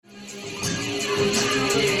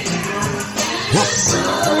All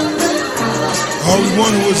we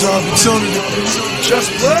wanted was opportunity. Just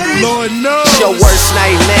play. Lord knows. It's your worst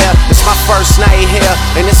nightmare. It's my first night here.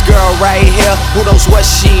 And this girl right here, who knows what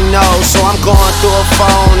she knows? So I'm going through her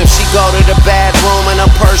phone. If she go to the bathroom and her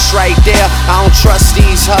purse right there, I don't trust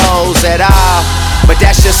these hoes at all. But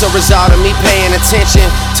that's just a result of me paying attention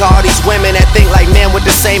to all these women that think like men with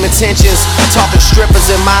the same intentions. Talking strippers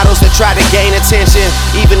and models that try to gain attention.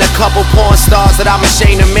 Even a couple porn stars that I'm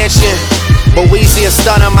ashamed to mention. But Weezy and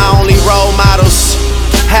Stunner my only role models.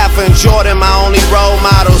 Halfer and Jordan my only role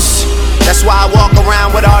models. That's why I walk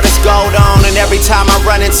around with all this gold on. And every time I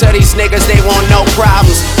run into these niggas, they want no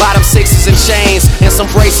problems. Bottom sixes and chains, and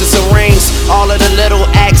some bracelets and rings. All of the little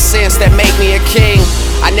accents that make me a king.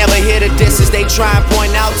 I never hear the disses they try and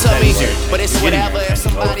point out to me. But it's whatever if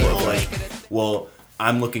somebody won't make it. Well,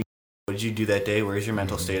 I'm looking. What did you do that day? Where's your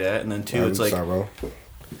mental state at? And then two, it's like.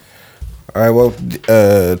 All right, well,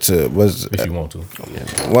 if you want to,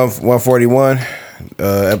 141,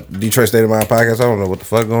 Detroit State of Mind podcast. I don't know what the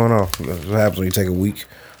fuck going on. What happens when you take a week,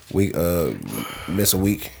 miss a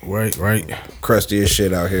week? Right. Crusty as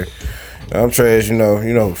shit out here. I'm trash, you know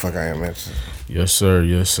who the fuck I am, man. Yes, sir.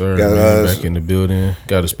 Got man, back in the building.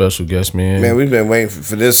 Got a special guest, man. Man, we've been waiting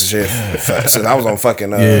for this shit since I was on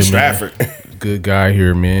fucking Stratford. Man. Good guy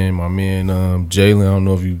here, man. My man, Jalen. I don't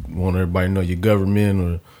know if you want everybody to know your government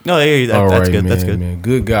or. No, that's good. That's good, man.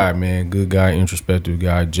 Good guy, man. Good guy, introspective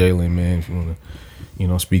guy, Jalen, man. If you want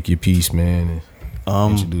to, speak your piece, man.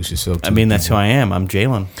 And introduce yourself. That's who I am. I'm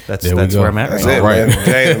Jalen. That's where I'm at right now. Right,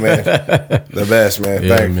 Jalen, man. The best, man.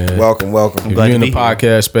 Yeah, Thank you. Welcome. If you're in the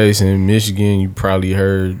podcast space in Michigan, you probably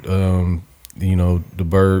heard, the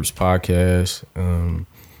Burbs podcast.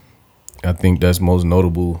 I think that's most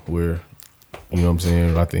notable where. You know what I'm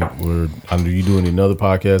saying? I think are you doing another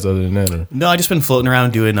podcast other than that? Or? No, I just been floating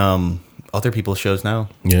around doing other people's shows now.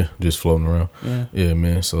 Yeah, just floating around. Yeah,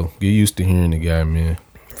 man. So get used to hearing the guy, man.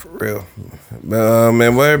 For real.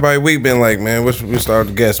 Man, what everybody week been like, man? We start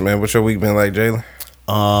with the guest, man. What's your week been like, Jalen?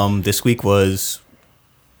 This week was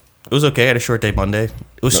okay. I had a short day Monday.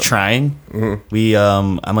 It was trying.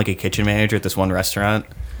 Mm-hmm. I'm like a kitchen manager at this one restaurant.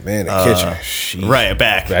 Man, the kitchen. Right,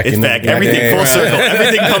 back. It's back. Everything full circle.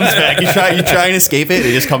 Everything comes back. You try and escape it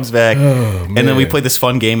just comes back. Oh, and then we played this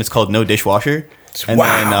fun game. It's called No Dishwasher. And wow.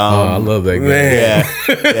 Then, I love that game.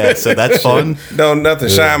 Yeah, so that's fun. Don't nothing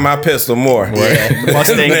shine my pistol more. Yeah.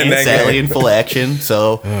 Mustang and Sally in full action.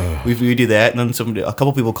 So we do that. And then a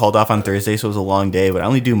couple people called off on Thursday, so it was a long day. But I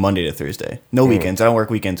only do Monday to Thursday. No weekends. I don't work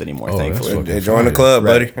weekends anymore, thankfully. They join the club,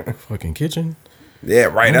 buddy. Fucking kitchen. Yeah,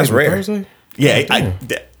 right. That's rare. Thursday? Yeah,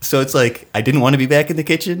 so it's like I didn't want to be back in the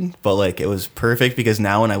kitchen, but like it was perfect because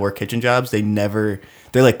now when I work kitchen jobs, they're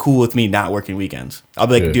like cool with me not working weekends. I'll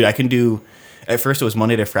be like, dude, I can do. At first it was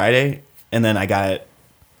Monday to Friday, and then that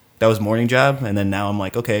was morning job, and then now I'm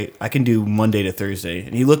like, okay, I can do Monday to Thursday.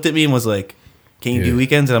 And he looked at me and was like, can you do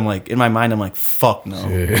weekends? And I'm like, in my mind, I'm like, fuck no,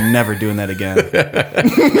 I'm never doing that again.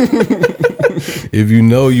 If you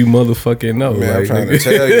know, you motherfucking know. Man, I'm trying to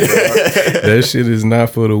tell you, that shit is not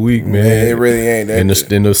for the weak, man. It really ain't. And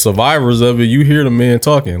the survivors of it, you hear the man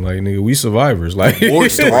talking like, nigga, we survivors. Like war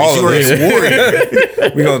stories. You are a warrior.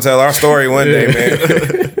 We gonna tell our story one day,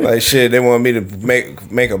 man. Like shit, they want me to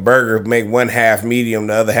make a burger, make one half medium,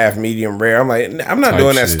 the other half medium rare. I'm like, I'm not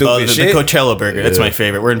doing that stupid shit. The Coachella burger, that's my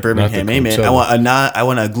favorite. We're in Birmingham. Hey man, I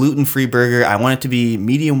want a gluten-free burger. I want it to be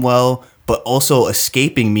medium well, but also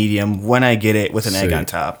escaping medium when I get it with an egg on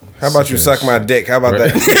top. How about you suck my dick? How about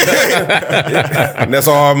that? And that's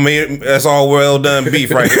all well done beef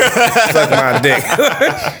right here. Suck my dick.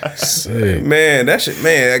 Man, that shit,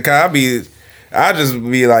 man. I just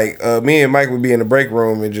be like, me and Mike would be in the break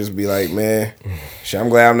room and just be like, man, shit, I'm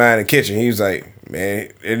glad I'm not in the kitchen. He was like, man,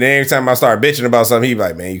 and then every time I start bitching about something, he'd be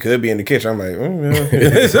like, man, you could be in the kitchen. I'm like,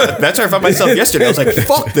 That's how I found myself yesterday. I was like,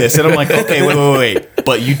 fuck this. And I'm like, okay, wait.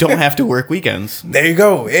 But you don't have to work weekends. There you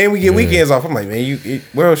go. And we get weekends off. I'm like, man,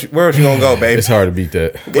 where else you gonna go, baby? It's hard to beat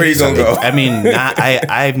that. Where you gonna go? I mean,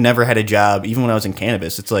 I've never had a job, even when I was in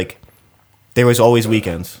cannabis. It's like, there was always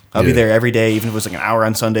weekends. I'll be there every day, even if it was like an hour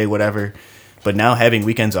on Sunday, whatever. But now having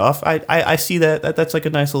weekends off, I see that's like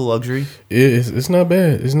a nice little luxury. It's not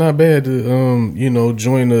bad. It's not bad to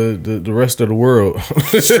join the rest of the world.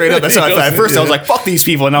 Straight up, that's how at first I was like, fuck these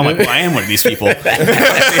people, and now I'm like, well, I am one of these people.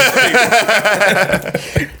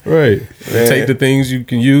 Right. Take the things you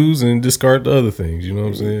can use and discard the other things. You know what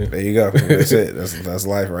I'm saying? There you go. That's it. That's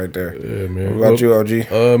life right there. Yeah, man. What about you,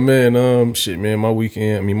 OG? Man, shit, man. My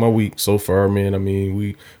week so far, man. I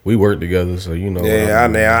mean, we work together, so you know. Yeah, I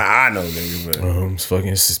know, nigga. It's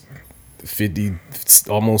fucking 50,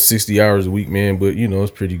 almost 60 hours a week, man. But you know,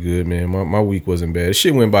 it's pretty good, man. My week wasn't bad.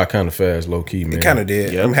 Shit went by kind of fast, low key, man. It kind of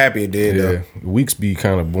did. Yep. I'm happy it did. Yeah, though. Weeks be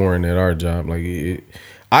kind of boring at our job. Like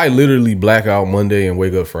I literally black out Monday and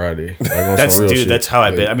wake up Friday. Like that's how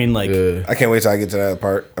I've been. I mean, like, I can't wait till I get to that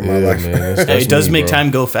part of my life. Man, that's it does make bro.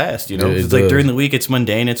 time go fast, you know. Yeah, it's like during the week, it's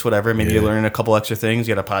mundane, it's whatever. Maybe you're learning a couple extra things.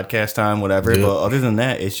 You got a podcast on, whatever. But other than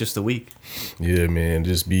that, it's just the week. Yeah, man,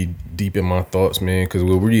 just be deep in my thoughts, man. Because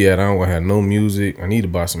where we at, I don't have no music. I need to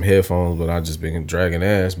buy some headphones, but I just been dragging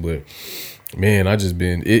ass. But man, I just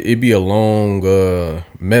been it be a long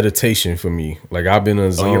meditation for me. Like I've been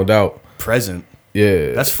zoned out. Present.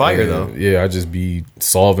 Yeah, that's fire though. Yeah, I just be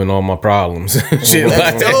solving all my problems. Shit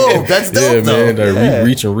that's like dope. That's dope. Yeah, though. man,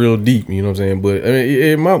 reaching real deep. You know what I'm saying? But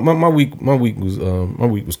I mean, my week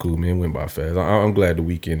was cool, man. It went by fast. I'm glad the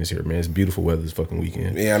weekend is here, man. It's beautiful weather this fucking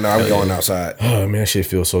weekend. Yeah, I know. I'm going outside. Oh man, shit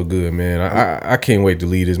feels so good, man. I can't wait to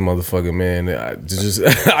leave this motherfucker, man. I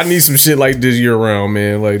need some shit like this year round,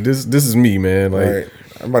 man. Like this is me, man. Like. Right.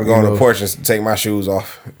 I'm about to go on the porch and take my shoes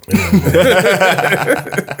off. Yeah,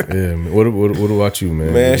 man. What about you,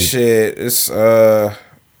 man? Man, shit. It's man,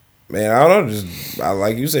 I don't know. Just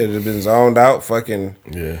like you said, it's been zoned out. Fucking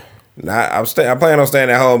yeah. I plan on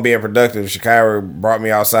staying at home, being productive. Shakira brought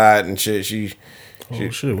me outside and shit. Shit. What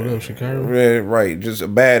up, Shakira? Right, just a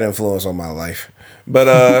bad influence on my life. But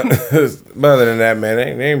other than that, man,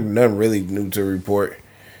 there ain't nothing really new to report.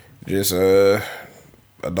 Just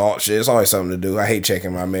adult shit. It's always something to do. I hate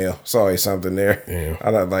checking my mail. It's always something there. Yeah.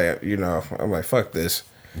 I'm not like, I'm like, fuck this.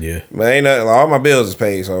 Yeah. But ain't nothing. Like, all my bills is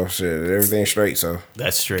paid, so shit, everything's straight. So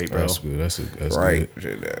that's straight, bro. That's good. That's right.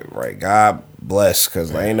 good. Right. God bless,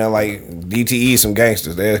 because ain't nothing like DTE. Some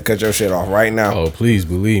gangsters. They'll cut your shit off right now. Oh, please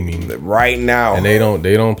believe me. Right now. And they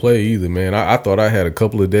don't play either, man. I thought I had a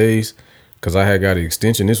couple of days because I had got an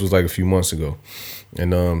extension. This was like a few months ago,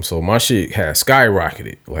 and so my shit had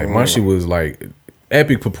skyrocketed. Like my shit was like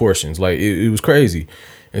epic proportions. Like it was crazy.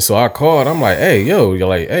 And so I called. I'm like, hey, yo, you're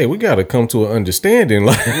like, hey, we gotta come to an understanding.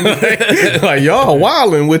 Like y'all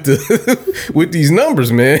wilding with these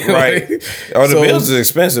numbers, man. Right. The bills is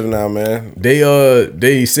expensive now, man.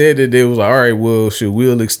 They said that they was like, all right, well,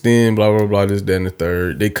 we'll extend, blah blah blah, this, that, and the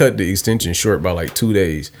third. They cut the extension short by like 2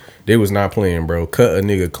 days. They was not playing, bro. Cut a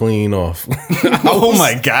nigga clean off. Oh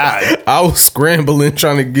my god! I was scrambling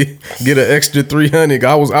trying to get an extra 300.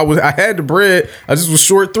 I had the bread. I just was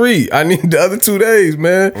short 3. I need the other 2 days,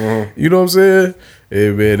 man. Mm-hmm. You know what I'm saying?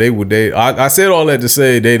 Yeah, man. I said all that to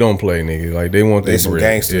say they don't play, nigga. Like they want some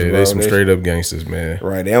gangsters. Yeah, bro. They some straight up gangsters, man.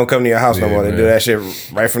 Right. They don't come to your house no more. They do that shit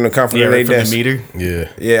right from the comfort of their desk. The meter. Yeah.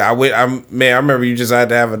 Yeah. I remember you just had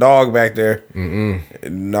to have a dog back there.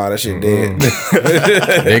 No, that shit dead.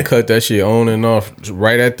 They cut that shit on and off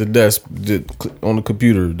right at the desk on the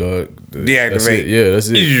computer, dog. Deactivate. That's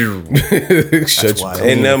it. Shut you.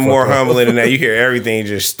 Ain't nothing more humbling than that. You hear everything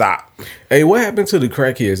just stop. Hey, what happened to the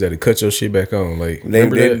crackheads that cut your shit back on? Like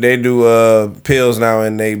they do pills now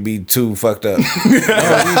and they be too fucked up.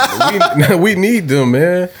 we need them,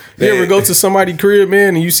 man. You ever go to somebody's crib,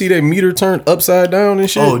 man, and you see that meter turned upside down and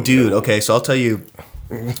shit? Oh, dude. Okay, so I'll tell you.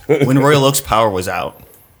 When Royal Oak's power was out,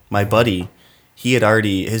 my buddy,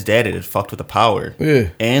 his dad had fucked with the power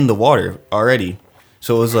and the water already.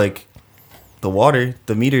 So it was like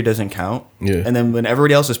the meter doesn't count. Yeah. And then when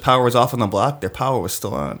everybody else's power was off on the block, their power was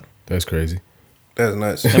still on. That's crazy. That's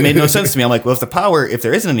nuts. It made no sense to me. I'm like, well, if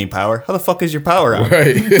there isn't any power, how the fuck is your power on?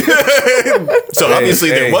 Right. So obviously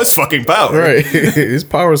there was fucking power. Right. It's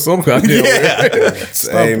power some kind. Yeah.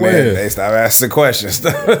 Hey, man, they stop asking questions.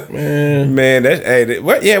 Man,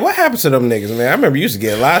 what happened to them niggas, man? I remember you used to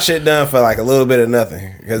get a lot of shit done for like a little bit of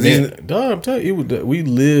nothing. Dog, I'm telling you, we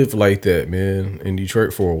lived like that, man, in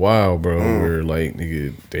Detroit for a while, bro. Where like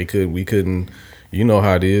nigga, we couldn't, you know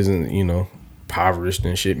how it is, and you know, impoverished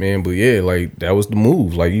and shit, man. But yeah, like that was the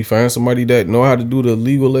move. Like you find somebody that know how to do the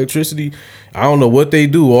legal electricity. I don't know what they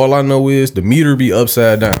do. All I know is the meter be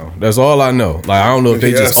upside down. That's all I know. Like I don't know if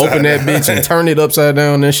they just open that bitch and turn it upside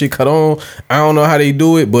down, that shit cut on. I don't know how they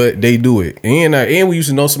do it, but they do it. And we used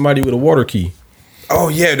to know somebody with a water key. Oh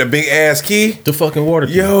yeah, the big ass key. The fucking water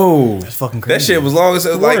key. Yo, that's fucking crazy. That shit was long as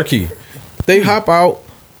it was the water key. They hop out.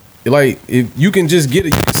 Like if you can just get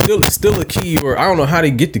it, you can still a key, or I don't know how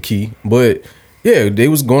they get the key, but yeah, they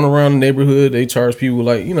was going around the neighborhood. They charge people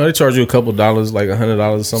like, you know, they charge you a couple dollars, like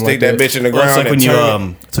 $100 or something. Stick that bitch in the ground. It's like when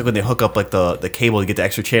it's like when they hook up like the cable to get the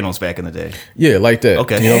extra channels back in the day. Yeah, like that.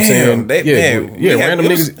 Okay, you know what I'm saying? Random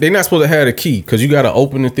niggas. They not supposed to have a key because you got to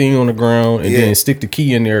open the thing on the ground and then stick the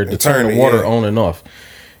key in there to turn the water on and off.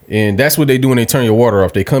 And that's what they do when they turn your water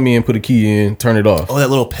off. They come in, put a key in, turn it off. Oh, that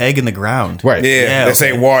little peg in the ground. Right. Yeah, they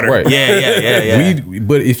say water. Right. Yeah.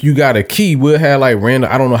 But if you got a key, we'll have like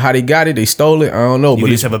random. I don't know how they got it. They stole it. I don't know. You but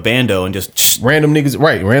just have a bando and just random niggas.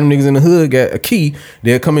 Right. Random niggas in the hood got a key.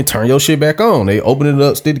 They'll come and turn your shit back on. They open it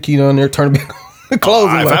up, stick the key down there, turn it back on.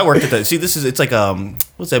 Close it. If I worked at the it's like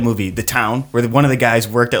what's that movie, The Town, where one of the guys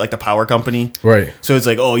worked at like the power company, right? So it's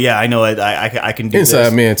like, oh yeah, I know I can do inside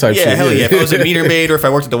this. man type shit. Yeah, hell yeah. If I was a meter maid or if I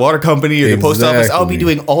worked at the water company or the post office, I'll be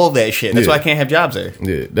doing all of that shit. That's why I can't have jobs there.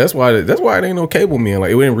 Yeah, that's why it ain't no cable man.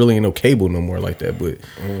 Like it ain't really ain't no cable no more like that. But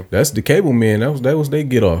that's the cable man. That was they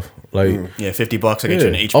get off. Like yeah, $50 I get you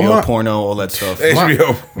an HBO porno, all that stuff.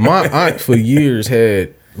 My aunt for years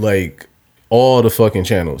had like all the fucking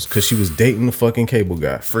channels because she was dating the fucking cable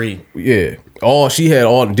guy. Free. Yeah.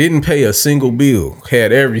 Didn't pay a single bill.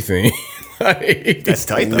 Had everything. Like, that's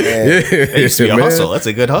tight though. Yeah. That used to be a hustle. That's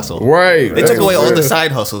a good hustle. Right. They took away all the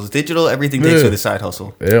side hustles. Digital, everything takes away the side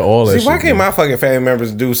hustle. Yeah, all that shit. See, why can't my fucking family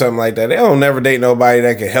members do something like that? They don't never date nobody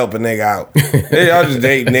that can help a nigga out. They all just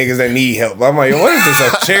date niggas that need help. I'm like, what is this,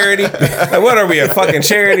 a charity? Like, what are we, a fucking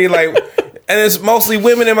charity? Like, and it's mostly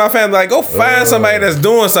women in my family. Like, go find somebody that's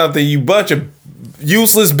doing something, you bunch of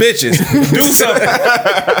useless bitches. Do something.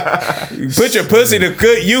 Put your pussy to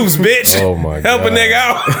good use, bitch. Oh my God. Help a nigga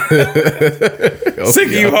out. Sick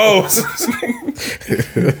of you hoes.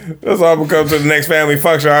 That's why I'm gonna come to the next family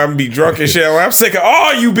function. I'm gonna be drunk and shit. I'm sick of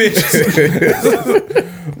all you bitches.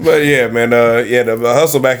 But yeah, man. The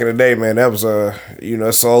hustle back in the day, man. That was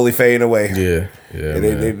slowly fading away. Yeah.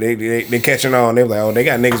 They catching on. They like, oh, they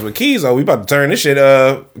got niggas with keys. Oh, we about to turn this shit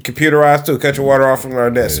computerized too. Cut your water off from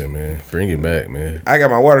our desk. Yeah, man. Bring it back, man. I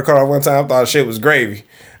got my water cut off one time. I thought shit was gravy.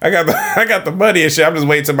 I got the money and shit. I'm just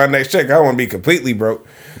waiting till my next check. I want to be completely broke.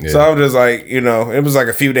 Yeah. So I'm just like, it was like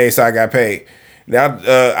a few days so I got paid. Now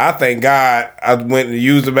I thank God I went to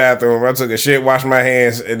use the bathroom. I took a shit, washed my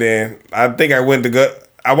hands, and then I think I went to go.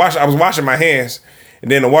 I was washing my hands. And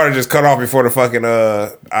then the water just cut off before the fucking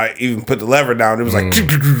I even put the lever down. It was like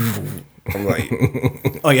I'm like,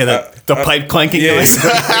 oh yeah, the pipe clanking noise.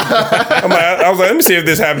 I was like, let me see if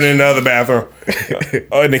this happened in the other bathroom.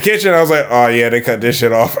 In the kitchen, I was like, oh yeah, they cut this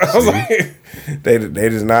shit off. I was like, they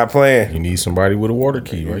just not playing. You need somebody with a water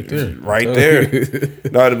key right there. Right there.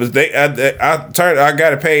 No, it was I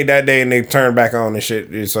got it paid that day and they turned back on and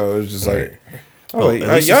shit. So it was just like. Oh,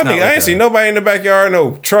 y'all nigga, I ain't seen nobody in the backyard,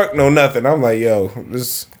 no truck, no nothing. I'm like, yo,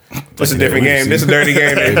 this a different game. This a dirty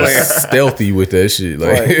game they playing. Stealthy with that shit,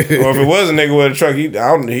 like. Or if it was a nigga with a truck, he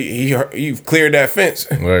cleared that fence.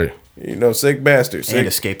 Right. Sick bastard. And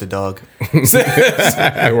escape the dog.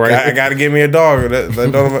 Right. I gotta give me a dog.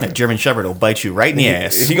 That German Shepherd will bite you right in the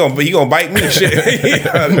ass. He gonna bite me.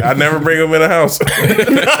 Shit. I never bring him in the house.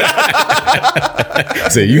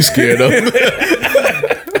 Say you scared of him.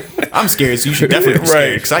 I'm scared, so you should definitely be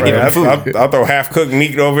scared because I give him food. I'll throw half cooked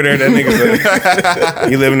meat over there. That nigga's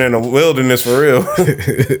he living in the wilderness for real.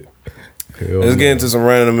 Let's get into some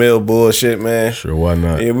run of the mill bullshit, man. Sure, why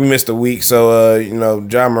not? Yeah, we missed a week, so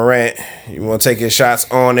John Morant, you want to take his shots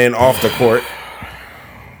on and off the court?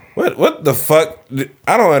 What the fuck?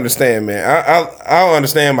 I don't understand, man. I don't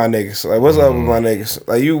understand my niggas. Like, what's up with my niggas?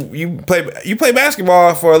 Like, you play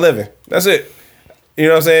basketball for a living. That's it. You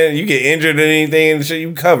know what I'm saying? You get injured or anything and shit,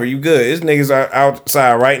 you cover. You good. These niggas are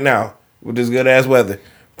outside right now with this good ass weather,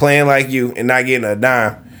 playing like you and not getting a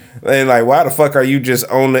dime. And like, why the fuck are you just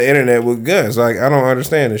on the internet with guns? Like, I don't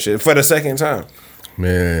understand this shit for the second time.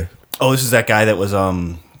 Man. Oh, this is that guy that was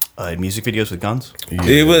in music videos with guns? Yeah,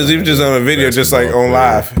 he was just on a video, just like on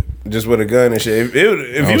live, just with a gun and shit. If I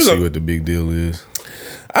you don't see what the big deal is.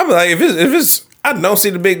 I'm like, if it's, I don't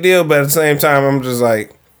see the big deal, but at the same time, I'm just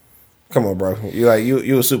like, come on, bro. You a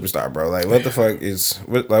superstar, bro. Like, what the fuck is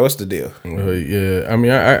what's the deal? Yeah, I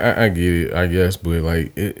mean, I get it, I guess, but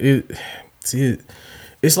like it's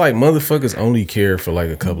like motherfuckers only care for like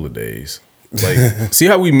a couple of days. Like, see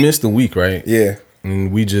how we missed a week, right? Yeah.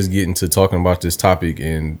 And we just get into talking about this topic,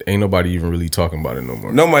 and ain't nobody even really talking about it no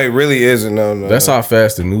more. Nobody really isn't. No. That's how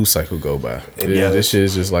fast the news cycle go by. Yeah, this shit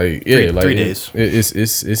is just like 3 days.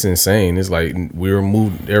 It's insane. It's like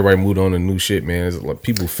everybody moved on to new shit, man. It's like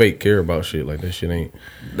people fake care about shit. Like that shit ain't.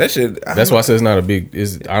 That shit. That's why I said it's not a big.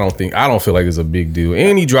 I don't feel like it's a big deal.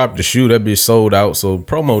 And he dropped the shoe. That bitch sold out. So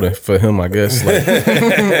promoting for him, I guess. Like,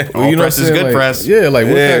 all press is good press. Yeah, like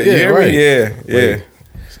what right. Yeah.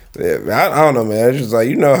 I don't know, man. It's just like,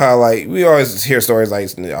 how like we always hear stories like,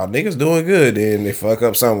 oh, niggas doing good and they fuck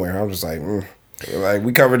up somewhere. I'm just like, like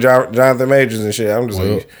we covered Jonathan Majors and shit. I'm just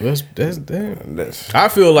like, that's I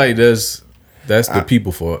feel like that's the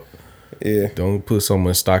people fault. Yeah. Don't put so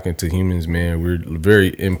much stock into humans, man. We're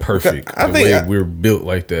very imperfect. I think we're built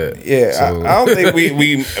like that. Yeah, So, I don't think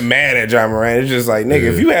we mad at John Moran. It's just like,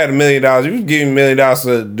 nigga, if you had $1 million, you was giving $1 million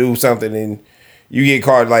to do something, and you get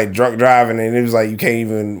caught like drunk driving, and it was like you can't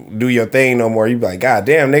even do your thing no more. You be like, God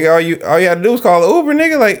damn, nigga, all you had to do was call an Uber,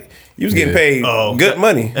 nigga. Like you was getting paid good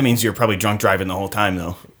money. That means you're probably drunk driving the whole time,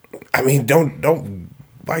 though. I mean, don't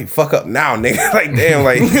like fuck up now, nigga. Like damn,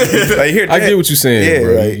 like here. I get what you're saying, yeah,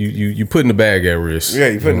 bro. like, You putting the bag at risk. Yeah,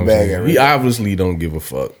 you putting the bag at risk. He obviously don't give a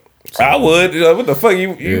fuck. So. I would. What the fuck?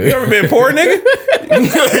 You ever been poor, nigga? You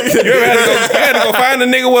ever had to go find a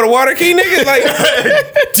nigga with a water key, nigga? Like,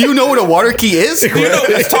 do you know what a water key is? You know,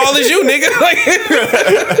 as tall as you, nigga.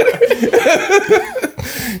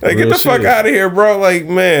 Like get the fuck out of here, bro. Like,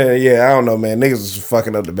 man, yeah, I don't know, man. Niggas was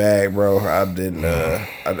fucking up the bag, bro. I didn't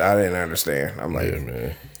understand. I'm like,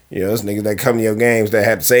 man. You know, those niggas that come to your games that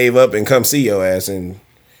had to save up and come see your ass, and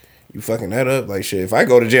you fucking that up. Like, shit, if I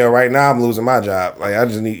go to jail right now, I'm losing my job. Like,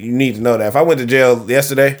 you need to know that. If I went to jail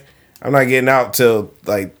yesterday, I'm not getting out till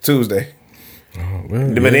like Tuesday. Oh,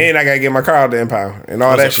 well, but then I gotta get my car out the impound and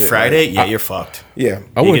all that shit. Friday? Yeah, you're fucked. Yeah.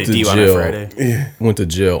 I went to jail. Friday. Yeah. Went to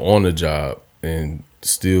jail on the job and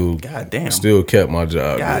still kept my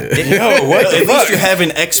job. God damn. Yo, what the at fuck? least you have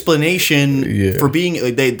an explanation for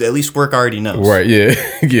being. They at least work already knows. Right? Yeah.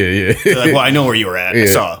 Yeah. They're like, well, I know where you were at. Yeah. I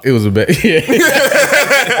saw. It was a bad. Yeah.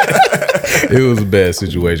 It was a bad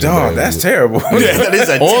situation. Dog, that's terrible. Yeah, that is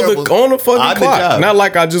a terrible, on the fucking on the clock. job. Not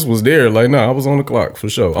like I just was there. Like, no, I was on the clock for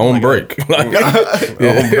sure. On break. On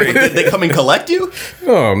break. Did they come and collect you?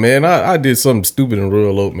 Oh man, I did something stupid in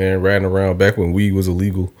Royal Oak, man. Riding around back when weed was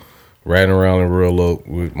illegal. Riding around in Royal Oak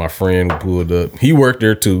with my friend who pulled up. He worked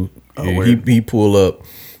there too. He pulled up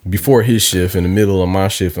before his shift in the middle of my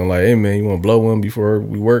shift and like, hey man, you want to blow one before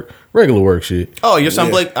we work? Regular work shit. Oh, your son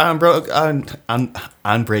Blake on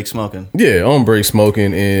break smoking. Yeah, on break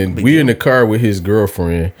smoking, and we're in the car with his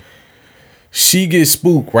girlfriend. She gets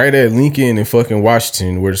spooked right at Lincoln and fucking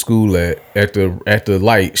Washington, where the school at the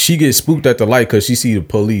light. She gets spooked at the light because she see the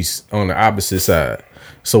police on the opposite side.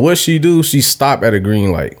 So what she do? She stop at a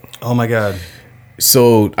green light. Oh my god.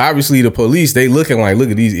 So obviously the police, they looking like,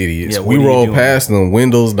 look at these idiots. Yeah, we roll past them,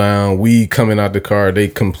 windows down, we coming out the car, they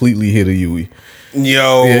completely hit a Yui.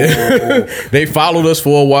 Yo. Yeah. They followed us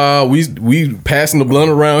for a while. We passing the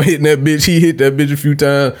blunt around, hitting that bitch. He hit that bitch a few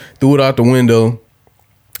times, threw it out the window.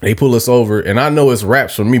 They pull us over, and I know it's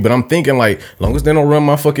raps for me, but I'm thinking like, as long as they don't run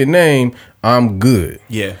my fucking name, I'm good.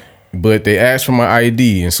 Yeah. But they asked for my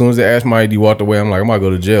ID, and as soon as they asked my ID, walked away. I'm like, I'm gonna go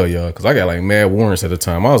to jail, y'all, because I got like mad warrants at the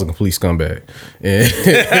time. I was a complete scumbag, and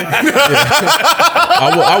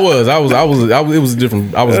I was. It was a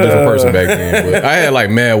different. I was a different person back then, but I had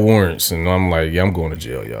like mad warrants, and I'm like, yeah, I'm going to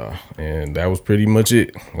jail, y'all, and that was pretty much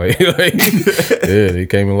it. Like yeah, they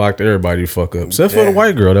came and locked everybody the fuck up, except for the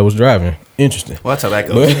white girl that was driving. Interesting. Well, that's how that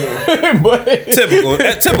goes. But typical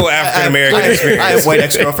African American experience. I have white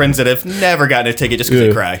ex-girlfriends that have never gotten a ticket just because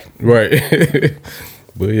they cry. Right.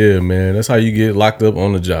 But yeah, man, that's how you get locked up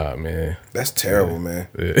on the job, man. That's terrible, man.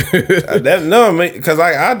 Yeah. Because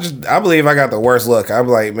I believe I got the worst luck. I'm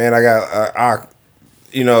like, man, I got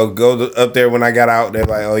go up there when I got out. They're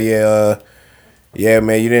like, oh yeah,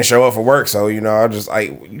 man, you didn't show up for work, so I just like,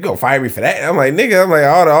 you gonna fire me for that? I'm like,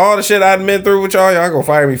 nigga, all the shit I've been through with y'all gonna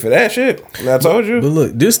fire me for that shit? And I told you. But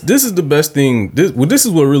look, this is the best thing. This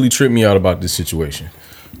is what really tripped me out about this situation.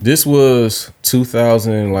 This was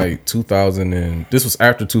 2000, and this was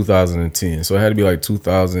after 2010, so it had to be like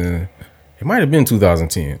 2000. It might have been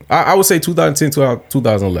 2010. I would say 2010 to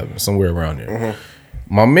 2011, somewhere around there. Mm-hmm.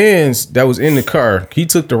 My man's that was in the car, he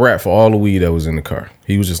took the rap for all the weed that was in the car.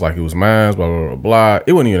 He was just like, it was mine, blah, blah, blah, blah.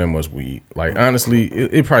 It wasn't even that much weed. Like, honestly,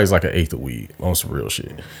 it probably is like an eighth of weed on some real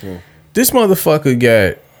shit. Mm. This motherfucker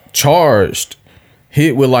got charged,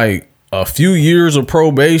 hit with like a few years of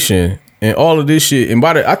probation and all of this shit. And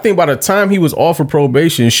I think by the time he was off of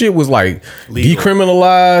probation, shit was like legal,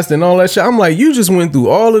 decriminalized and all that shit. I'm like, you just went through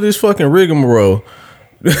all of this fucking rigmarole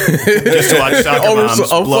just to watch soccer moms a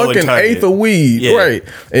fucking eighth of weed, right?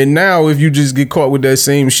 And now if you just get caught with that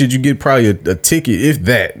same shit, you get probably a ticket, if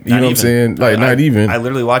that. You know what I'm saying? Like not even. I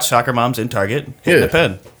literally watch soccer moms in Target hitting the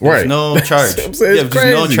pen. There's right? No charge. There's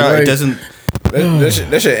no charge. Like, it doesn't.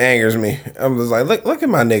 That shit angers me. I'm just like, look at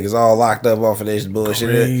my niggas all locked up off of this bullshit.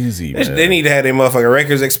 Crazy, man. They need to have their motherfucking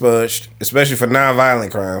records expunged, especially for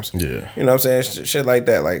non-violent crimes. Yeah, you know what I'm saying? Shit like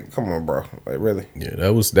that. Like, come on, bro. Like, really? Yeah,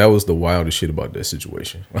 that was the wildest shit about that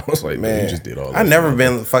situation. I was like, man, you just did all that. I never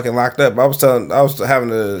been fucking locked up. I was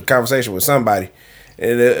having a conversation with somebody,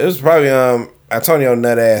 and it was probably Antonio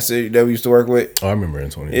Nutass that we used to work with. Oh, I remember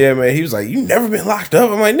Antonio. Yeah, man. He was like, "You never been locked up."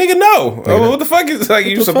 I'm like, "Nigga, no. Oh, what the fuck is like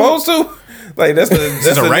you supposed to?" Like that's the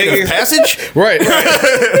rite nigga of passage. Right.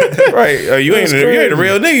 right. You ain't a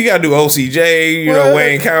real nigga. You gotta do OCJ. You know,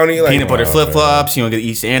 Wayne County. Like, Peanut butter flip flops. You want to get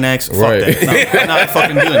East Annex? Fuck Right. that. No, I'm not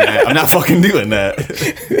fucking doing that. I'm not fucking doing that.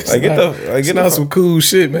 Get Not some cool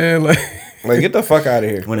shit, man. get the fuck out of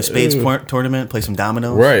here. Win a spades tournament. Play some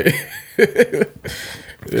dominoes. Right.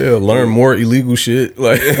 Yeah, learn more illegal shit.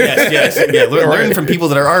 Yes. Yeah. Learn from people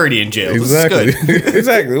that are already in jail. Exactly. This is good.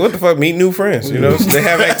 Exactly. What the fuck? Meet new friends. You know, they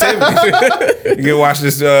have activities. You get to watch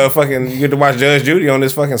this you get to watch Judge Judy on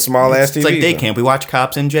this fucking small ass TV. It's like day camp. We watch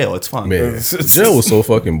cops in jail. It's fun. Man, jail was so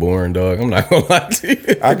fucking boring, dog. I'm not gonna lie to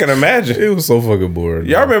you. I can imagine. It was so fucking boring.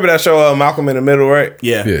 Y'all remember that show Malcolm in the Middle, right?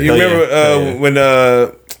 Yeah. You remember when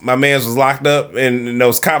my man's was locked up and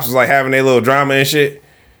those cops was like having their little drama and shit?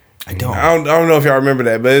 I don't. I don't know if y'all remember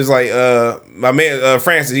that, but it's like my man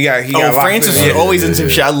Francis. He got locked Francis up. was always in some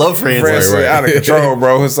shit. I love Francis. Francis was out of control,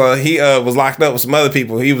 bro. So he was locked up with some other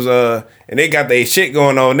people. He was and they got their shit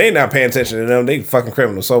going on. They not paying attention to them. They fucking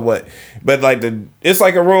criminals. So what? But like it's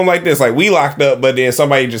like a room like this. Like we locked up, but then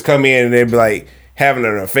somebody just come in and they be like having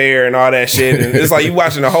an affair and all that shit, and it's like you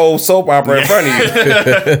watching the whole soap opera in front of you.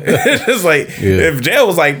 It's just like if jail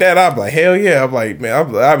was like that, I'd be like, hell yeah. I'm like,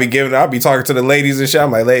 man, I'll be talking to the ladies and shit.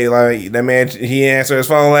 I'm like, lady, like that man, he answered his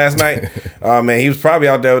phone last night. Oh man, he was probably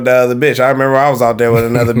out there with the other bitch. I remember I was out there with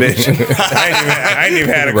another bitch. I ain't even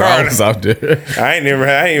had a car. I was out there. I ain't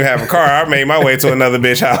even have a car. I made my way to another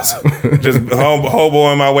bitch house. Just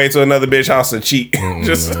hoboing my way to another bitch house to cheat.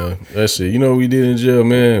 Just that shit. You know what we did in jail,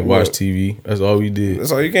 man? Watch TV. That's all we did.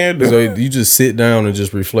 That's all you can do. So you just sit down and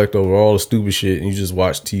just reflect over all the stupid shit, and you just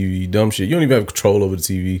watch TV, dumb shit. You don't even have control over the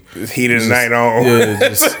TV. It's heat of the night on.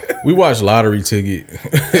 Yeah, we watched Lottery Ticket.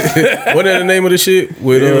 What is the name of the shit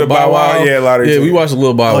with Bow Wow? Yeah, Lottery Ticket. We watched a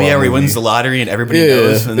little Bow Wow. Oh yeah, where he movie. wins the lottery and everybody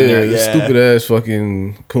knows. And Stupid ass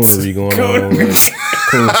fucking coonery going on. Like,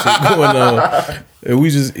 coon shit going on. And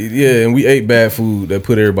we just and we ate bad food that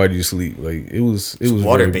put everybody to sleep. Like it was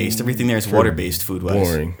water based. Everything there is water based food wise.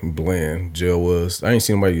 Boring, bland. Jail was. I ain't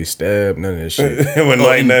seen nobody get stabbed. None of that shit. None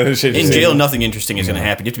of that shit. In jail, nothing interesting is going to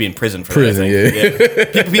happen. You have to be in prison for Prison, that. I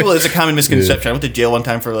think. People, it's a common misconception. I went to jail one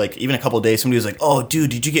time for like even a couple of days. Somebody was like, "Oh,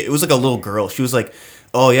 dude, did you get?" It was like a little girl. She was like,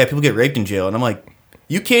 "Oh yeah, people get raped in jail," and I'm like,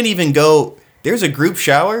 "You can't even go." There's a group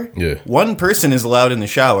shower. Yeah. One person is allowed in the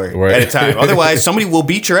shower at a time. Otherwise, somebody will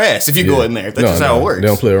beat your ass if you go in there. That's just how it works. They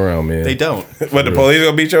don't play around, man. They don't. What, the police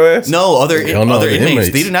gonna beat your ass? No, other the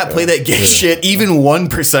inmates. They do not play that gay shit. Even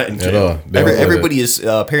 1% in jail. Everybody is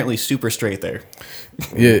apparently super straight there.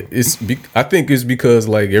 Yeah, I think it's because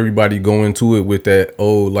like everybody go into it with that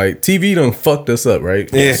like TV done fucked us up, right?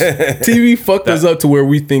 Yeah. TV fucked us up to where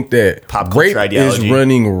we think that pop rape culture ideology is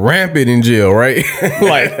running rampant in jail, right?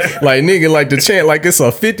 like nigga, like the chance, like it's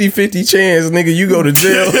a 50-50 chance, nigga, you go to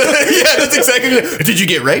jail. Yeah, that's exactly it. Did you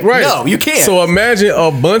get raped? Right. No, you can't. So imagine a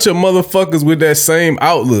bunch of motherfuckers with that same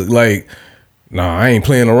outlook, like, nah, I ain't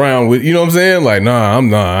playing around with, you know what I'm saying? Like, nah, I'm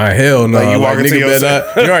not. Hell no. Like you walk into your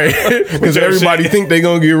right? Because everybody think they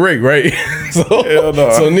gonna get raped, right? So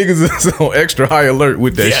niggas is on extra high alert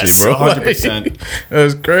with that shit, bro. 100%.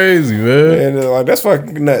 That's crazy, man. And like that's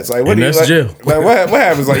fucking nuts. Like what? And that's jail. Like what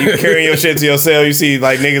happens? Like you carrying your shit to your cell, you see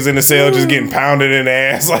like niggas in the cell just getting pounded in the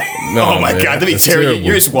ass. Like oh my god, that'd be terrible. terrible.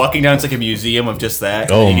 You're just walking down. It's like a museum of just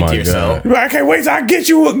that. Oh and you my get to yourself. God. I can't wait till I get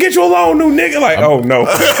you alone, new nigga. Like oh no.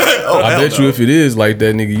 I bet you if it is like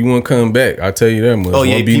that, nigga, you won't come back. I tell you that much. Oh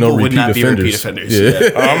yeah, Won't be people no would not be repeat offenders.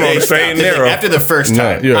 offenders. Yeah. I'm on the straight and narrow. After the first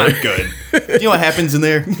time, Nah, I'm right. good. You know what happens in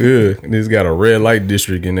there? Yeah, and it's got a red light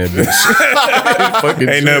district in that bitch. Fucking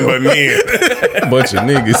Ain't nothing but men. bunch of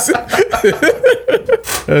niggas.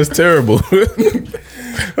 That's terrible.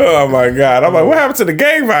 Oh my god. I'm like, what happened to the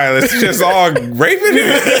gang violence? It's just all raping?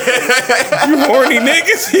 You horny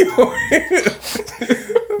niggas? You horny?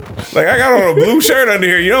 Like I got on a blue shirt under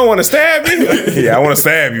here. You don't want to stab me? Yeah, I want to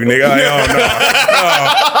stab you, nigga. Like,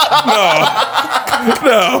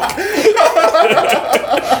 no.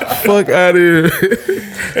 Fuck out of here.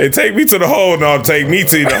 Hey, take me to the hole. No, take me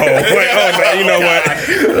to the hole. Like, oh no, you know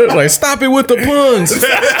what? Like, stop it with the puns.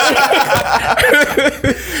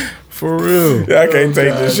 For real. I can't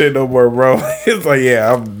take this shit no more, bro. It's like,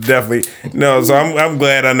 yeah, I'm definitely no. So I'm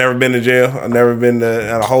glad I've never been to jail. I've never been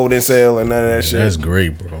to a holding cell or none of that shit. That's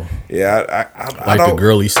great, bro. Yeah, I Like don't, the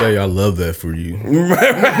girlie say, I love that for you.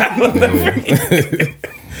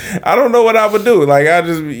 I don't know what I would do. Like I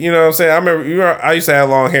just, you know what I'm saying? I remember I used to have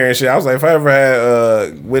long hair and shit. I was like, if I ever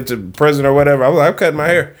had went to prison or whatever, I was like, I'm cutting my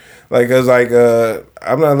hair. Like, cause like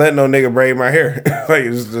I'm not letting no nigga braid my hair. Like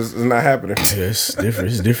it's not happening. Yeah, it's different.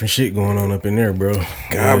 It's different shit going on up in there, bro.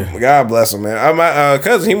 God bless him, man. My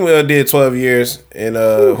cousin, he did 12 years in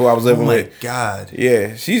who I was living with. Oh my God.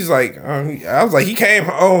 Yeah, she's like, I was like, he came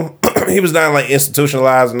home. He was not like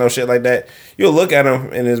institutionalized and no shit like that. You'll look at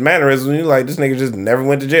him and his mannerisms, you like, this nigga just never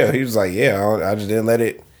went to jail. He was like, yeah, I just didn't let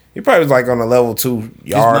it. He probably was like on a level 2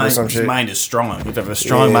 yard or some shit. His mind is strong. You have a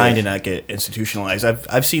strong mind and not get institutionalized.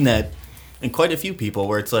 I've seen that in quite a few people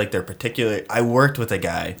where it's like they're particular. I worked with a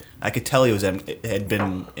guy. I could tell he had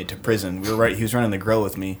been into prison. He was running the grill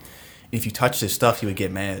with me. If you touched his stuff, he would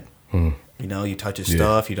get mad. You know, you touch his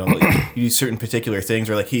stuff. You don't. You do certain particular things.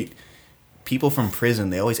 Or like people from prison,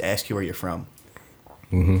 they always ask you where you're from.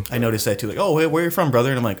 I noticed that too. Like, oh, where you from, brother?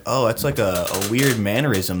 And I'm like, oh, that's like a weird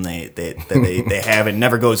mannerism they have. It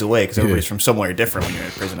never goes away because everybody's from somewhere different when you're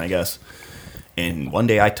in prison, I guess. And one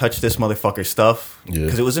day I touched this motherfucker's stuff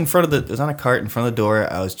because it was in front of it was on a cart in front of the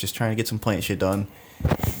door. I was just trying to get some plant shit done,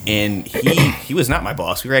 and he was not my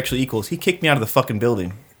boss. We were actually equals. He kicked me out of the fucking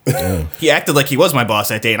building. He acted like he was my boss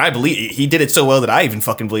that day, and I believe he did it so well that I even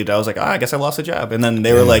fucking believed it. I was like, I guess I lost a job. And then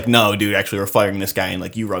they were like, no, dude, actually we're firing this guy, and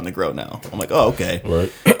like you run the grow now. I'm like, oh, okay.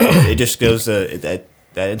 Right. It just goes that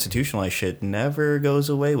institutionalized shit never goes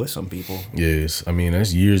away with some people. Yes, I mean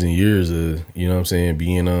that's years and years of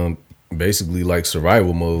being on basically like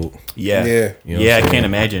survival mode. Yeah. You know I can't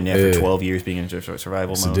imagine. For 12 years being in survival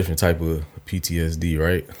mode. It's a different type of PTSD,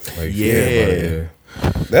 right? Like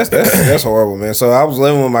That's horrible, man. So I was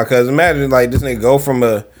living with my cousin. Imagine like this nigga go from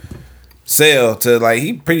a cell to like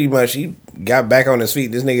he got back on his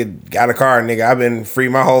feet. This nigga got a car, nigga. I've been free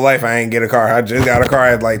my whole life. I ain't get a car. I just got a car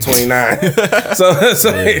at like 29.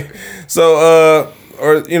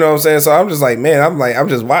 Or you know what I'm saying? So I'm just like, man, I'm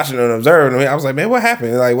just watching and observing. I was like, man, what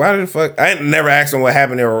happened? Like, why did the fuck? I never asked him what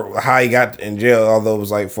happened or how he got in jail, although it was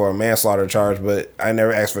like for a manslaughter charge, but I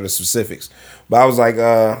never asked for the specifics. But I was like,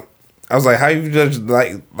 how you just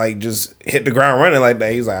like just hit the ground running like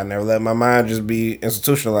that? He's like, I never let my mind just be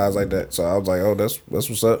institutionalized like that. So I was like, oh, that's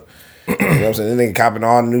what's up. You know what I'm saying? This nigga copping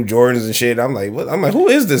all the new Jordans and shit. I'm like, what? I'm like, who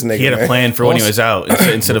is this nigga? He had a plan for when he was out.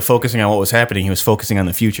 Instead of focusing on what was happening, he was focusing on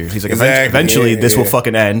the future. He's like, eventually this will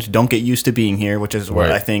fucking end. Don't get used to being here, which is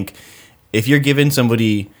what I think. If you're giving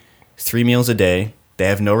somebody 3 meals a day, they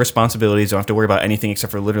have no responsibilities, don't have to worry about anything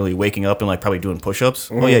except for literally waking up and like probably doing push-ups.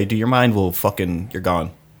 Oh yeah, dude, your mind will you're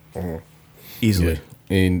gone. Easily. Yeah.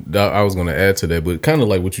 And I was going to add to that, but kind of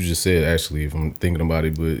like what you just said, actually, if I'm thinking about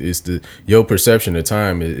it, but it's your perception of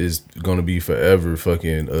time is going to be forever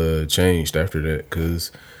fucking changed after that,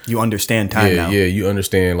 because you understand time now. Yeah, you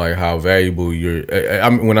understand like how valuable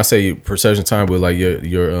when I say perception time, but like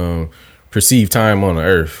your perceived time on the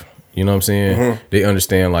earth. You know what I'm saying? They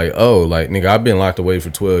understand like, oh, like nigga, I've been locked away for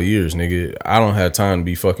 12 years, nigga. I don't have time to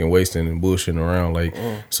be fucking wasting and bullshitting around. Like,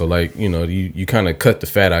 so like, you know, you kind of cut the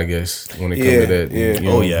fat, I guess, when it comes to that. Yeah.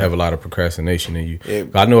 You know, have a lot of procrastination in you. Yeah.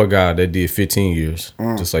 I know a guy that did 15 years,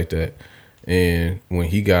 just like that. And when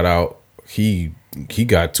he got out, he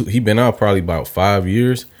been out probably about 5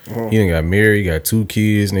 years. He done got married, got 2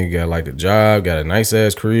 kids, nigga got like a job, got a nice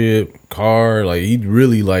ass crib, car. Like he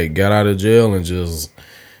really like got out of jail and just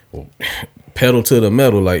pedal to the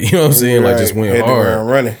metal, like, you know what I'm saying? Like just went hard.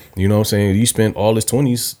 Running. You know what I'm saying? You spent all his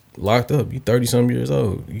 20s locked up. You 30-something years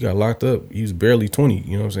old. You got locked up. You was barely 20.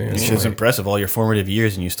 You know what I'm saying? It's just impressive. All your formative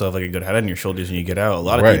years, and you still have like a good head on your shoulders when you get out. A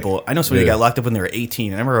lot of people. I know somebody got locked up when they were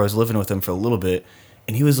 18. I remember I was living with him for a little bit,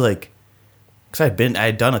 and he was like, because I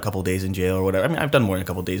had done a couple days in jail or whatever. I mean, I've done more than a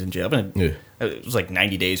couple days in jail. It was like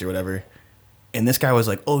 90 days or whatever. And this guy was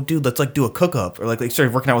like, "Oh, dude, let's like do a cook up," or like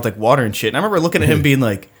started working out with like water and shit. And I remember looking at him being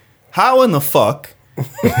like, how in the fuck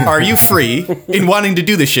are you free in wanting to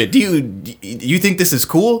do this shit? Do you think this is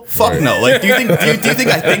cool? Fuck no. Like, do you think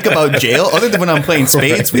I think about jail other than when I'm playing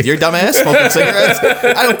spades with your dumb ass smoking cigarettes?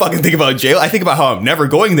 I don't fucking think about jail. I think about how I'm never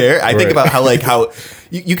going there. I think about how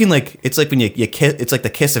you can like, it's like when you kiss, it's like the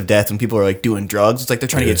kiss of death when people are like doing drugs. It's like they're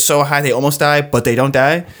trying to get so high they almost die, but they don't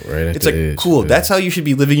die. Right. It's like edge, cool. Yeah. That's how you should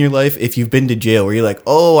be living your life if you've been to jail, where you're like,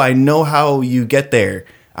 oh, I know how you get there.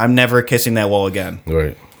 I'm never kissing that wall again.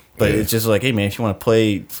 Right. But it's just like, hey, man, if you want to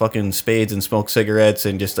play fucking spades and smoke cigarettes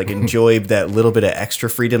and just like enjoy that little bit of extra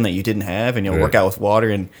freedom that you didn't have, and you'll work out with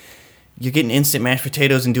water, and you're getting instant mashed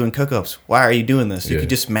potatoes and doing cook-ups. Why are you doing this? You could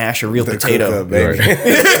just mash a real potato. Baby.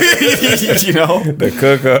 You know? The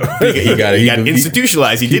cook-up. He got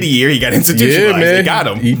institutionalized. He did a year. He got institutionalized. Yeah, man. They got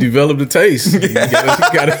him. He developed a taste. He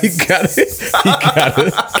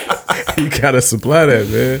gotta supply that,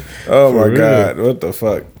 man. Oh, my God. What the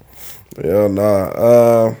fuck? Hell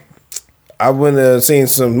nah. I went and seen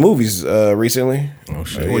some movies recently. Oh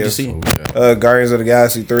shit! What'd you see? Guardians of the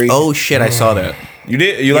Galaxy 3. Oh shit! I saw that. You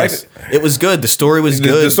did? You liked it? It was good. The story was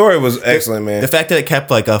good. The story was excellent, man. The fact that it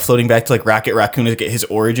kept like floating back to like Rocket Raccoon to get his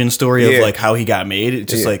origin story of Yeah. like how he got made.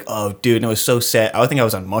 It's just like, oh, dude, and it was so sad. I think I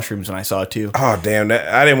was on mushrooms when I saw it too. Oh damn!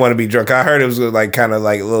 I didn't want to be drunk. I heard it was like kind of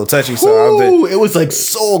like a little touchy, so I was. Ooh, it was like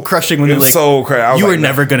soul crushing when It it was like soul crushing. you were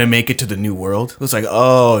never gonna make it to the new world. It was like,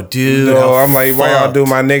 oh, dude. No, how I'm like, why y'all fucked. do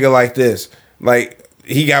my nigga like this? Like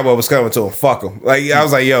he got what was coming to him. Fuck him. Like I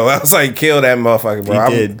was like, yo, I was like, kill that motherfucker, bro.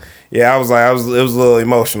 He did. Yeah, I was like, it was a little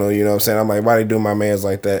emotional. You know what I'm saying? I'm like, why they do my man's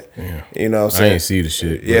like that? Yeah. You know what I'm I saying? ain't see the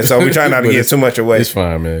shit. Yeah, so we try not to but give too much away. It's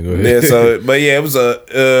fine, man. Go ahead. Yeah, so but yeah, it was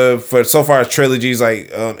for so far as trilogies like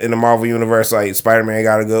in the Marvel universe, like Spider-Man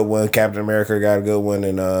got a good one, Captain America got a good one,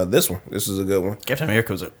 and this is a good one. Captain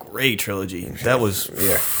America was a great trilogy. That was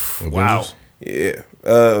Wow. Yeah,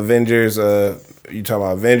 Avengers. You talking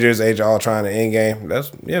about Avengers, Age of Ultron, and Endgame?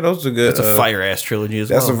 Those are good. That's a fire ass trilogy as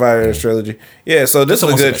That's well. a fire ass trilogy. Yeah, so this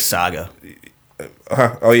It's was almost a like good a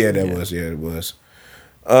saga. Oh yeah, that was. Yeah, it was.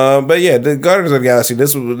 But yeah, the Guardians of the Galaxy.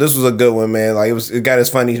 This was a good one, man. Like it got its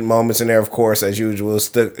funny moments in there, of course, as usual. It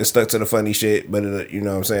stuck to the funny shit, but you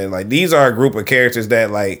know what I'm saying. Like these are a group of characters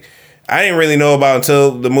that like I didn't really know about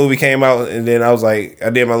until the movie came out, and then I was like, I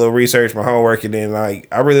did my little research, my homework, and then like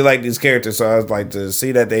I really like these characters, so I was like to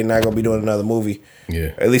see that they not gonna be doing another movie.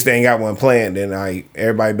 Yeah. At least they ain't got one planned. Then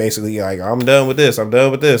everybody basically like, I'm done with this. I'm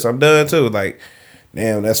done with this. I'm done too. Like,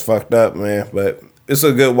 damn, that's fucked up, man. But it's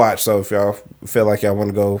a good watch. So if y'all feel like y'all want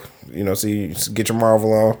to go, get your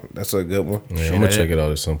Marvel on, that's a good one. Yeah, I'm gonna check it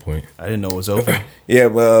out at some point. I didn't know it was over. Yeah,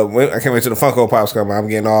 but I can't wait till the Funko Pops come out.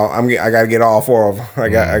 I gotta get all four of them. I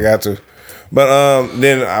got to. But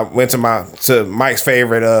then I went to Mike's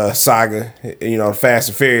favorite saga, Fast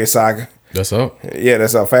and Furious saga. That's out. Yeah,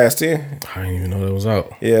 that's out. Fast 10. I didn't even know that was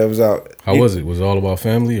out. Yeah, it was out. How was it? Was it all about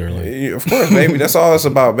family or like? Yeah, of course, baby. That's all it's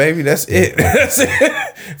about, baby. That's it. That's it.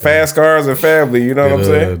 Fast cars and family. You know what I'm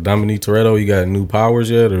saying? Dominique Toretto, you got new powers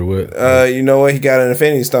yet or what? You know what? He got an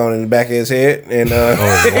Infinity Stone in the back of his head, and Oh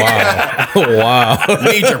wow, wow,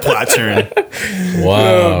 Major plot turn.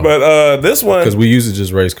 wow. but this one, Because we used to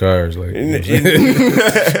just race cars, like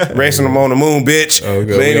racing them on the moon, bitch. Oh,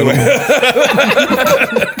 okay. But anyway.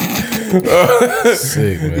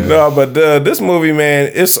 Sick, man. No, but this movie,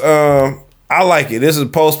 man, it's I like it. This is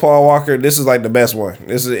post Paul Walker. This is like the best one.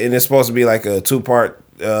 And it's supposed to be like a 2-part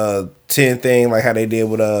 10 thing, like how they did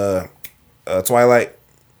with Twilight.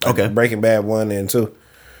 Okay. Breaking Bad 1 and 2.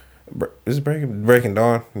 Is it Breaking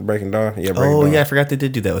Dawn? Breaking Dawn? Yeah, Breaking Dawn. Yeah, I forgot they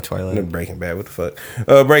did do that with Twilight. Breaking Bad, what the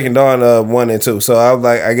fuck? Breaking Dawn 1 and 2. So I was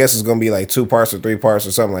like, I guess it's gonna be like 2 parts or 3 parts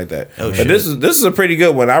or something like that. Oh, but shit. this is a pretty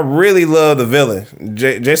good one. I really love the villain.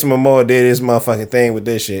 Jason Momoa did his motherfucking thing with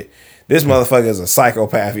this shit. This motherfucker is a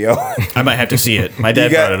psychopath, yo. I might have to see it. My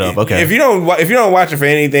dad brought it up. Okay. If you don't watch it for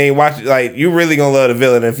anything, watch it, like you really gonna love the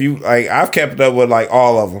villain. If you like, I've kept up with like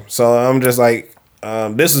all of them, so I'm just like,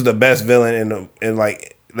 this is the best villain in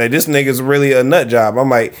like this nigga's really a nut job. I'm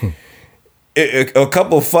like, a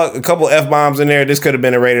couple F-bombs in there. This could have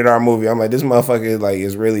been a rated R movie. I'm like, this motherfucker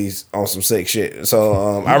is really on some sick shit.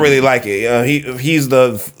 So I really like it. He's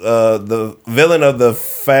the villain of the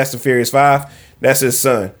Fast and Furious 5. That's his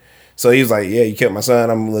son. So he was like, yeah, you killed my son.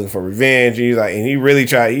 I'm looking for revenge. And he's like, and he really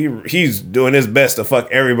tried. He's doing his best to fuck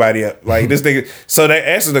everybody up. Like this nigga. So that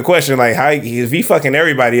answers the question. Like, if he fucking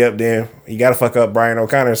everybody up, then he got to fuck up Brian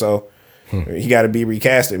O'Connor. So he got to be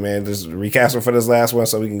recasted, man. Just recast him for this last one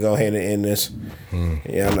so we can go ahead and end this.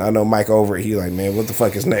 Yeah, I know Mike over it. He's like, man, what the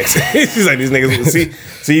fuck is next? He's like, these niggas.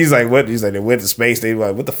 See, he's like, what? He's like, they went to space. They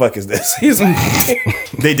like, what the fuck is this? He's like,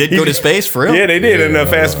 they did go to space for real? yeah, they did in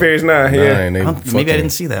Fast and Furious 9. Yeah. Maybe I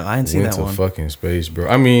didn't see that. I didn't see went that to one. fucking space, bro.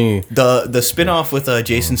 I mean, The spin-off with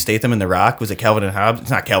Jason Statham and The Rock, was it Calvin and Hobbes?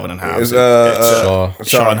 It's not Calvin and Hobbes. Shaw.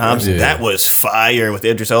 Sean Hobbes. Yeah. That was fire with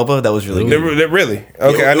Idris Elba. That was really good. Really?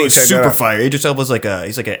 Okay, I It need was to check super that out. fire. Idris Elba's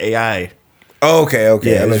he's like an AI. Oh, okay.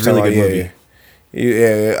 Yeah, it was a really good movie.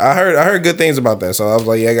 Yeah, I heard good things about that, so I was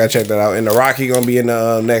like, yeah, I gotta check that out. And the Rocky gonna be in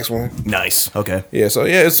the next one. Nice. Okay. Yeah, so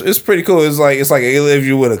yeah, it's pretty cool. It's like it leaves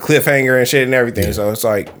you with a cliffhanger and shit and everything. Yeah. So it's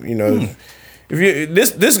like if you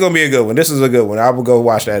this is gonna be a good one. This is a good one. I will go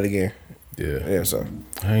watch that again. Yeah. So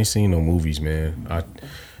I ain't seen no movies, man.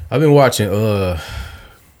 I've been watching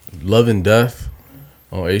Love and Death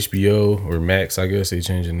on HBO or Max. I guess they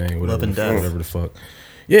changed the name. Love and Death. Whatever the fuck.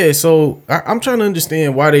 Yeah, so I'm trying to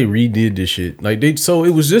understand why they redid this shit. So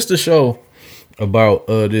it was just a show about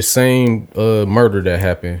this same murder that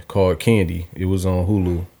happened called Candy. It was on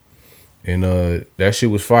Hulu, and that shit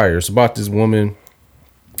was fire. It's about this woman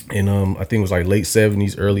in I think it was like late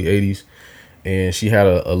 70s, early 80s, and she had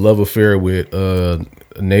a love affair with a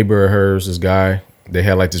neighbor of hers. This guy, they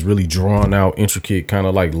had like this really drawn out, intricate kind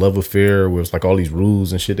of like love affair with like all these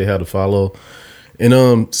rules and shit they had to follow.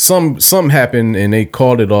 And something happened and they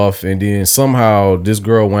called it off, and then somehow this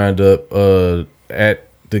girl wound up at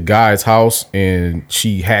the guy's house, and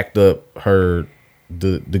she hacked up the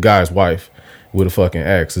guy's wife with a fucking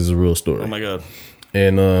axe. This is a real story. Oh my god.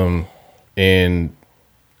 And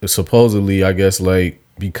supposedly, I guess, like,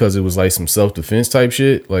 because it was like some self-defense type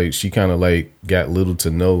shit, like she kind of like got little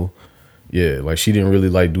to no, like she didn't really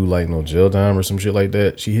like do like no jail time or some shit like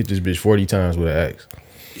that. She hit this bitch 40 times with an axe.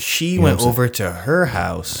 She went over to her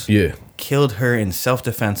house. Yeah. Killed her in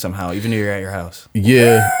self-defense somehow, even though you're at your house.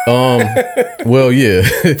 Yeah. Well, yeah.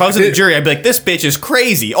 If I was in the jury, I'd be like, this bitch is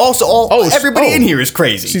crazy. Also, everybody in here is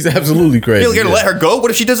crazy. She's absolutely crazy. You're gonna let her go? What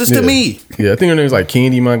if she does this to me? Yeah, I think her name is like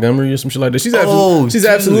Candy Montgomery or some shit like that. She's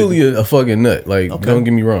absolutely a fucking nut. Like, don't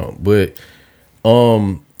get me wrong. But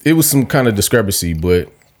it was some kind of discrepancy. But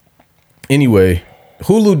anyway,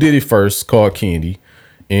 Hulu did it first, called Candy.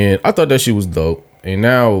 And I thought that shit was dope. And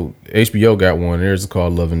now HBO got one. There's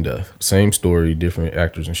called Love and Death. Same story, different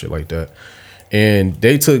actors and shit like that. And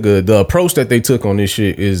they took the approach that they took on this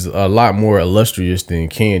shit is a lot more illustrious than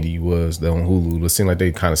Candy was on Hulu. It seemed like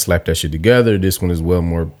they kind of slapped that shit together. This one is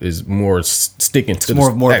more sticking to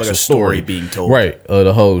more actual like a story being told, right?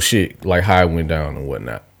 The whole shit, like how it went down and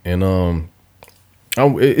whatnot. And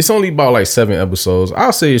it's only about like 7 episodes.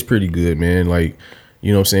 I'll say it's pretty good, man. Like,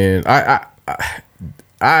 you know what I'm saying?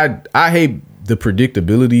 I hate the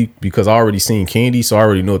predictability because I already seen Candy, so I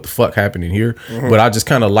already know what the fuck happened in here. But I just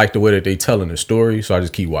kind of like the way that they telling the story, so I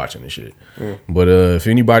just keep watching this shit. But if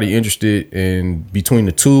anybody interested in between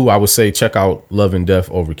the two, I would say check out Love and Death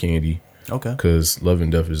over Candy. Okay. Because Love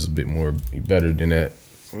and Death is a bit more better than that.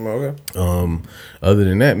 Okay. Other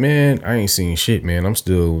than that, man, I ain't seen shit, man. I'm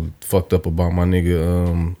still fucked up about my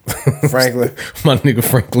nigga Franklin. My nigga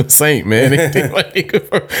Franklin Saint, man. They did my nigga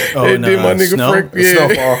Franklin.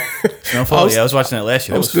 Snowfall. Yeah, I was watching that last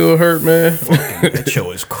year. I'm still hurt, man. That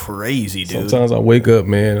show is crazy, dude. Sometimes I wake up,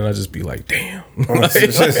 man, and I just be like, damn.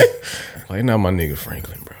 Like not my nigga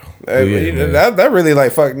Franklin, bro. That really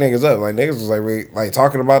like fucked niggas up. Like niggas was like really, like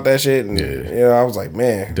talking about that shit, and I was like,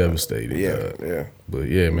 man, devastated. Yeah. But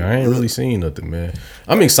yeah, man, I ain't really seen nothing, man.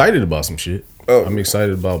 I'm excited about some shit. I'm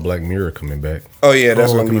excited about Black Mirror coming back. Oh yeah,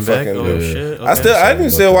 that's gonna be fucking. Shit. Okay. I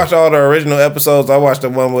didn't still watch all the original episodes. I watched the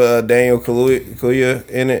one with Daniel Kaluuya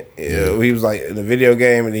in it. He was like in the video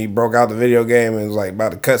game, and he broke out the video game and was like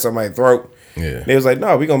about to cut somebody's throat. Yeah, they was like,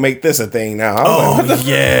 "No, we gonna make this a thing now." I was like,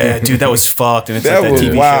 yeah, dude, that was fucked, and it's that like that was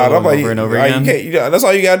TV wild. show I'm like, over and over again. That's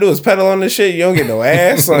all you gotta do is pedal on this shit. You don't get no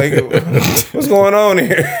ass. Like, what's going on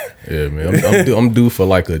here? Yeah, man, I'm due for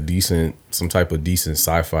like some type of decent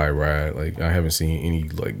sci-fi ride. Like, I haven't seen any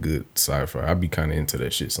like good sci-fi. I'd be kind of into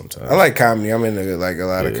that shit sometimes. I like comedy. I'm into like a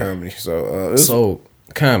lot of comedy. So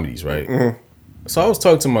comedies, right? Mm-hmm. So I was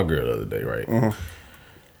talking to my girl the other day, right? Mm-hmm.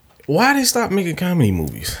 Why they stop making comedy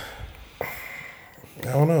movies?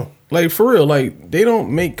 I don't know. Like, for real, like, they don't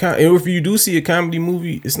make if you do see a comedy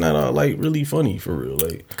movie, it's not like really funny, for real.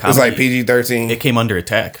 Like, comedy, it's like PG-13. It came under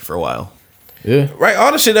attack for a while. Yeah, right.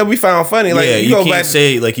 All the shit that we found funny, like you can't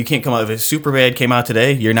say like you can't come out if it's Superbad came out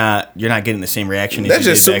today. You're not getting the same reaction. That's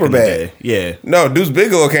just Superbad. Yeah. No, Deuce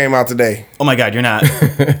Bigelow came out today. Oh my God, you're not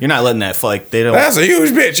letting that like they don't. That's a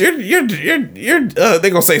huge bitch. You're they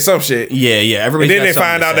gonna say some shit. Yeah. Everybody. And then they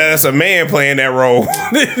find out that that's a man playing that role.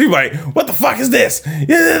 You're like, what the fuck is this?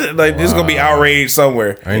 Yeah, like this is gonna be outrage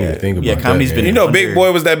somewhere. I didn't even think about that. Comedy's been. You know, Big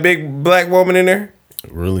Boy was that big black woman in there.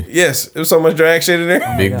 Really? Yes, there was so much drag shit in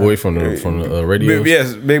there. Big Boy from the radio.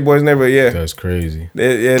 Yes, Big Boy's neighborhood. Yeah, that's crazy.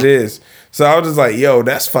 It is. So I was just like, yo,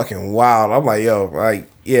 that's fucking wild. I'm like, yo, like,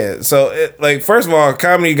 yeah. So like, first of all,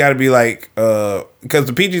 comedy got to be like, because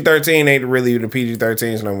the PG-13 ain't really the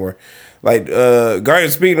PG-13s no more. Like,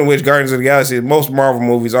 speaking of which, Guardians of the Galaxy, most Marvel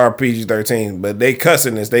movies are PG-13, but they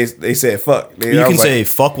cussing this. They said fuck. You can say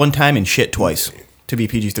fuck one time and shit twice to be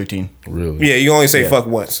PG-13. Really? Yeah, you only say fuck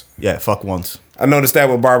once. Yeah, fuck once. I noticed that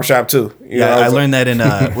with Barbershop too. I learned that in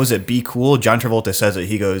was it Be Cool? John Travolta says it.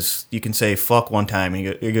 He goes, you can say fuck one time.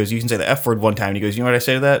 And he goes, you can say the F word one time. And he goes, you know what I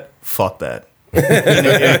say to that? Fuck that. And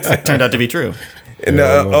it turned out to be true. And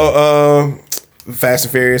Fast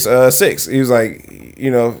and Furious 6. He was like,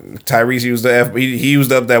 Tyrese used the F. He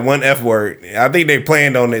used up that one F word. I think they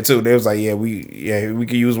planned on it too. They was like, we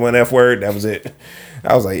could use one F word. That was it.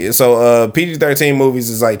 I was like, so PG-13 movies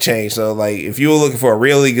is like changed. So like, if you were looking for a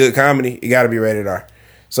really good comedy, you got to be rated R.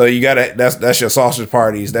 So you got to that's your sausage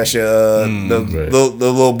parties. That's your the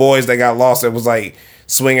little boys that got lost. That was like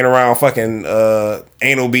swinging around fucking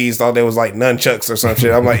anal beads. Thought they was like nunchucks or some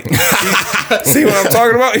shit. I'm like, see what I'm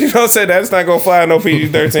talking about? You know what I'm saying? That's not gonna fly in no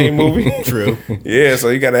PG-13 movie. True. Yeah, so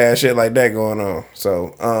you gotta have shit like that going on.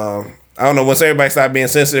 So I don't know. Once everybody stop being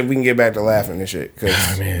sensitive, we can get back to laughing and shit.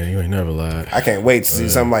 Cause man, you ain't never lied. I can't wait to see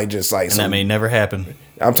something like just like And that may never happen.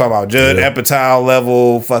 I'm talking about Judd Apatow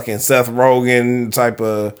level, fucking Seth Rogen type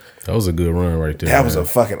of. That was a good run right there. That was a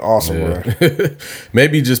fucking awesome run.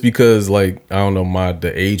 Maybe just because, like, I don't know,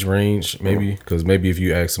 the age range, maybe. Because maybe if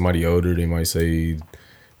you ask somebody older, they might say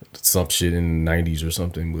some shit in the 90s or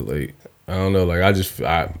something. But, like, I don't know. Like, I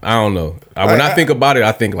don't know. When I think about it,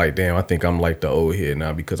 I think, like, damn, I think I'm, like, the old head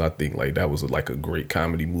now because I think, like, that was, like, a great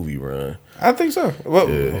comedy movie run. I think so. What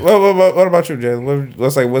about you,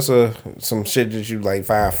 Jalen? What's some shit that you, like,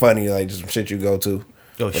 find funny, like, just some shit you go to?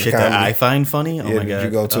 Oh, shit that I find funny? Oh, my God. You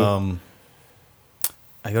go to?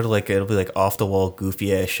 I go to, like, it'll be, like, off-the-wall,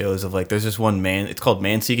 goofy-ass shows of, like, there's this one man, it's called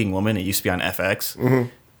Man Seeking Woman. It used to be on FX. Mm-hmm.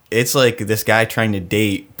 It's, like, this guy trying to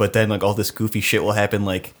date, but then, like, all this goofy shit will happen,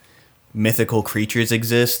 like, mythical creatures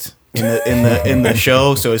exist in the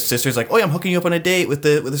show. So his sister's like, "Oh, yeah, I'm hooking you up on a date with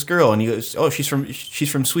this girl," and he goes, "Oh, she's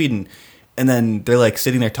from Sweden." And then they're like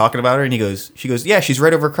sitting there talking about her, and she goes, "Yeah, she's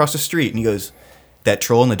right over across the street." And he goes, "That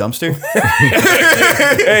troll in the dumpster?"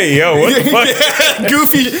 Hey, yo, what the fuck?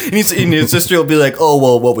 Goofy. And his sister will be like, "Oh,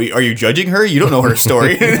 well, what? Are you judging her? You don't know her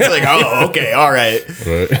story." And it's like, "Oh, okay, all right."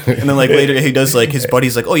 And then like later he does like his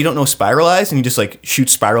buddy's like, "Oh, you don't know Spiral Eyes?" And he just like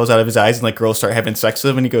shoots spirals out of his eyes, and like girls start having sex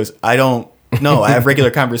with him. And he goes, "I don't know. I have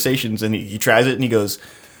regular conversations." And he tries it, and he goes,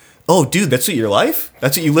 "Oh, dude, that's what your life?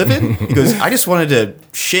 That's what you live in?" He goes, "I just wanted to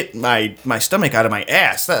shit my stomach out of my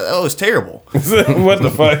ass. That was terrible." What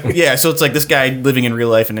the fuck? Yeah, so it's like this guy living in real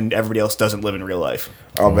life, and then everybody else doesn't live in real life.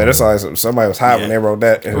 Oh man, that's like somebody was high when they wrote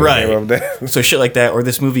that. Right. They wrote that. So shit like that, or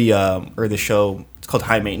this movie, or the show. It's called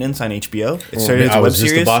High Maintenance on HBO. It started as a web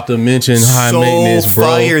series. I was just about to mention High Maintenance, bro.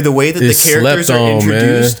 Fire, the way that the characters are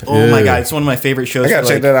introduced. Man. Oh my god, it's one of my favorite shows. I gotta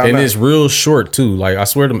check that out. And it's real short too. Like I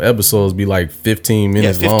swear them episodes be like 15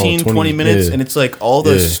 minutes long. 20 minutes. And it's like all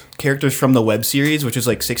those characters from the web series, which is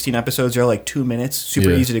like 16 episodes, are like 2 minutes.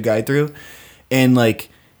 Super easy to guide through. And like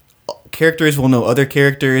characters will know other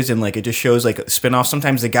characters, and like it just shows like spin-offs.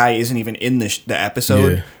 Sometimes the guy isn't even in the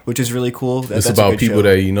episode, which is really cool. It's about people show.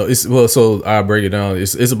 That you know. So I break it down.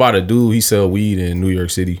 It's about a dude. He sell weed in New York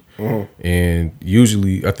City, and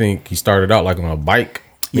usually I think he started out like on a bike.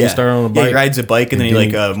 Yeah, he started on a bike. He rides a bike, and then he like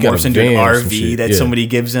morphs into an RV that somebody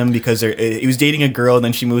gives him because he was dating a girl, and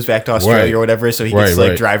then she moves back to Australia or whatever, so he gets to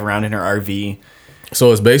like drive around in her RV.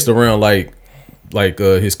 So it's based around like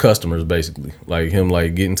his customers, basically, like him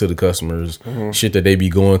like getting to the customers, shit that they be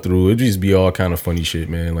going through. It just be all kind of funny shit,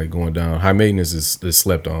 man, like going down. High Maintenance is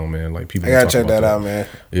slept on, man. Like people, I gotta check that out, man.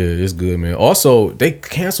 Yeah, it's good, man. Also, they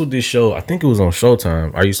canceled this show. I think it was on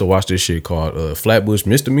Showtime. I used to watch this shit called Flatbush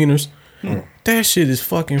Misdemeanors. That shit is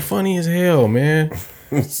fucking funny as hell, man.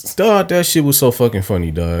 Dog, that shit was so fucking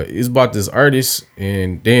funny, dog. It's about this artist,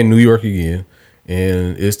 and they're in New York again.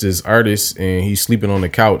 And it's this artist, and he's sleeping on the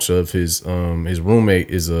couch of his roommate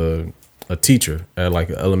is a teacher at like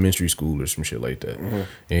an elementary school or some shit like that,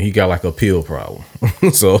 and he got like a pill problem.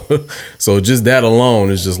 so just that alone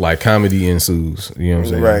is just like comedy ensues. You know what I'm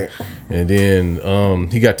saying? Right. And then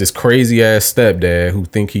he got this crazy ass stepdad who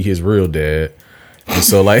think he his real dad, and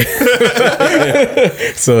so like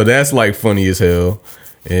so that's like funny as hell.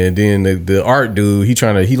 And then the art dude,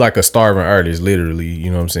 he like a starving artist, literally,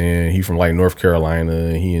 you know what I'm saying? He from like North Carolina,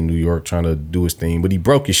 and he in New York trying to do his thing, but he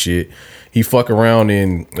broke his shit. He fuck around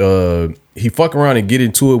and get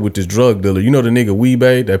into it with this drug dealer. You know the nigga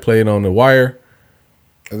Weebay that played on The Wire?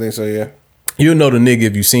 I think so, yeah. You know the nigga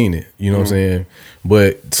if you seen it, you know what I'm saying?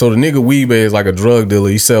 But so the nigga Weebay is like a drug dealer.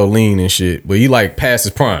 He sell lean and shit, but he like past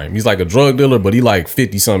his prime. He's like a drug dealer, but he like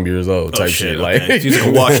 50-something years old type shit. Okay. Like he's like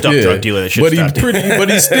a washed up drug dealer. But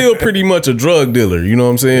he's still pretty much a drug dealer. You know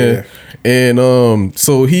what I'm saying? Yeah. And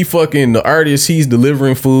so he fucking the artist. He's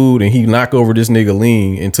delivering food, and he knock over this nigga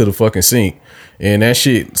lean into the fucking sink. And that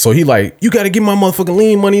shit, so he like, you gotta get my motherfucking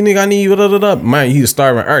lean money, nigga. I need da da da. Mind, he's a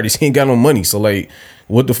starving artist. He ain't got no money. So like,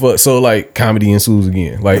 what the fuck? So like, comedy ensues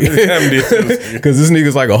again. Like, because this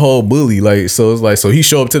nigga's like a whole bully. Like, so it's like, so he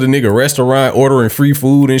show up to the nigga restaurant ordering free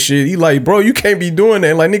food and shit. He like, bro, you can't be doing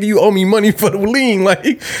that. Like, nigga, you owe me money for the lean. Like,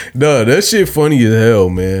 duh, that shit funny as hell,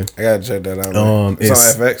 man. I gotta check that out. Man. It's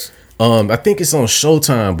on FX. I think it's on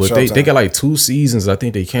Showtime, but they got like 2 seasons. I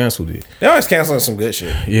think they canceled it. They always canceling some good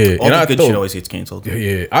shit. Yeah, all the good shit always gets canceled.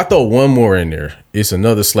 Yeah, I throw one more in there. It's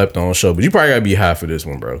another slept on show, but you probably gotta be high for this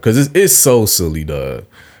one, bro, because it's so silly, dog.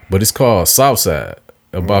 But it's called Southside,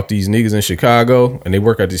 about these niggas in Chicago, and they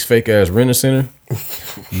work at this fake ass renter center.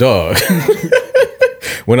 Dog.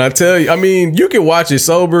 When I tell you, I mean, you can watch it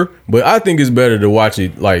sober, but I think it's better to watch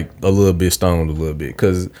it like a little bit stoned a little bit,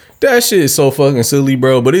 because that shit is so fucking silly,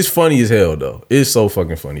 bro. But it's funny as hell, though. It's so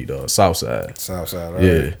fucking funny, though. Southside. Right.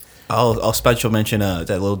 Yeah. I'll special mention that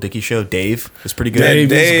little Dicky show, Dave. It's pretty good.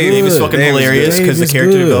 Dave is fucking hilarious because the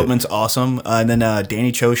character good. development's awesome. And then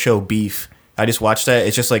Danny Cho's show, Beef. I just watched that.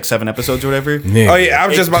 It's just like 7 episodes or whatever. Yeah. Oh yeah, I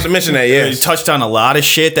was just about to mention that. Yeah, It touched on a lot of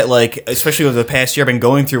shit that, like, especially over the past year I've been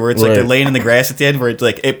going through, where it's like they're laying in the grass at the end, where it's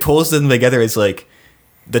like it pulls them together. It's like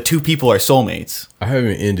the two people are soulmates. I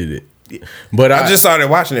haven't ended it, but I just started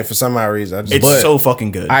watching it for some odd reason. It's so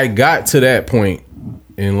fucking good. I got to that point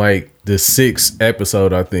in like the 6th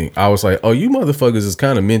episode. I think I was like, "Oh, you motherfuckers is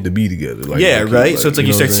kind of meant to be together." Like, yeah, like, right. So it's like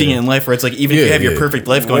you know start what I'm seeing it saying? in life, where it's like even if you have your perfect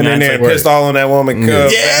life going Went on, in it's there like, and pissed all on that woman. yeah,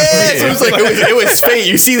 so it's like it was fate.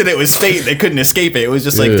 You see that it was fate. They couldn't escape it. It was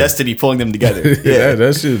just like destiny pulling them together. Yeah,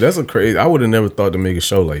 that's a crazy. I would have never thought to make a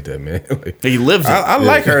show like that, man. Like, he lived it. I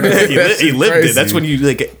like her. He lived crazy. it. That's when you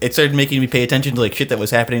like. It started making me pay attention to like shit that was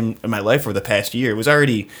happening in my life for the past year. I was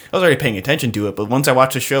already paying attention to it, but once I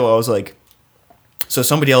watched the show, I was like, so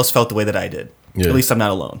somebody else felt the way that I did. Yeah. At least I'm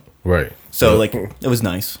not alone. right. So like, it was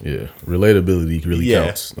nice. Yeah, relatability really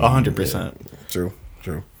counts. 100%. True.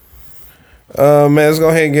 Man, let's go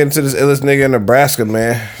ahead and get into this illest nigga in Nebraska,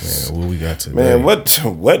 man. Man, what we got today? Man,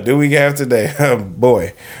 what do we have today?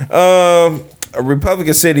 Boy, a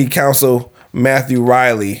Republican City Council Matthew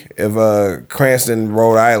Riley of Cranston,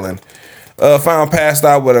 Rhode Island, found passed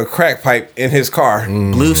out with a crack pipe in his car.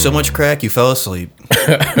 Blew so much crack, you fell asleep.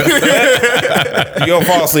 You don't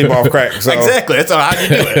fall asleep off crack. So. Exactly. That's how you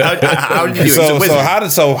do it. How did you do it? He was a wizard.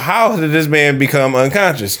 How did this man become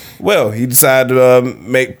unconscious? Well, he decided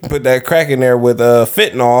to put that crack in there with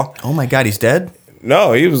fentanyl. Oh my God, he's dead?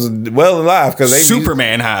 No, he was well alive because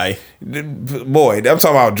Superman high. Boy, I'm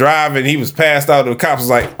talking about driving. He was passed out. The cops was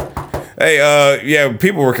like, "Hey, yeah."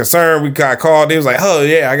 People were concerned. We got called. He was like, "Oh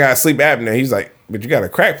yeah, I got sleep apnea." He's like, "But you got a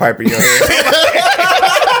crack pipe in your head."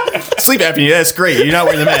 Sleep apnea, that's great. You're not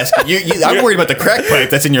wearing the mask. I'm worried about the crack pipe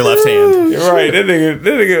that's in your left hand. You're right. That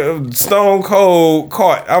nigga stone cold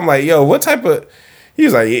caught. I'm like, yo, what type of... He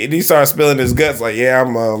was like, he started spilling his guts like, yeah,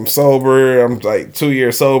 I'm sober. I'm like 2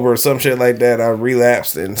 years sober or some shit like that. I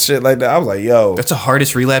relapsed and shit like that. I was like, yo. That's the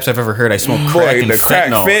hardest relapse I've ever heard. I smoked crack and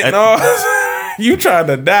fentanyl. You trying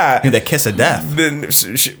to die. That kiss of death. Then,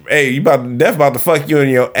 hey, death about to fuck you in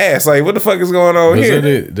your ass. Like, what the fuck is going on here?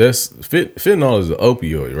 Fentanyl is an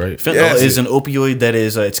opioid, right? Fentanyl is an opioid that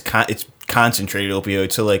is it's concentrated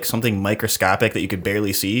opioid. So like something microscopic that you could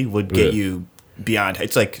barely see would get you beyond.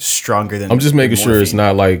 It's like stronger than. I'm just making sure morphine. it's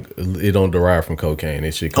not like it don't derive from cocaine.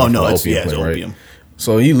 It should come from it's opium plant, opium. right?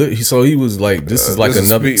 So he was like, this is like this is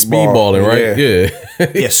another speedballing, speedballing, right? Yeah.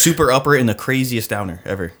 Yeah, super upper and the craziest downer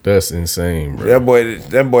ever. That's insane, bro.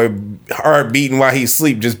 That boy heart beating while he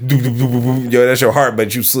sleep, just yo, that's your heart,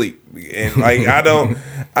 but you sleep. And like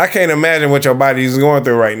I can't imagine what your body is going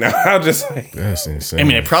through right now. I'm just like, that's insane. I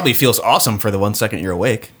mean, it probably feels awesome for the 1 second you're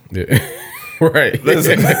awake. Yeah. Right. Right.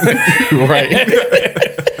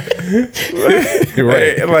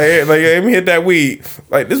 Like, let me hit that weed.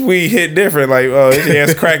 Like, this weed hit different. Like, oh, this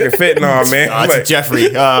ass cracking fentanyl, man. Oh, it's like,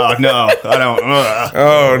 Jeffrey. Oh no, I don't.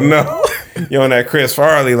 Oh no, you on that Chris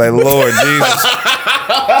Farley? Like, Lord Jesus,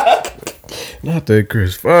 Not that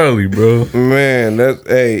Chris Farley, bro. man.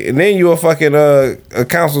 Hey, and then you a fucking a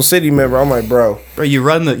council city member. I'm like, bro, You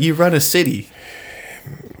run a city.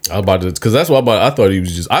 I about to, because that's what I thought you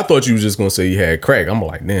was just gonna say he had crack. I'm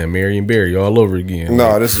like, damn, Marion Barry all over again.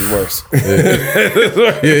 no, this is worse. Yeah,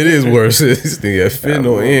 it is worse. This thing got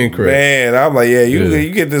fentanyl and crack. Man, I'm like, yeah,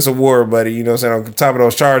 you get this award, buddy. You know what I'm saying? On top of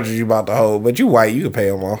those charges you about to hold, but you white, you can pay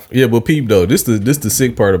them off. Yeah, but peep though, this the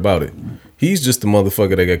sick part about it. He's just the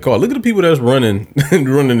motherfucker that got caught. Look at the people that's running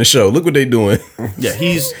the show. Look what they doing. Yeah,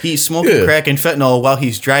 he's smoking crack and fentanyl while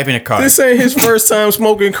he's driving a car. This ain't his first time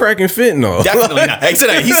smoking crack and fentanyl. Definitely not.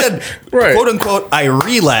 He said, Right. quote unquote, I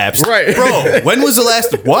relapsed. Right. Bro, when was the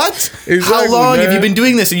last what? Exactly, how long have man. you been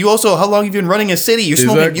doing this? And you also, how long have you been running a city? You're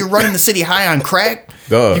smoking, Exactly. you're running the city high on crack?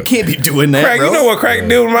 Dog. You can't be doing that, Crack, bro. you know what crack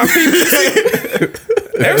do to my people?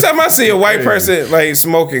 Every time I see a white person like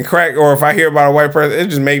smoking crack, or if I hear about a white person, it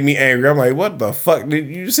just make me angry. I'm like, what the fuck? Did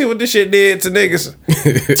you see what this shit did to niggas?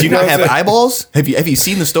 Do you not have eyeballs? Have you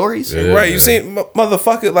seen the stories? Yeah. Right, you seen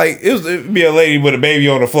motherfucker, like it'd be a lady with a baby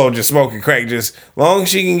on the floor just smoking crack, just long as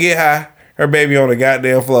she can get high, her baby on the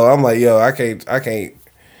goddamn floor. I'm like, yo, I can't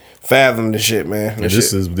fathom this shit, man.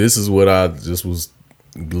 This is what I just was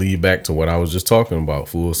lead back to what I was just talking about.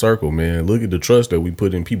 Full circle, man. Look at the trust that we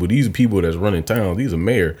put in people. These are people that's running town. These are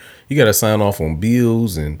mayor. You got to sign off on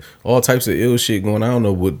bills and all types of ill shit going on. I don't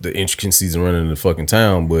know what the intricacies of running the fucking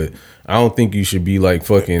town, but I don't think you should be like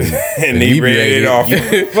fucking inebriated off. You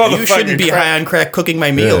shouldn't be high on crack cooking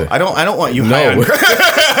my meal. Yeah. I don't want you high on crack.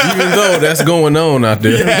 Even though that's going on out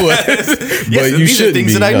there. Yes. But you these are shouldn't things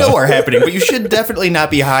be, that I no. know are happening. But you should definitely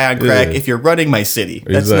not be high on crack if you're running my city.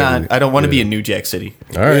 That's Exactly. not. I don't want to be in New Jack City.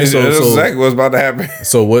 All right, That's exactly what's about to happen.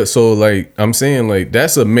 So what? So like I'm saying, like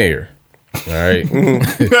that's a mayor. All right.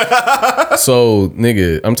 So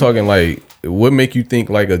nigga, I'm talking like, what make you think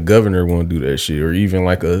like a governor won't do that shit, or even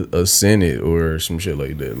like a senate or some shit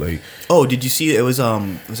like that? Like, Oh, did you see? It was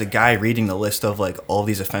a guy reading the list of like all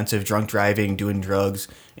these offensive drunk driving, doing drugs,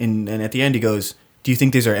 and at the end he goes, "Do you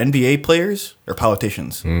think these are NBA players or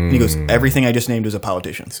politicians?" And he goes, "Everything I just named was a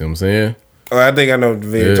politician." see what I'm saying? Oh, I think I know the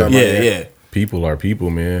video. Yeah. Talking about Yeah, that. yeah. People are people,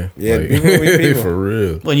 man. Yeah, Like, people be people. for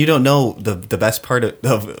real. Well, and you don't know the best part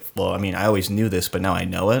of well, I mean, I always knew this, but now I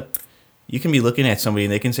know it. You can be looking at somebody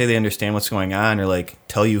and they can say they understand what's going on or like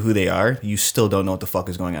tell you who they are. You still don't know what the fuck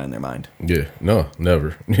is going on in their mind. Yeah, no,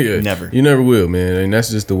 never. Yeah, Never. You never will, man. And that's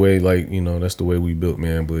just the way, like, you know, that's the way we built,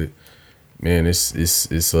 man. But man, it's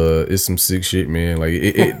some sick shit, man. Like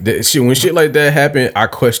that shit, when shit like that happen, I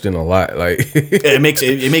question a lot. Like It makes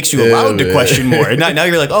you Yeah, allowed to man. question more. And now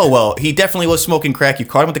you're like, oh well, he definitely was smoking crack. You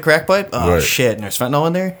caught him with the crack pipe. Oh Right. shit! And there's fentanyl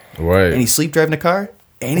in there. right, And he's sleep driving a car.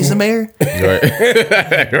 And he's the mayor. right.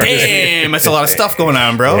 Damn, that's a lot of stuff going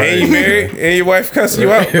on, bro. And you married, and your wife cussing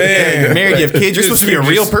you out, man. You're married, you have kids. You're supposed to be a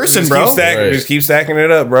real person, bro. Right. Just keep stacking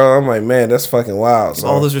it up, bro. I'm like, man, that's fucking wild. So,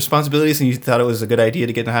 All those responsibilities, and you thought it was a good idea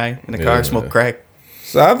to get high in the car, Yeah. smoke crack.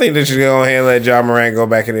 so I think that you're gonna hand let John Morant go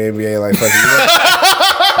back in the NBA like fucking.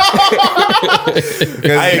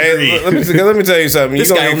 I agree. Let me tell you something.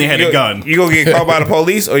 This guy only had a gun. You gonna get caught by the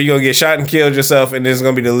police, or you gonna get shot and killed yourself, and this is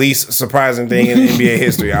gonna be the least surprising thing in NBA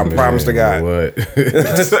history. I promise to God. What?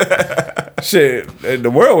 Shit, the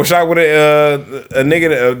world was shocked when a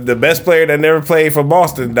nigga, the best player that never played for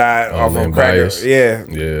Boston, died off man, of cracker. bias. Yeah,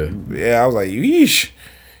 Yeah. I was like, yeesh.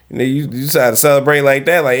 You know, you decide to celebrate like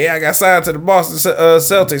that. Like, yeah, I got signed to the Boston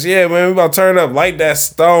Celtics. Yeah, man, we about to turn up. Light that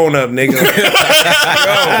stone up, nigga.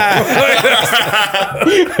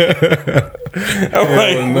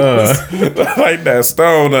 I'm like, light that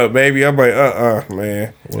stone up, baby. I'm like,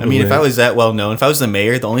 man. I mean, if I was that well known, if I was the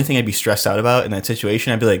mayor, the only thing I'd be stressed out about in that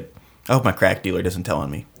situation, I'd be like, I hope my crack dealer doesn't tell on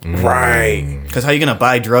me. Right. Because how are you gonna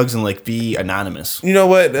buy drugs and like be anonymous? You know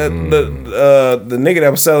what? The nigga that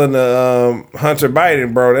was selling the Hunter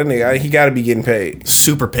Biden, bro, that nigga, he got to be getting paid.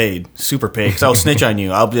 Super paid. Because I'll snitch on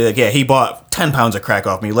you. I'll be like, yeah, he bought 10 pounds of crack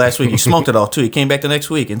off me last week. He smoked it all too. He came back the next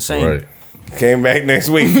week. Insane. Right. Came back next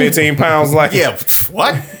week, 15 pounds like Yeah.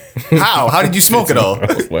 What? How? How did you smoke it all?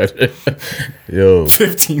 Yo.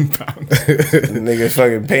 15 pounds. niggas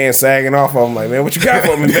fucking pants sagging off of him. Like, man, what you got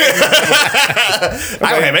for me? I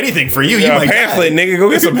don't have anything for you. You Yeah, might pamphlet, nigga, go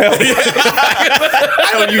get some help. I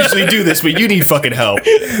don't usually do this, but you need fucking help.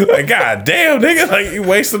 Like, god damn, nigga, like you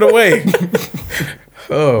wasted away.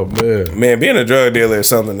 Oh man. Man, being a drug dealer is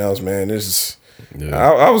something else, man. This is. Yeah.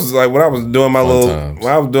 I was like when I was doing my little times.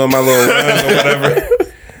 runs or whatever.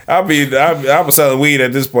 I was selling weed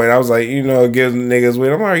at this point. I was like, you know, giving niggas weed.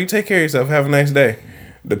 I'm all right. You take care of yourself. Have a nice day.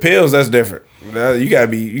 The pills, that's different. You gotta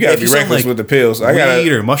be If you sound reckless like with the pills.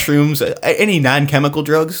 Weed or mushrooms, any non-chemical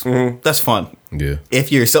drugs, that's fun. Yeah.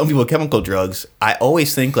 If you're selling people chemical drugs, I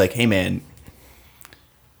always think like, hey man,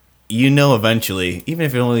 you know, eventually, even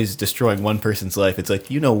if it only is destroying one person's life, it's like,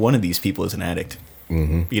 you know, one of these people is an addict.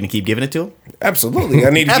 You're gonna keep giving it to him? Absolutely,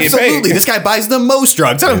 I need to Absolutely. get paid. This guy buys the most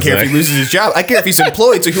drugs. I don't care if he loses his job. I care if he's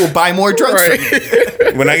employed, so he will buy more drugs. From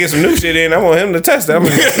me. When I get some new shit in, I want him to test it. I'm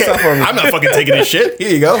gonna get stuff on me. I'm not fucking taking this shit. Here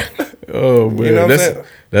you go. Oh man, You know what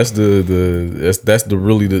I'm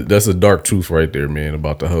saying? that's a dark truth right there, man,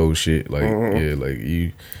 about the whole shit. Like yeah,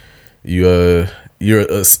 like you're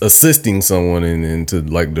assisting someone into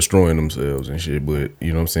like destroying themselves and shit. But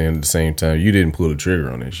you know what I'm saying, at the same time, you didn't pull the trigger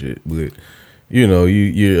on that shit. But you know,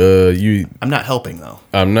 you I'm not helping though.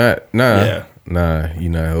 I'm not Yeah.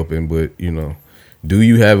 you're not helping. But you know, do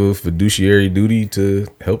you have a fiduciary duty to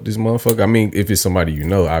help this motherfucker? I mean, if it's somebody you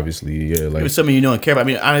know, obviously, yeah. Like If it's something you know and care about. I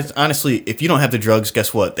mean, honestly, if you don't have the drugs,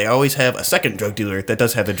 guess what? They always have a second drug dealer that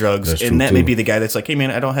does have the drugs, That's and true, that may too. be the guy that's like, hey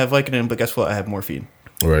man, I don't have Vicodin, but guess what? I have morphine.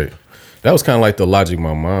 right. That was kind of like the logic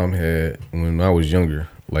my mom had when I was younger,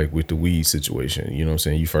 like with the weed situation. You know what I'm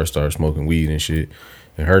saying? You first started smoking weed and shit.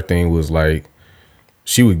 And her thing was like,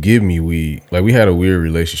 she would give me weed. Like we had a weird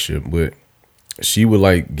relationship, but she would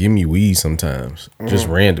like give me weed sometimes, just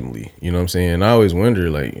randomly. You know what I'm saying? And I always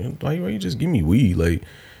wonder, like, why you just give me weed? Like,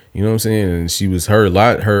 you know what I'm saying? And she was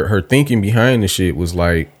her thinking behind the shit was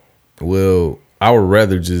like, well, I would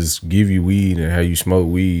rather just give you weed and have you smoke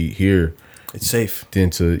weed here It's safe. then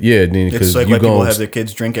It's like you why people gon' have their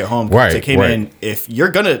kids drink at home. Right, They came right. in. If you're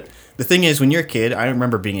gonna, the thing is, when you're a kid, I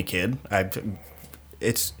remember being a kid.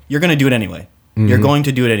 You're gonna do it anyway. You're going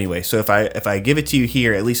to do it anyway. So if I give it to you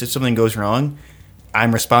here, at least if something goes wrong,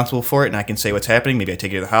 I'm responsible for it, and I can say what's happening. Maybe I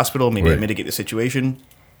take you to the hospital. Maybe I mitigate the situation.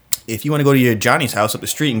 If you want to go to your Johnny's house up the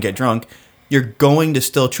street and get drunk, you're going to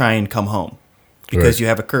still try and come home because you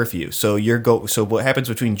have a curfew. So So what happens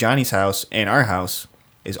between Johnny's house and our house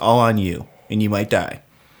is all on you, and you might die.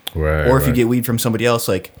 Right. Or if you get weed from somebody else,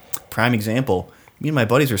 like prime example, me and my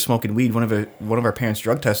buddies were smoking weed. One of our parents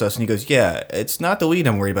drug tested us, and he goes, "Yeah, it's not the weed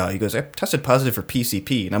I'm worried about." He goes, "I tested positive for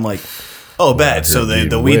PCP," and I'm like, "Oh, bad. So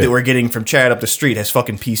the weed that we're getting from Chad up the street has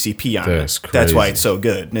fucking PCP on That's it. That's why crazy. it's so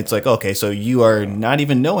good." And it's like, okay, so you are not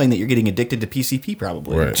even knowing that you're getting addicted to PCP,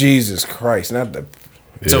 probably. Right. Jesus Christ, not the.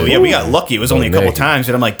 So yeah, we got lucky. It was only a couple naked. times,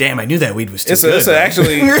 and I'm like, "Damn, I knew that weed was too It's good."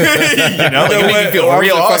 actually. you know, like, it made me feel When I was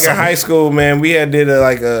real in fucking awesome. high school, man, we had did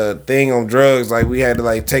a thing on drugs. Like we had to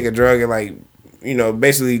like take a drug and like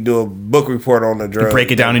basically do a book report on the drug. Break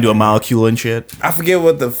it down into a molecule and shit. I forget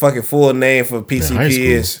what the fucking full name for high PCP school?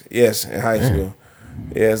 is. Yes, in high school.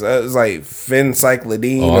 Yes, it's like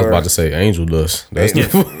phencyclidine. I was about to say angel dust. That's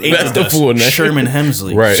the full name. Sherman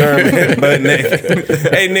Hemsley. Right. Sherman, but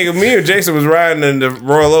hey, nigga, me and Jason was riding in the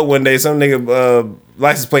Royal Oak one day. Some nigga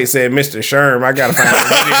license plate said Mr. Sherm. I gotta find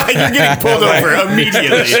out. You're getting pulled over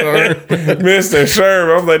immediately. Mr.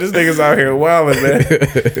 Sherm. I'm like, this nigga's out here wilding, man.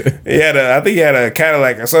 I think he had a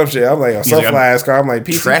Cadillac or some shit. I'm like, a Sunfly's car. I'm like,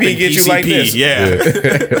 PCP Trapping get you PCP, like this.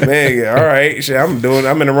 yeah. Man, yeah, all right. Shit, I'm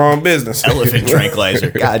in the wrong business. Elephant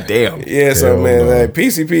tranquilizer. God damn. Yeah, so Hell man, no. like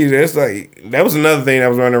PCP, that's like that was another thing that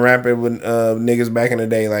was running rampant with niggas back in the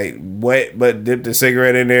day, like wet but dip the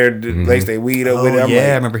cigarette in there, lace their weed up with it. Oh, I'm yeah, I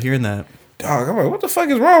like, remember hearing that. dog, I'm like, what the fuck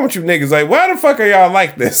is wrong with you niggas? Like, why the fuck are y'all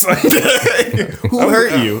like this? Like, Who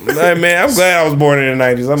hurt you? like, man, I'm glad I was born in the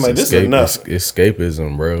 90s. I'm like, this is enough.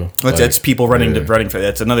 Escapism, bro. That's people running yeah. running for.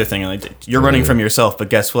 That's another thing. Like, you're running from yourself, but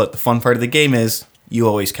guess what? The fun part of the game is you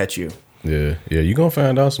always catch you. Yeah, you gonna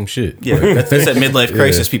find out some shit. Yeah, that's that midlife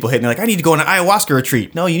crisis. People hitting like, I need to go on an ayahuasca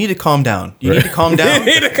retreat. No, you need to calm down. You need to calm down.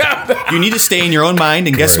 You need to stay in your own mind.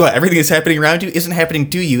 And guess what? Everything that's happening around you isn't happening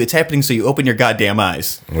to you. It's happening so you open your goddamn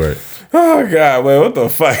eyes. Right. Oh god, man, what the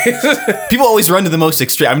fuck? People always run to the most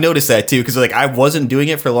extreme. I've noticed that too because like I wasn't doing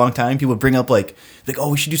it for a long time. People would bring up like,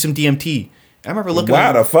 oh, we should do some DMT. I remember looking.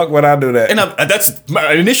 Why the fuck would I do that? And that's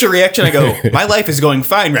my initial reaction. I go, my life is going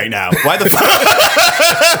fine right now. Why the fuck?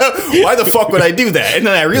 Why the fuck would I do that? And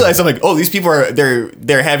then I realized I'm like, oh, these people are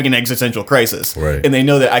they're having an existential crisis, Right. And they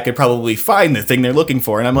know that I could probably find the thing they're looking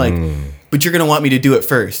for. And I'm like, but you're gonna want me to do it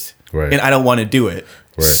first, Right. And I don't want to do it,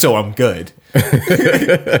 Right. so I'm good.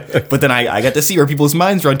 But then I got to see where people's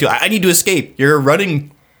minds run to. I need to escape. You're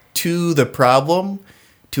running to the problem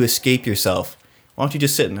to escape yourself. Why don't you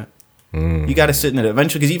just sit in it? You got to sit in it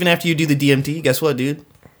eventually, because even after you do the DMT, guess what, dude?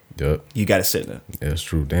 Yep. You got to sit in it. That's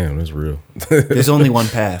true. Damn, that's real. There's only one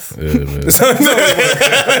path. Yeah, man.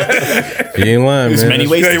 He ain't lying, There's man. many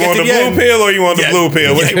ways to you get want to the the blue end. pill or you want the blue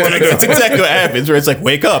pill? What you want to do? That's exactly what happens. Where it's like,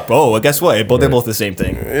 wake up. Oh, well, guess what? They're both the same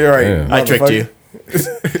thing. You're right. Yeah. I tricked you.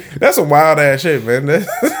 That's some wild ass shit, man.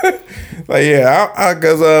 Like, yeah,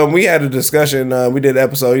 because we had a discussion. We did an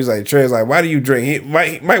episode. He's like, Trey's like, why do you drink? He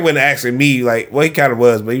might went asking me, like, well, he kind of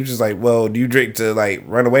was, but he was just like, well, do you drink to like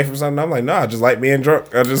run away from something? I'm like, no, I just like being drunk.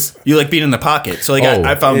 You like being in the pocket. So like, Oh,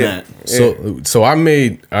 I found yeah. that. So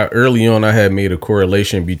early on I had made a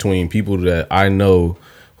correlation between people that I know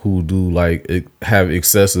who do like have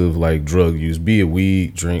excessive like drug use, be it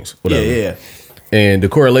weed, drinks, whatever. Yeah. And the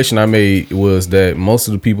correlation I made was that most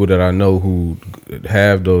of the people that I know who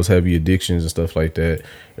have those heavy addictions and stuff like that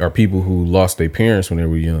are people who lost their parents when they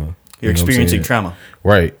were young. You're You know what I'm experiencing saying? trauma.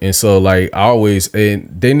 Right. And so like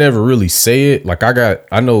and they never really say it. Like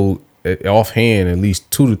I know offhand at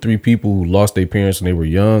least 2 to 3 people who lost their parents when they were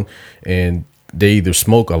young, and they either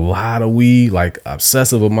smoke a lot of weed, like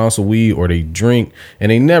obsessive amounts of weed, or they drink, and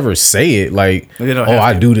they never say it like, They don't oh, have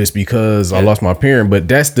I to. do this because I lost my parent. But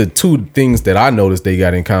that's the 2 things that I noticed they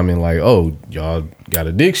got in common. Like, oh, y'all got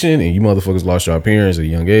addiction and you motherfuckers lost your parents at a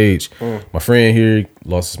young age. My friend here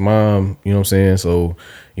lost his mom, you know what I'm saying? So,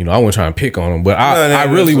 you know, I wasn't trying to pick on him, but I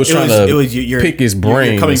really was trying to pick his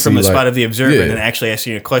brain. You're coming and from see, the like, spot of the observer yeah. and actually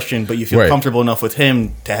asking a question, but you feel Right. comfortable enough with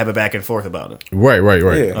him to have a back and forth about it. Right. Yeah.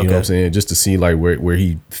 You know what Okay. I'm saying? Just to see like where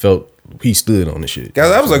he felt he stood on the shit. Guys,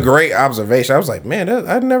 that was a great observation. I was like, man,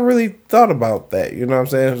 I never really thought about that. You know what I'm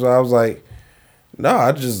saying? So I was like, No,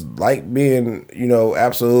 I just like being,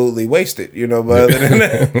 absolutely wasted, but other than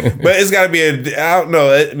that, but it's got to be I don't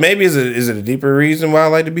know, maybe is it a deeper reason why I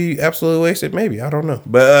like to be absolutely wasted? Maybe, I don't know.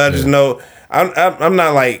 But I just know I'm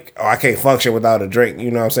not like, I can't function without a drink,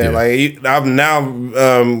 you know what I'm saying? Like, I'm now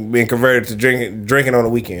being converted to drinking on the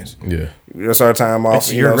weekends. Yeah. That's our time off.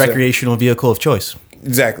 It's your recreational vehicle of choice.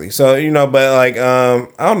 Exactly. So, but like, I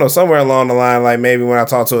don't know, somewhere along the line, like maybe when I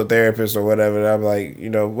talk to a therapist or whatever, I'm like,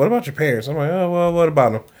 what about your parents? I'm like, oh, well, what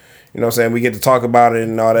about them? You know what I'm saying? We get to talk about it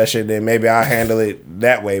and all that shit, then maybe I handle it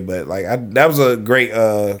that way. But like, that was a great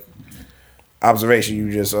observation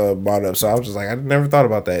you just brought up. So I was just like, I never thought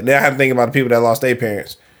about that. Then I had to think about the people that lost their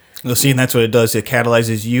parents. Well, see, and that's what it does. It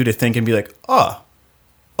catalyzes you to think and be like, oh,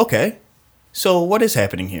 okay. So what is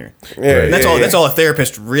happening here? Yeah, and that's all a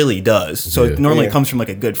therapist really does. So it normally comes from like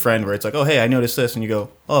a good friend where it's like, oh, hey, I noticed this. And you go,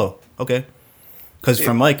 oh, okay. Because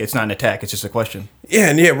from Mike, it's not an attack. It's just a question.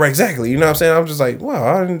 Yeah, right, exactly. You know what I'm saying? I'm just like,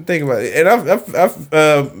 wow, I didn't think about it. And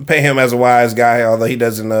I've paid him as a wise guy, although he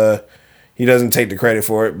doesn't take the credit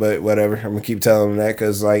for it, but whatever. I'm gonna keep telling him that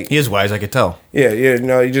because like he is wise. I could tell. Yeah.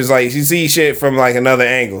 You just like you see shit from like another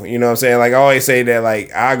angle. You know what I'm saying? Like I always say that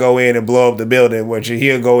like I go in and blow up the building, which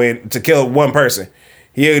he'll go in to kill one person.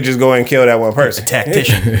 He'll just go in and kill that one person. A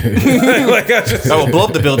tactician. I will blow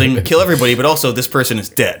up the building, kill everybody, but also this person is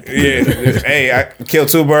dead. Yeah. Hey, I killed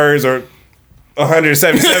 2 birds or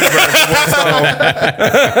 177 birds with one stone.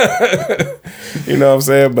 You know what I'm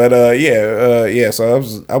saying? But so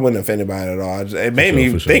I wasn't offended by it at all. It made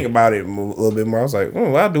me think about it a little bit more. I was like,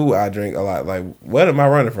 why do I drink a lot? Like, what am I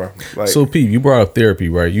running from? Like, so Pete, you brought up therapy,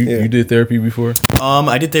 right? You did therapy before?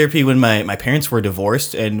 I did therapy when my parents were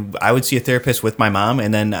divorced, and I would see a therapist with my mom,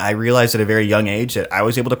 and then I realized at a very young age that I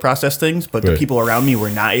was able to process things, but the people around me were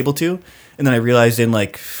not able to. And then I realized in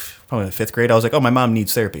like probably the 5th grade, I was like, oh, my mom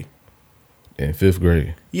needs therapy. In 5th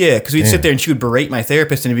grade. Yeah, because we'd sit there and she would berate my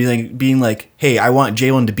therapist and being like, hey, I want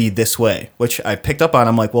Jalen to be this way, which I picked up on.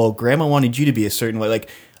 I'm like, well, grandma wanted you to be a certain way. Like,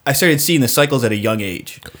 I started seeing the cycles at a young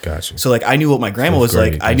age. Gotcha. So, like, I knew what my grandma was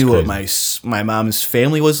like. I knew what my mom's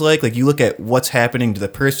family was like. Like, you look at what's happening to the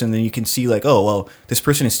person, then you can see, like, oh, well, this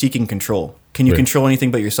person is seeking control. Can you control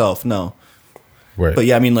anything but yourself? No. Right. But,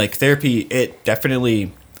 yeah, I mean, like, therapy, it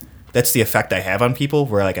definitely, that's the effect I have on people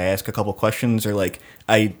where, like, I ask a couple questions or, like,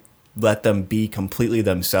 I let them be completely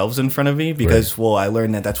themselves in front of me because, well, I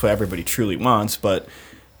learned that that's what everybody truly wants. But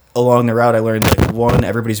along the route, I learned that 1,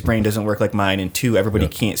 everybody's brain doesn't work like mine, and 2, everybody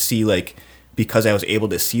can't see, like, because I was able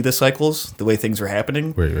to see the cycles, the way things were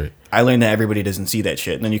happening. Right. I learned that everybody doesn't see that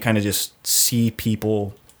shit. And then you kind of just see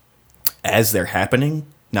people as they're happening,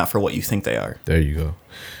 not for what you think they are. There you go.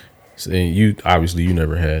 So, and you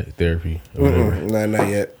never had therapy. Not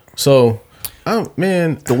yet. So,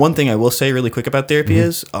 man, the one thing I will say really quick about therapy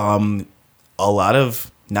is not a lot,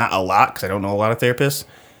 because I don't know a lot of therapists,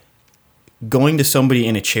 going to somebody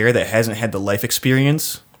in a chair that hasn't had the life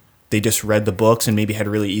experience, they just read the books and maybe had a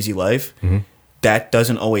really easy life, that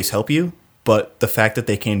doesn't always help you. But the fact that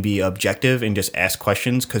they can be objective and just ask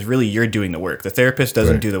questions, because really you're doing the work. The therapist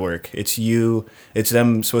doesn't do the work. It's you. It's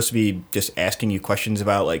them supposed to be just asking you questions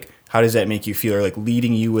about, like, how does that make you feel? Or, like,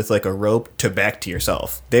 leading you with, like, a rope to back to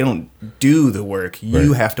yourself. They don't do the work.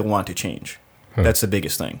 You have to want to change. That's the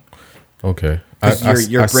biggest thing. Okay. Because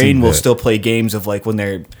your brain will still play games of, like, when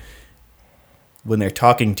they're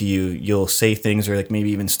talking to you, you'll say things or, like, maybe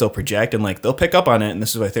even still project. And, like, they'll pick up on it. And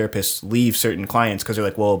this is why therapists leave certain clients, because they're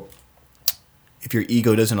like, well, if your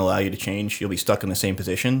ego doesn't allow you to change, you'll be stuck in the same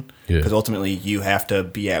position. Because ultimately you have to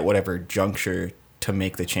be at whatever juncture to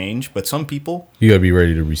make the change. But some people, you gotta be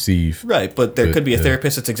ready to receive. Right. But there could be a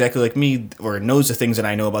therapist that's exactly like me or knows the things that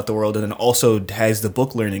I know about the world and then also has the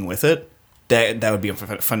book learning with it. That would be a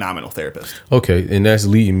phenomenal therapist. Okay. And that's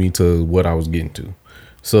leading me to what I was getting to.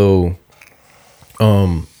 So,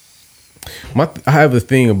 I have a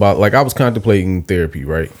thing about, like, I was contemplating therapy,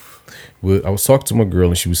 right? I was talking to my girl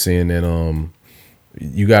and she was saying that,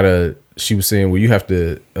 she was saying, well, you have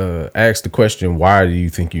to ask the question, why do you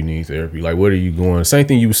think you need therapy? Like, what are you going? Same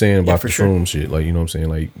thing you were saying about the shroom shit. Like, you know what I'm saying?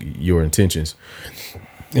 Like, your intentions.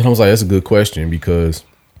 And I was like, that's a good question because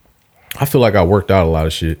I feel like I worked out a lot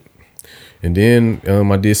of shit. And then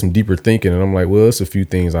I did some deeper thinking and I'm like, well, it's a few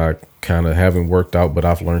things I kind of haven't worked out, but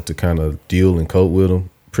I've learned to kind of deal and cope with them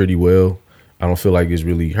pretty well. I don't feel like it's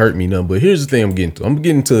really hurt me none. But here's the thing I'm getting to. I'm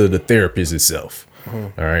getting to the therapist itself.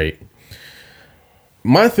 All right.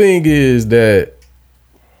 My thing is that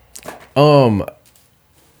I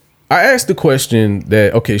asked the question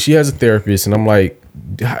that, okay, she has a therapist and I'm like,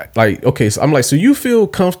 okay, so I'm like, so you feel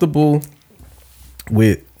comfortable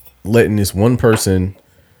with letting this one person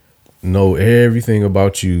know everything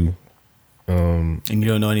about you And you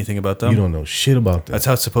don't know anything about them? You don't know shit about that. That's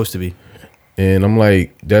how it's supposed to be. And I'm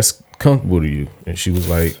like, that's comfortable to you? And she was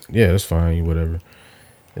like, yeah, that's fine, whatever.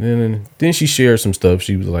 And then she shared some stuff.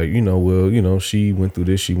 She was like, she went through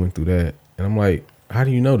this, she went through that. And I'm like, how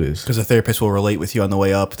do you know this? Because the therapist will relate with you on the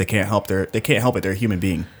way up. They can't help it. They're a human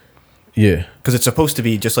being. Yeah. Because it's supposed to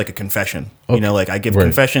be just like a confession. Okay. Like I give a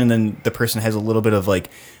confession, and then the person has a little bit of like,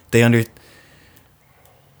 the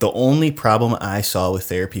only problem I saw with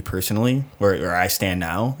therapy personally, where I stand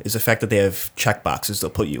now, is the fact that they have check boxes they'll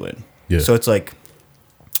put you in. Yeah. So it's like,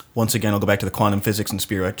 once again, I'll go back to the quantum physics and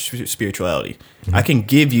spirituality. Mm-hmm. I can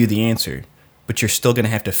give you the answer, but you're still going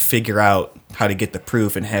to have to figure out how to get the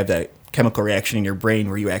proof and have that chemical reaction in your brain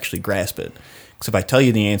where you actually grasp it. Because if I tell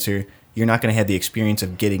you the answer, you're not going to have the experience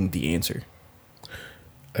of getting the answer.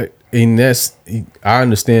 And I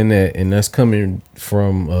understand that, and that's coming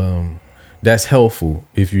from, that's helpful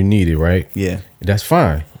if you need it, right? Yeah. That's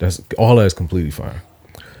fine. That's completely fine.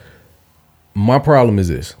 My problem is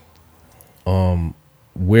this.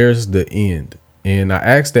 Where's the end? And I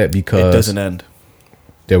asked that because it doesn't end.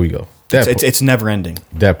 There we go. It's never ending.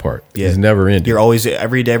 That part. Yeah. It's never ending. You're always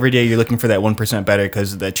every day you're looking for that 1% better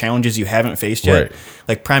because the challenges you haven't faced yet. Right.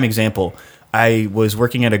 Like prime example, I was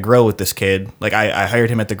working at a grow with this kid. Like I hired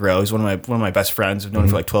him at the grow. He's one of my best friends. I've known him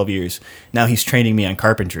for like 12 years. Now he's training me on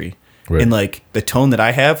carpentry. Right. And like the tone that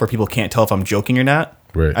I have where people can't tell if I'm joking or not.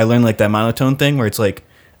 Right. I learned like that monotone thing where it's like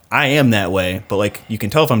I am that way, but like you can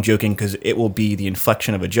tell if I'm joking because it will be the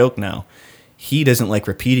inflection of a joke now. He doesn't like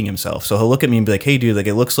repeating himself. So he'll look at me and be like, hey dude,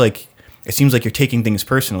 like it seems like you're taking things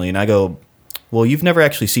personally. And I go, well, you've never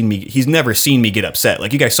actually seen me. He's never seen me get upset.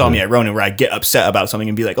 Like you guys saw me at Ronin where I get upset about something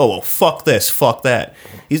and be like, oh, well, fuck this, fuck that.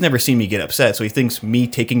 He's never seen me get upset. So he thinks me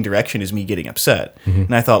taking direction is me getting upset. Mm-hmm.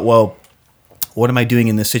 And I thought, well, what am I doing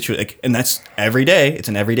in this situation? Like, and that's every day. It's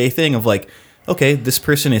an everyday thing of like, okay, this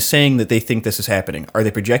person is saying that they think this is happening. Are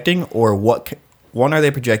they projecting, or what? One, are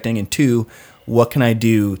they projecting? And two, what can I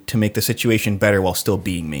do to make the situation better while still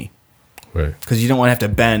being me? Right. Because you don't want to have to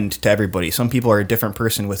bend to everybody. Some people are a different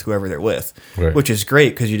person with whoever they're with, right. Which is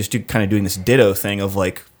great because you just kind of doing this ditto thing of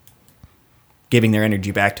like giving their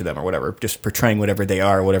energy back to them or whatever, just portraying whatever they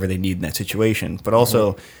are, whatever they need in that situation. But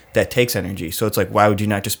also that takes energy. So it's like, why would you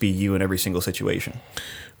not just be you in every single situation?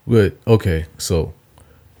 But okay, so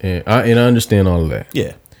and I understand all of that.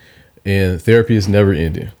 Yeah. And therapy is never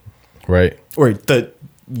ending, right? Or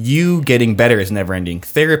you getting better is never ending.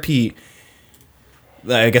 Therapy,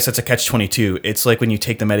 I guess that's a catch-22. It's like when you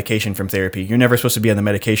take the medication from therapy. You're never supposed to be on the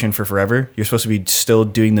medication for forever. You're supposed to be still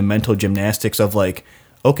doing the mental gymnastics of like,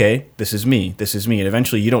 okay, this is me. And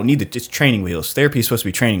eventually you don't need it's training wheels. Therapy is supposed to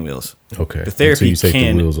be training wheels. Okay. The therapy you take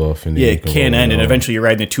the wheels off and it can end, and eventually you're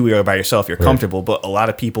riding a two-wheeler by yourself. You're comfortable, but a lot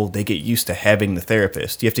of people, they get used to having the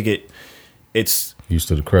therapist. You have to get, it's used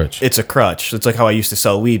to the crutch. It's a crutch. It's like how I used to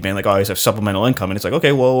sell weed, man. Like I always have supplemental income, and it's like,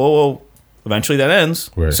 okay, whoa. Eventually that ends.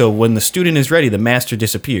 Right. So when the student is ready, the master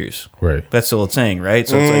disappears. Right. That's the old saying, right?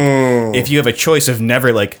 So it's like if you have a choice of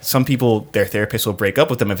never, like some people, their therapist will break up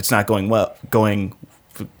with them if it's not going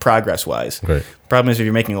progress wise. Right. Problem is if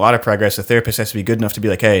you're making a lot of progress, the therapist has to be good enough to be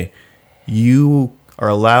like, hey, you are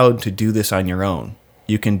allowed to do this on your own.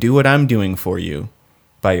 You can do what I'm doing for you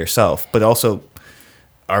by yourself. But also,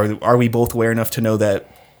 are we both aware enough to know that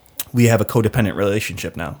we have a codependent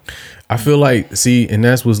relationship now? I feel like, and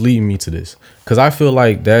that's what's leading me to this. Because I feel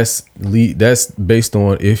like that's based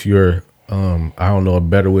on if you're, I don't know a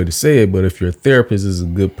better way to say it, but if your therapist is a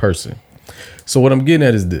good person. So what I'm getting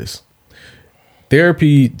at is this.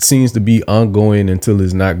 Therapy seems to be ongoing until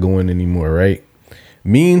it's not going anymore, right?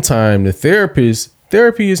 Meantime, therapy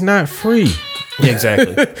is not free. Yeah,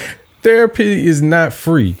 exactly. Therapy is not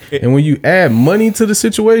free. And when you add money to the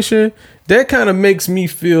situation, that kind of makes me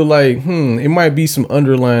feel like, it might be some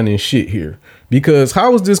underlying shit here. Because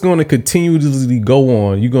how is this going to continuously go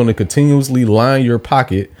on? You're going to continuously line your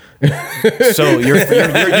pocket. So your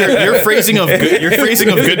phrasing of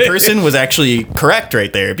good person was actually correct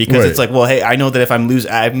right there, because it's like, well, hey, I know that if I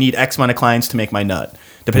need X amount of clients to make my nut.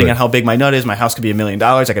 Depending on how big my nut is, my house could be $1 million.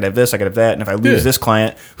 I could have this, I could have that. And if I lose this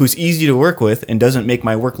client who's easy to work with and doesn't make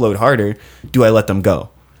my workload harder, do I let them go?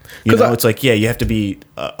 It's like, you have to be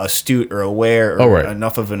astute or aware or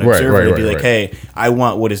enough of an observer to be like, hey, I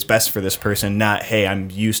want what is best for this person, not, hey,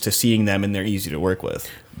 I'm used to seeing them and they're easy to work with.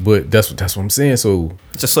 But that's what I'm saying. So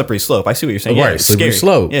it's a slippery slope. I see what you're saying. Right, it's slippery scary.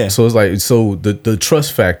 slope. Yeah. So it's like, the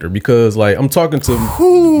trust factor, because like I'm talking to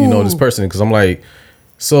this person, because I'm like,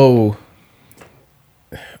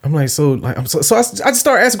 I just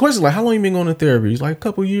start asking questions like, how long you been going to therapy? He's like, a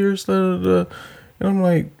couple years. And I'm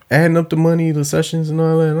like, adding up the money, the sessions and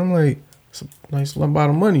all that. And I'm like, it's a nice amount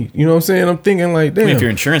of money. You know what I'm saying? I'm thinking like, damn. I mean, if your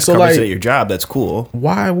insurance so covers like, it at your job, that's cool.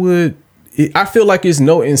 Why would I feel like it's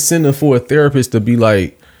no incentive for a therapist to be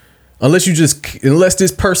like, unless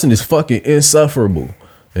this person is fucking insufferable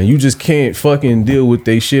and you just can't fucking deal with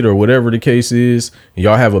they shit or whatever the case is, and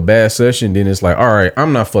y'all have a bad session, then it's like, all right,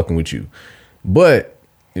 I'm not fucking with you. But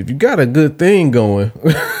if you got a good thing going,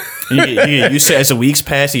 you get used to it. As the weeks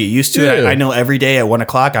pass, you get used to it. I know every day at 1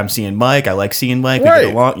 o'clock I'm seeing Mike. I like seeing Mike. Right. We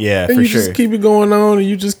get along. Yeah, and for you sure. just keep it going on, and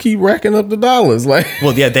you just keep racking up the dollars. Like,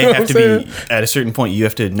 Well, yeah, they you know have what to I'm be saying? at a certain point. You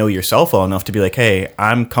have to know yourself well enough to be like, hey,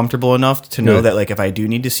 I'm comfortable enough to know that like if I do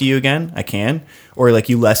need to see you again, I can. Or like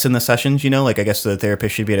you lessen the sessions. Like I guess the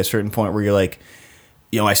therapist should be at a certain point where you're like,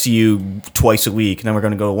 I see you twice a week, and then we're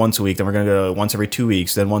going to go once a week, then we're going to go once every 2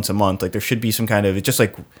 weeks, then once a month. Like there should be some kind of, it's just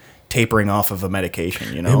like tapering off of a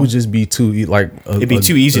medication. It would just be too it'd be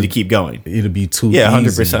too easy to keep going. It'd be too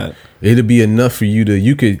 100%. It'd be enough for you to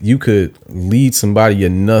you could lead somebody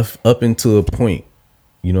enough up into a point.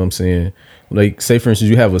 You know what I'm saying? Like say for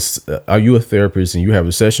instance, are you a therapist and you have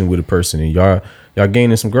a session with a person and y'all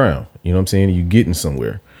gaining some ground. You know what I'm saying? You getting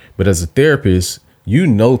somewhere. But as a therapist, you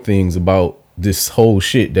know things about this whole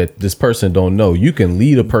shit that this person don't know. You can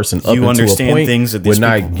lead a person up into a point things that we're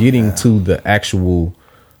not getting to the actual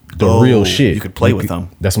real shit. You could play with them.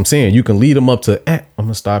 That's what I'm saying. You can lead them up to, I'm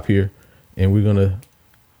gonna stop here, and we're gonna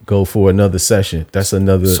go for another session. That's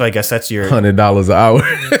another. So I guess that's your $100 an hour.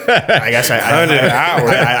 I guess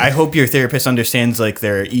I hope your therapist understands like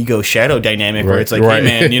their ego shadow dynamic, where it's like, hey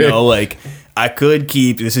man, like I could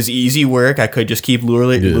keep this is easy work. I could just keep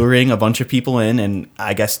luring a bunch of people in, and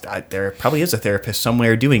I guess there probably is a therapist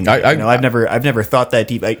somewhere doing that. I've never thought that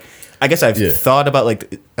deep. I guess I've thought about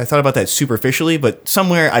that superficially, but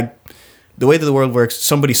somewhere the way that the world works,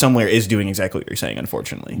 somebody somewhere is doing exactly what you're saying,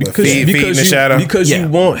 unfortunately. Because you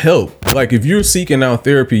want help. Like if you're seeking out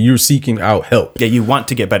therapy, you're seeking out help. Yeah, you want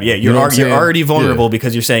to get better. Yeah, you're already vulnerable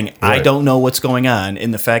because you're saying, I don't know what's going on.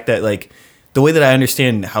 And the fact that like the way that I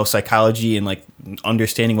understand how psychology and like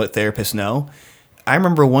understanding what therapists know, I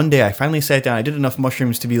remember one day I finally sat down, I did enough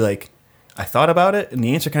mushrooms to be like, I thought about it, and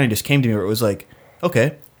the answer kind of just came to me where it was like,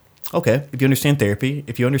 okay, if you understand therapy,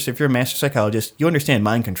 if you're a master psychologist, you understand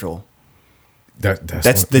mind control.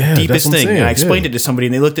 That's the deepest thing. And I explained it to somebody,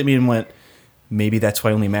 and they looked at me and went, maybe that's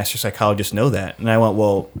why only master psychologists know that. And I went,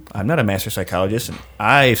 well, I'm not a master psychologist, and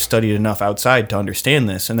I've studied enough outside to understand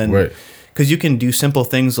this. And then, because you can do simple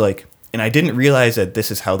things like, and I didn't realize that this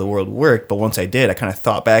is how the world worked, but once I did, I kind of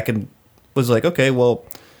thought back and was like, okay, well,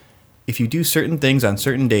 if you do certain things on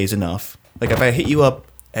certain days enough, like if I hit you up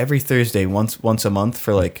every Thursday once a month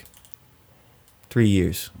for like 3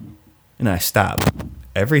 years, and I stop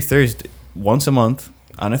every Thursday, once a month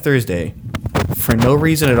on a Thursday, for no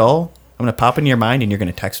reason at all, I'm gonna pop into your mind and you're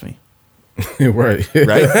gonna text me. Right. Right?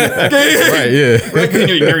 Right, yeah. Right?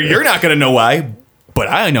 You're not gonna know why, but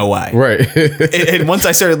I know why. Right. and once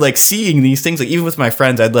I started like seeing these things, like even with my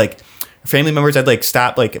friends, I'd like family members, I'd like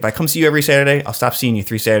stop, like if I come see you every Saturday, I'll stop seeing you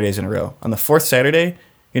 3 Saturdays in a row. On the 4th Saturday,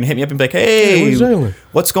 you're gonna hit me up and be like, hey,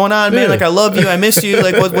 what's going on, man? Like I love you, I miss you,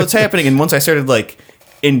 like what's happening? And once I started like,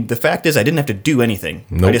 and the fact is I didn't have to do anything.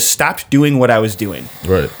 Nope. I just stopped doing what I was doing.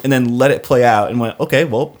 Right. And then let it play out and went, okay,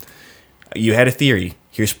 well, you had a theory.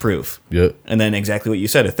 Here's proof. Yep. And then exactly what you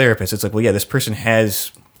said, a therapist. It's like, well, yeah, this person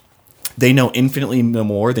they know infinitely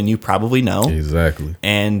more than you probably know. Exactly.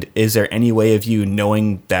 And is there any way of you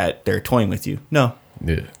knowing that they're toying with you? No.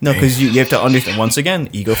 Yeah. No, because you have to understand, once again,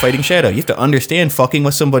 ego fighting shadow. You have to understand fucking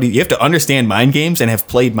with somebody. You have to understand mind games and have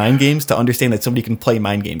played mind games to understand that somebody can play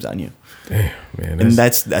mind games on you. Damn, man. And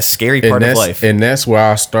that's a scary part of life. And that's where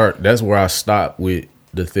I start. That's where I stop with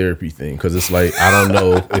the therapy thing, because it's like I don't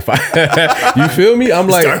know if I. You feel me? I'm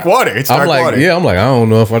like dark water. It's dark water. Yeah, I'm like I don't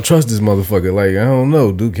know if I trust this motherfucker. Like I don't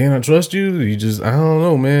know, dude. Can I trust you? I don't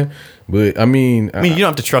know, man. But I mean, you don't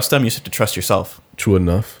have to trust them. You just have to trust yourself. True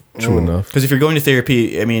enough. Because if you're going to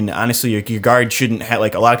therapy, I mean, honestly, your guard shouldn't have,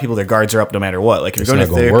 like a lot of people, their guards are up no matter what. Like if you're going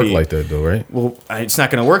to therapy, it's not going to work like that though, right? Well, it's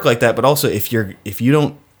not going to work like that. But also, if you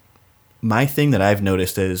don't. My thing that I've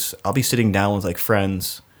noticed is I'll be sitting down with like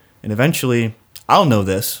friends, and eventually I'll know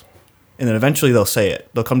this, and then eventually they'll say it.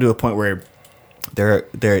 They'll come to a point where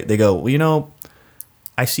they go, well,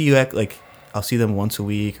 I see you act like I'll see them once a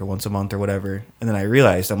week or once a month or whatever, and then I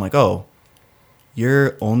realized I'm like, oh,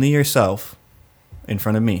 you're only yourself in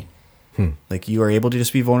front of me. Like you are able to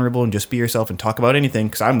just be vulnerable and just be yourself and talk about anything,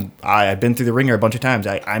 because I've been through the ringer a bunch of times.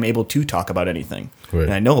 I'm able to talk about anything,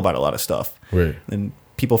 and I know about a lot of stuff. Right. And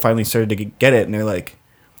people finally started to get it, and they're like,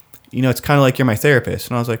 it's kind of like you're my therapist.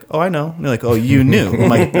 And I was like, oh, I know. And they're like, oh, you knew. I'm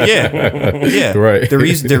like, yeah. Right. The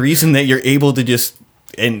reason that you're able to just,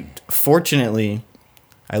 and fortunately,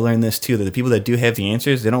 I learned this too, that the people that do have the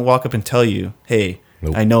answers, they don't walk up and tell you, hey,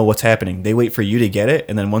 Nope. I know what's happening. They wait for you to get it,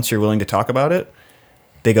 and then once you're willing to talk about it,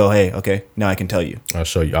 they go, hey, okay, now I can tell you. I'll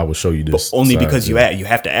show you. I will show you this. But only side, because you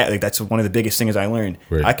have to ask. Like, that's one of the biggest things I learned.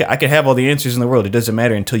 Right. I could have all the answers in the world. It doesn't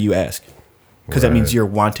matter until you ask, because that Right. means you're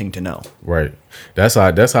wanting to know. Right. That's how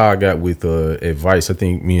I got with advice. I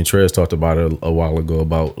think me and Trez talked about it a while ago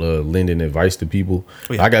about lending advice to people.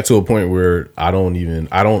 Oh, yeah. I got to a point where I don't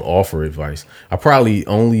offer advice. I probably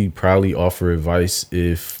offer advice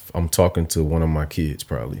if I'm talking to one of my kids.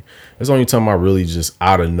 Probably that's the only time I really just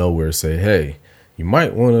out of nowhere say, hey, you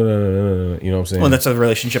might want to, you know what I'm saying? Well, that's a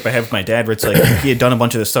relationship I have with my dad, where it's like he had done a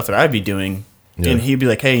bunch of the stuff that I'd be doing, Yeah. and he'd be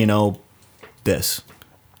like, hey, this.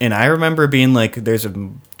 And I remember being like, there's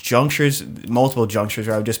multiple junctures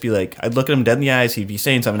where I would just be like, I'd look at him dead in the eyes, he'd be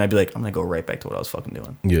saying something, I'd be like, I'm gonna go right back to what I was fucking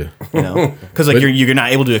doing. Yeah. Because like you're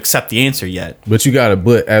not able to accept the answer yet. But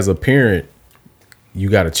as a parent, you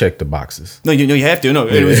gotta check the boxes. No, you have to. No,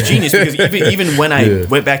 it was genius, because even when I Yeah.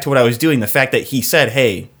 went back to what I was doing, the fact that he said,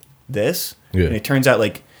 hey, this, Yeah. and it turns out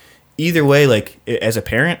like either way, like as a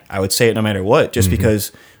parent, I would say it no matter what, just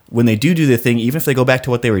because when they do the thing, even if they go back to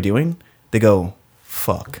what they were doing, they go,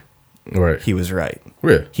 fuck, Right. he was right.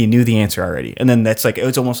 Yeah. He knew the answer already. And then that's like, it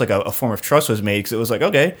was almost like a form of trust was made, because it was like,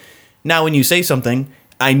 okay, now when you say something,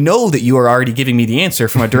 I know that you are already giving me the answer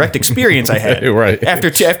from a direct experience I had. Right. After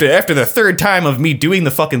the third time of me doing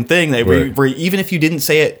the fucking thing, that Right. where even if you didn't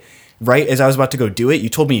say it right as I was about to go do it, you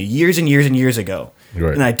told me years and years and years ago.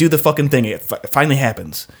 Right. And I do the fucking thing. It finally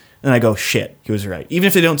happens. And I go, shit, he was right. Even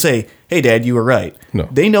if they don't say, hey, Dad, you were right. No.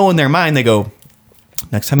 They know in their mind, they go,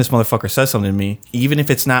 next time this motherfucker says something to me, even if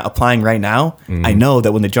it's not applying right now, I know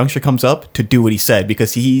that when the juncture comes up, to do what he said,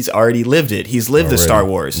 because he's already lived it. He's lived the Already. Star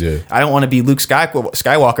Wars. Yeah. I don't want to be Luke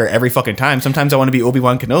Skywalker every fucking time. Sometimes I want to be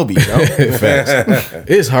Obi-Wan Kenobi, you know? Facts.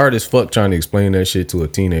 It's hard as fuck trying to explain that shit to a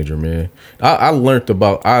teenager, man. I'm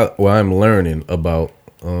learning about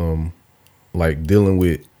like dealing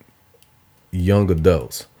with young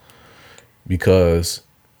adults, because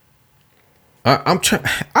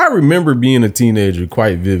I remember being a teenager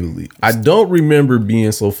quite vividly. I don't remember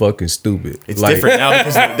being so fucking stupid. It's different now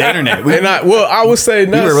because of the internet. I would say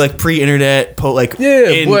We were like pre-internet,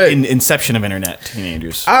 in inception of internet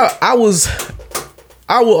teenagers. I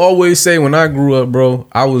will always say when I grew up, bro,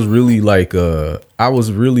 I was really like, it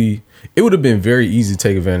would have been very easy to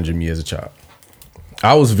take advantage of me as a child.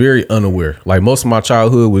 I was very unaware. Like most of my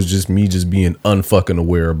childhood was just me just being unfucking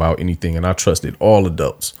aware about anything. And I trusted all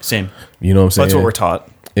adults. Same. You know what I'm saying? That's what we're taught.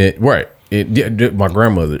 Right. My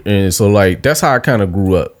grandmother. And so like, that's how I kind of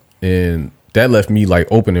grew up. And that left me like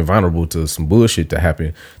open and vulnerable to some bullshit to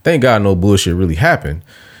happen. Thank God no bullshit really happened.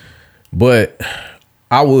 But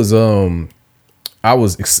I was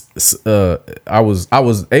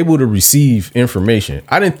able to receive information.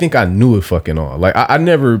 I didn't think I knew it fucking all. Like I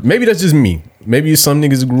never, maybe that's just me. Maybe some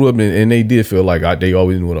niggas grew up and they did feel like they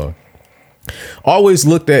always knew it all. Always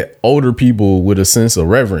looked at older people with a sense of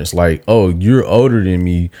reverence. Like, oh, you're older than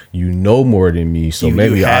me. You know more than me. So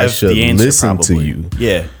maybe I should listen to you.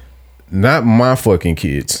 Yeah. Not my fucking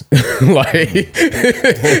kids. Like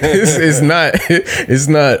it's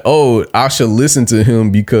not, oh, I should listen to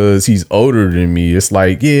him because he's older than me. It's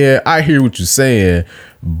like, yeah, I hear what you're saying,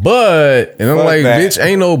 but, and I'm Fuck like, that. bitch,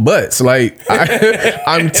 ain't no buts. Like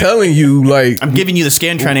I'm telling you, like I'm giving you the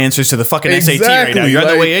Scantron answers to the fucking SAT right Exactly, now. You're on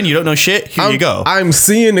the like, way in. You don't know shit. Here you go. I'm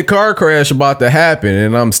seeing the car crash about to happen,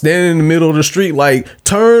 and I'm standing in the middle of the street, like,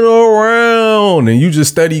 turn around, and you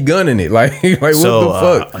just steady gunning it, like what So, the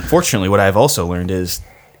fuck? unfortunately, what I've also learned is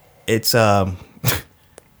it's I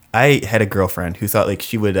had a girlfriend who thought like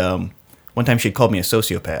she would one time she'd called me a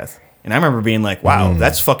sociopath, and I remember being like, wow,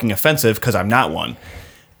 that's fucking offensive because I'm not one.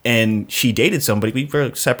 And she dated somebody, we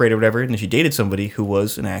were separated or whatever, and she dated somebody who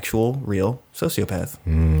was an actual real sociopath.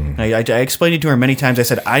 I explained it to her many times. I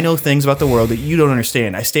said, I know things about the world that you don't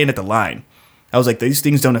understand. I stand at the line. I was like, these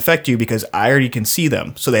things don't affect you because I already can see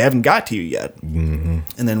them, so they haven't got to you yet. And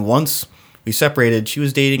then once we separated, she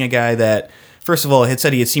was dating a guy that, first of all, had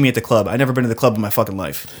said he had seen me at the club. I'd never been to the club in my fucking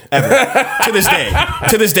life. Ever. To this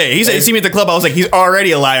day. He said he'd seen me at the club. I was like, he's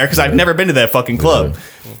already a liar because I've never been to that fucking club.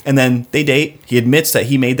 And then they date. He admits that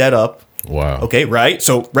he made that up. Wow. Okay, right?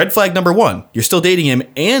 So red flag number one, you're still dating him,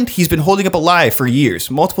 and he's been holding up a lie for years,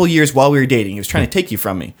 multiple years while we were dating. He was trying to take you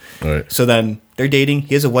from me. Right. So then they're dating.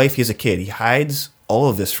 He has a wife. He has a kid. He hides all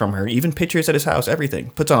of this from her, even pictures at his house, everything.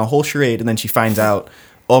 Puts on a whole charade, and then she finds out,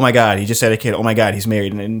 oh my God, he just had a kid. Oh my God, he's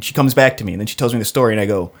married. And then she comes back to me, and then she tells me the story, and I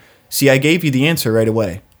go, see, I gave you the answer right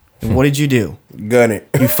away. And what did you do? Gun it.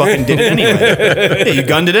 You fucking did it anyway. Yeah, you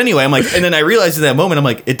gunned it anyway. I'm like, and then I realized in that moment, I'm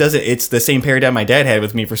like, it's the same paradigm my dad had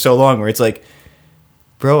with me for so long, where it's like,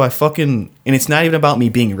 bro, and it's not even about me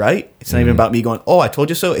being right. It's not even about me going, oh, I told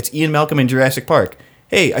you so. It's Ian Malcolm in Jurassic Park.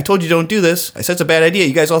 Hey, I told you don't do this. I said it's a bad idea.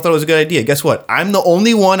 You guys all thought it was a good idea. Guess what? I'm the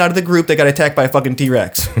only one out of the group that got attacked by a fucking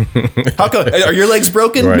T-Rex. How come? Are your legs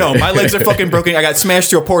broken? Right. No, my legs are fucking broken. I got smashed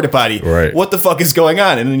through a porta potty. Right. What the fuck is going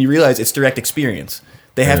on? And then you realize it's direct experience.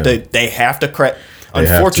 They have to crash.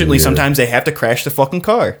 Unfortunately, sometimes they have to crash the fucking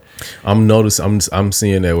car. I'm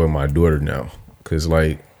seeing that with my daughter now. Cause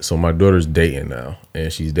so my daughter's dating now,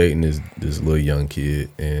 and she's dating this little young kid,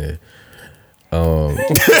 and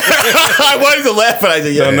I wanted to laugh, but I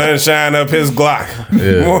said, Don't nothing shine up his Glock.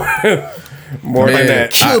 Yeah. More than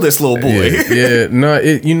that. Kill this little boy. Yeah.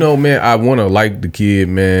 No, man, I want to like the kid,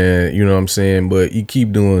 man. You know what I'm saying? But you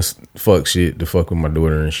keep doing fuck shit to fuck with my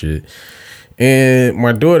daughter and shit. And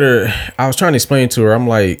my daughter, I was trying to explain to her, I'm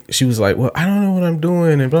like, she was like, well, I don't know what I'm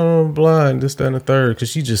doing and blah, blah, blah, and this, that, and the third, because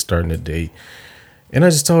she's just starting to date. And I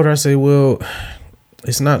just told her, I say, well,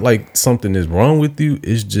 it's not like something is wrong with you.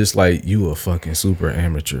 It's just like you a fucking super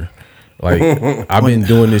amateur. Like, I've been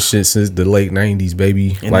doing this shit since the late 90s,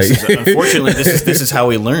 baby. And like, unfortunately, this is how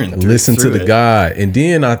we learn. Listen to the guy. And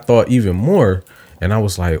then I thought even more, and I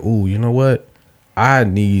was like, ooh, you know what? I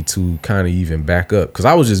need to kind of even back up, because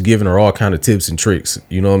I was just giving her all kind of tips and tricks.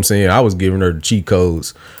 You know what I'm saying? I was giving her the cheat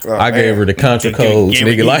codes. I gave her the contra codes. You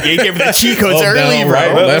gave her the cheat codes early, down, bro.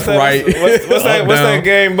 right, left, right. What's that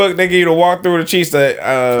game book they give you to walk through the cheats? That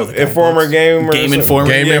Informer game Informer.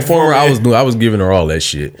 Game Informer. I was giving her all that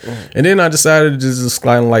shit, and then I decided to just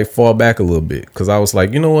kind of like fall back a little bit, because I was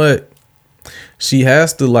like, you know what? She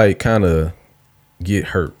has to like kind of get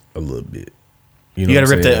hurt a little bit. You got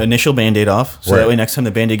to rip the initial Band-Aid off, so that way next time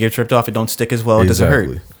the Band-Aid gets ripped off, it don't stick as well. It doesn't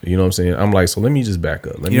hurt. You know what I'm saying? I'm like, so let me just back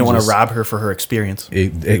up. You don't want to rob her for her experience.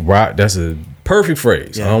 That's a perfect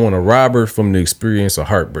phrase. Yeah. I don't want to rob her from the experience of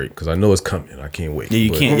heartbreak, because I know it's coming. I can't wait. Yeah,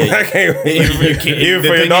 you can't. Yeah, I can't wait. You can't. Even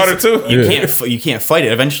for your daughter too. You can't fight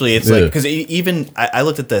it. Eventually, it's like, because even I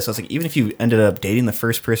looked at this. I was like, even if you ended up dating the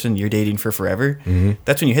first person you're dating for forever,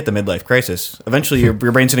 that's when you hit the midlife crisis. Eventually, your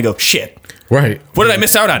brain's gonna go, shit. Right. What did I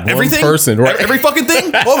miss out on? Everything? Person, right. Every fucking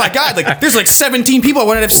thing? Oh my God. Like, there's like 17 people I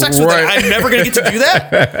wanted to have sex with. Right. I'm never going to get to do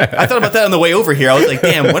that. I thought about that on the way over here. I was like,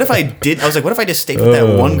 damn, what if I did? I was like, what if I just stayed with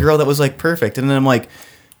that one girl that was like perfect? And then I'm like,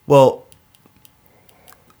 well,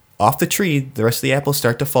 off the tree, the rest of the apples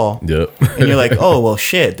start to fall. Yep. And you're like, oh, well,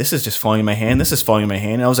 shit, this is just falling in my hand. This is falling in my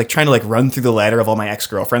hand. And I was like trying to like run through the ladder of all my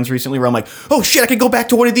ex-girlfriends recently, where I'm like, oh shit, I could go back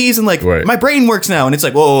to one of these and like my brain works now. And it's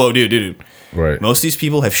like, whoa, dude. Right. Most of these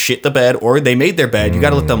people have shit the bed, or they made their bed. You got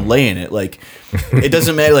to let them lay in it. Like, it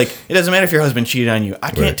doesn't matter. Like, it doesn't matter if your husband cheated on you.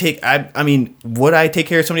 I can't take. I mean, would I take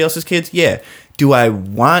care of somebody else's kids? Yeah. Do I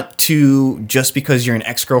want to just because you're an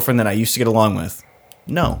ex-girlfriend that I used to get along with?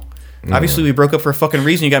 No. Obviously, we broke up for a fucking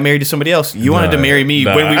reason. You got married to somebody else. You wanted to marry me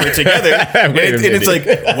when we were together, and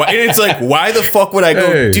it's like, why the fuck would I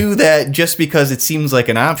go do that just because it seems like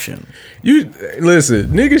an option? You listen,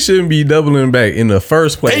 niggas shouldn't be doubling back in the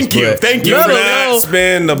first place. Thank you. Let alone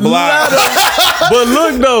spin the block. But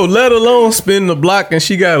look though, let alone spin the block, and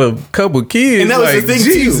she got a couple kids. And that was like, the thing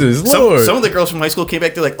Jesus too. Lord. Some of the girls from high school came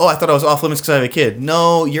back. They're like, "Oh, I thought I was off limits because I have a kid."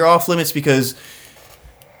 No, you're off limits because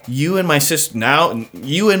you and my sister's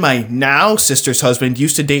husband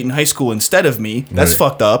used to date in high school instead of me. That's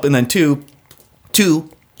fucked up. And then two, you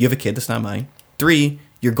have a kid that's not mine. 3,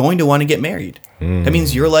 you're going to want to get married. That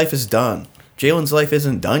means your life is done. Jalen's life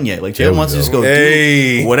isn't done yet. Like, Jalen wants to just go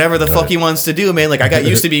do whatever the fuck he wants to do, man. Like, I got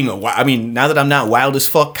used to being, now that I'm not wild as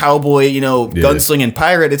fuck cowboy, gunslinging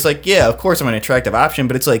pirate, it's like, yeah, of course I'm an attractive option,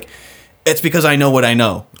 but it's like, it's because I know what I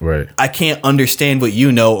know. Right. I can't understand what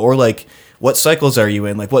you know, or like, what cycles are you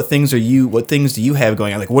in? Like, what things do you have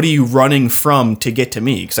going on? Like, what are you running from to get to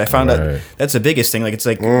me? Because I found out that's the biggest thing. Like, it's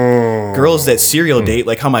like girls that serial date,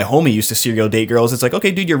 like how my homie used to serial date girls. It's like, okay,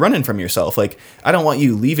 dude, you're running from yourself. Like, I don't want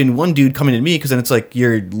you leaving one dude coming to me, because then it's like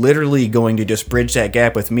you're literally going to just bridge that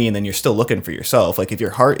gap with me, and then you're still looking for yourself. Like, if your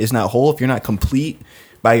heart is not whole, if you're not complete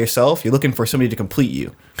by yourself, you're looking for somebody to complete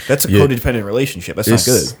you. That's a codependent relationship. That's not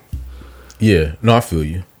good. Yeah, no, I feel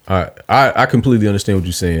you. I completely understand what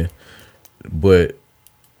you're saying. But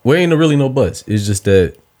ain't really no buts. It's just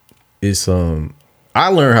that it's I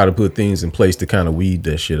learned how to put things in place to kind of weed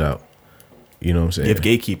that shit out. You know what I'm saying? You have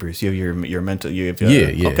gatekeepers. You have your mental. You have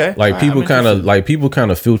yeah. Okay. Like people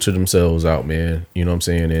kind of filter themselves out, man. You know what I'm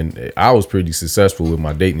saying? And I was pretty successful with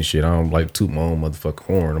my dating shit. I don't like toot my own motherfucking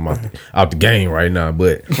horn. I'm out the game right now.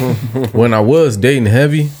 But when I was dating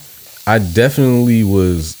heavy, I definitely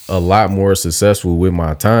was a lot more successful with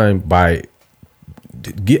my time by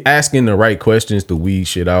asking the right questions to weed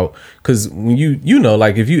shit out. Because when you know,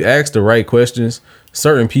 like if you ask the right questions,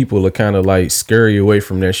 certain people are kind of like scary away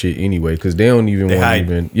from that shit anyway, because they don't even want to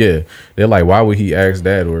even. Yeah, they're like, why would he ask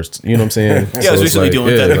that? Or you know what I'm saying? Yeah, I was recently like, dealing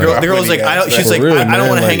with that. The girl was like, she's like, real, I don't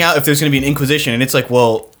want to like, hang out if there's going to be an inquisition, and it's like,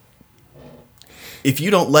 well. If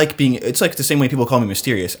you don't like being, it's like the same way people call me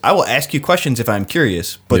mysterious. I will ask you questions if I'm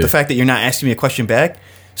curious, but the fact that you're not asking me a question back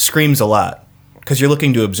screams a lot because you're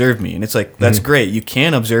looking to observe me. And it's like, that's great. You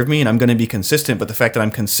can observe me and I'm going to be consistent, but the fact that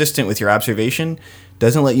I'm consistent with your observation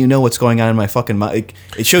doesn't let you know what's going on in my fucking mind.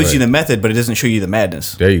 It shows you the method, but it doesn't show you the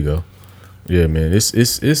madness. There you go. Yeah, man.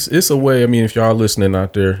 It's a way. I mean, if y'all listening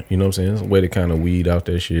out there, you know what I'm saying? It's a way to kind of weed out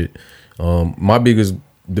that shit.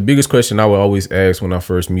 The biggest question I would always ask when I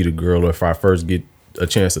first meet a girl, or if I first get a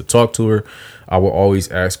chance to talk to her, I will always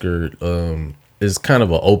ask her, it's kind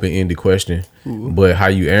of an open-ended question, but how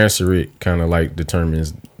you answer it kind of like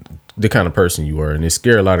determines the kind of person you are, and it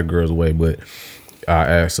scares a lot of girls away. But I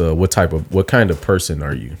ask, what kind of person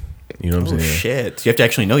are you? You know what I'm saying? Shit, you have to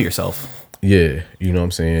actually know yourself. Yeah, you know what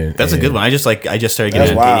I'm saying. That's a good one. I just started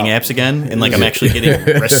getting on dating apps again, and like I'm actually getting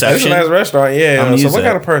reception. That's a nice restaurant. Yeah. So what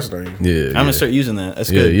kind of person are you? Yeah, I'm gonna start using that. That's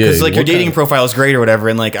good because like your dating profile is great or whatever,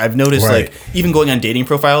 and like I've noticed like even going on dating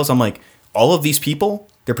profiles, I'm like all of these people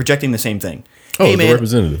they're projecting the same thing. Hey man,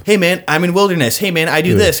 representative. Hey man, I'm in wilderness. Hey man, I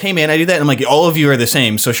do this. Hey man, I do that. And I'm like, all of you are the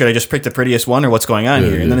same. So should I just pick the prettiest one, or what's going on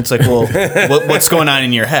here? And then it's like, well, what's going on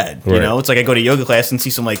in your head? You know, it's like I go to yoga class and see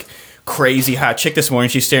some like crazy hot chick this morning.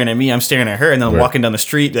 She's staring at me. I'm staring at her, and then I'm walking down the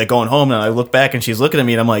street, like going home, and I look back and she's looking at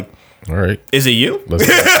me, and I'm like, all right, is it you?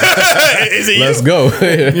 Is it you? Let's go.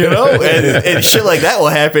 You know, and shit like that will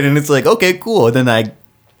happen, and it's like, okay, cool. And then I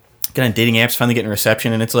get on dating apps, finally getting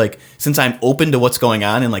reception, and it's like, since I'm open to what's going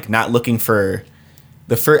on and like not looking for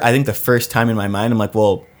I think the first time in my mind, I'm like,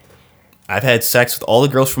 well, I've had sex with all the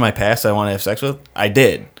girls from my past I want to have sex with. I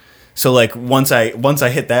did. So like once I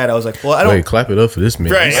hit that, I was like, well, I don't. Wait, clap it up for this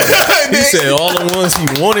man. Right. He said all the ones he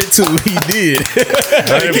wanted to, he did.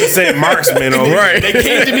 100% marksman. Right. They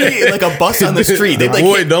came to me like a bus on the street. They like,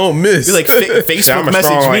 boy, don't miss. They like Facebook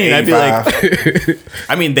message me, and I'd be like,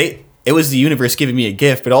 I mean, it was the universe giving me a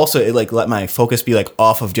gift, but also it like let my focus be like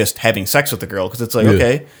off of just having sex with the girl, because it's like,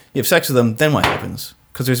 okay, you have sex with them, then what happens?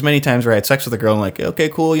 Because there's many times where I had sex with a girl and like, okay,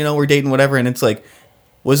 cool, you know, we're dating, whatever, and it's like,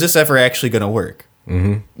 was this ever actually going to work?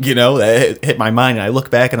 Mm-hmm. You know, that hit my mind, and I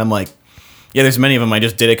look back and I'm like, yeah, there's many of them I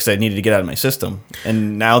just did it because I needed to get out of my system,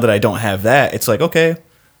 and now that I don't have that, it's like, okay,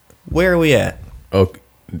 where are we at?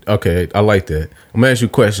 Okay, I like that. I'm gonna ask you a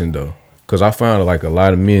question though, because I found like a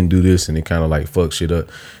lot of men do this and they kind of like fuck shit up.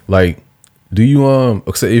 Like, do you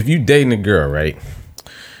so if you dating a girl, right?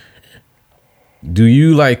 Do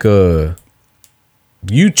you like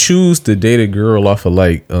you choose to date a girl off of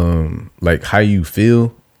like how you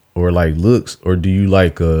feel or like looks, or do you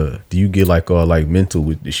like do you get like all like mental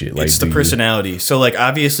with the shit? Like, it's the personality. So like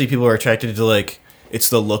obviously people are attracted to like it's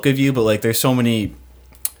the look of you, but like there's so many.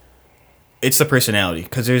 It's the personality,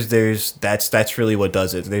 because that's really what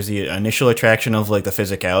does it. There's the initial attraction of like the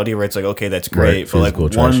physicality where it's like, okay, that's great, but like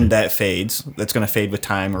one that fades, that's gonna fade with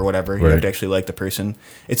time or whatever. You have to actually like the person.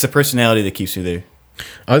 It's the personality that keeps you there.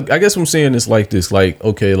 I guess what I'm saying is like this, like,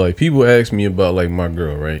 okay, like people ask me about like my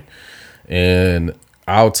girl, right? And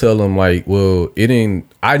I'll tell them like, well,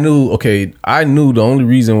 I knew the only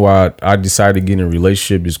reason why I decided to get in a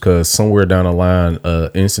relationship is because somewhere down the line,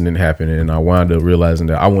 incident happened, and I wound up realizing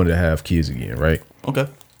that I wanted to have kids again, right? Okay.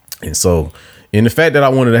 And so, in the fact that I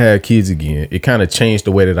wanted to have kids again, it kind of changed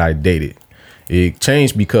the way that I dated. It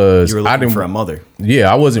changed because you were looking for a mother.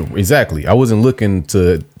 Yeah, I wasn't looking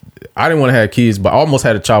to. I didn't want to have kids, but I almost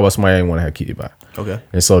had a child by somebody I didn't want to have kids by. Okay.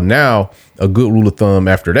 And so now a good rule of thumb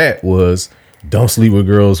after that was, don't sleep with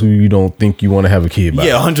girls who you don't think you want to have a kid by.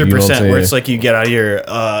 Yeah, 100%. Where it's like you get out of your,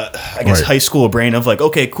 high school brain of like,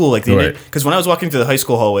 okay, cool. Like, because when I was walking through the high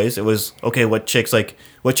school hallways, it was, okay, what chick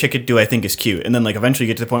do I think is cute? And then like eventually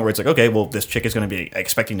you get to the point where it's like, okay, well, this chick is going to be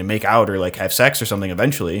expecting to make out or like have sex or something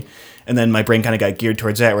eventually. And then my brain kind of got geared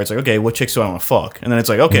towards that, where it's like, okay, what chicks do I want to fuck? And then it's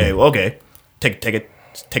like, okay,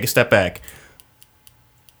 take a step back.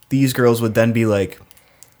 These girls would then be like,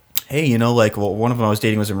 hey, you know, like, well, one of them I was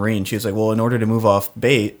dating was a Marine. She was like, well, in order to move out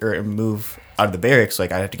of the barracks,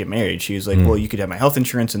 like, I have to get married. She was like, well, you could have my health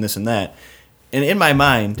insurance and this and that. And in my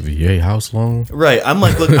mind, VA house loan, right? I'm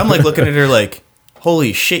like looking at her like,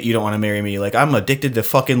 holy shit, you don't want to marry me? Like, I'm addicted to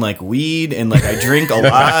fucking like weed, and like I drink a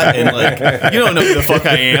lot, and like you don't know who the fuck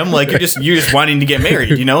I am. Like, you're just wanting to get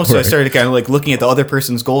married, you know? So I started kind of like looking at the other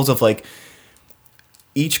person's goals of like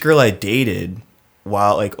each girl I dated.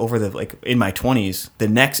 While like over the like in my 20s,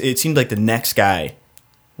 it seemed like the next guy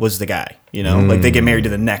was the guy, you know, like they get married to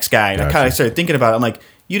the next guy. And I kind of started thinking about it. I'm like,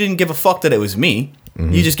 you didn't give a fuck that it was me.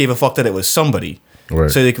 You just gave a fuck that it was somebody. Right.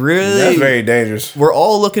 So like really, that's very dangerous. We're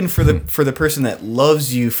all looking for the person that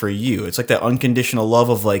loves you for you. It's like that unconditional love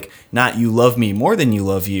of like, not you love me more than you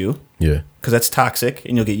love you. Yeah. Because that's toxic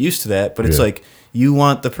and you'll get used to that. But it's like you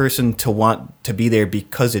want the person to want to be there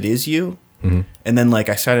because it is you. And then like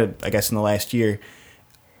I started, I guess in the last year,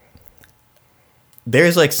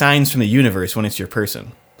 there's like signs from the universe when it's your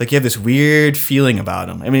person. Like you have this weird feeling about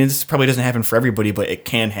them. I mean, this probably doesn't happen for everybody, but it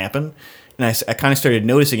can happen. And I kind of started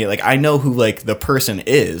noticing it. Like I know who like the person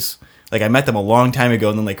is. Like I met them a long time ago,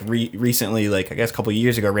 and then like recently, like I guess a couple of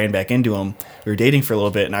years ago, ran back into them. We were dating for a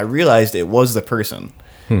little bit, and I realized it was the person.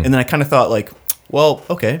 And then I kind of thought like, well,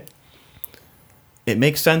 okay, it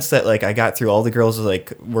makes sense that like I got through all the girls that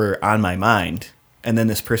like were on my mind, and then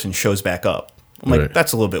this person shows back up. I'm like,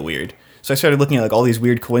 that's a little bit weird. So I started looking at like all these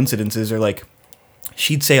weird coincidences, or like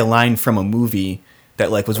she'd say a line from a movie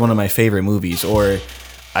that like was one of my favorite movies, or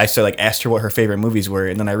I started like asked her what her favorite movies were,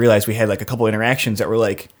 and then I realized we had like a couple interactions that were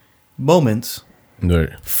like moments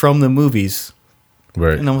from the movies.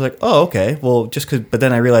 Right. And I was like, oh, okay. Well, but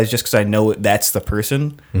then I realized just because I know that's the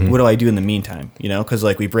person, what do I do in the meantime? You know, because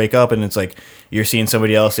like we break up and it's like you're seeing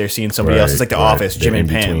somebody else, they're seeing somebody else. It's like The Office, Jim and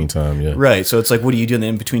Pam. In-between time, Right. So it's like, what do you do in the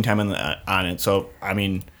in-between time on it? So, I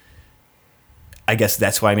mean, I guess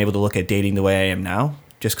that's why I'm able to look at dating the way I am now.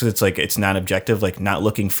 Just because it's like it's not objective, like not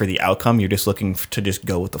looking for the outcome. You're just looking to just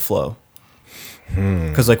go with the flow.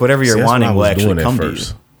 Because like whatever you're wanting will actually come to you.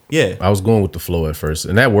 Yeah, I was going with the flow at first,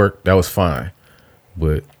 and that worked. That was fine,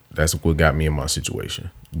 but that's what got me in my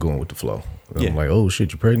situation. Going with the flow. I'm like, oh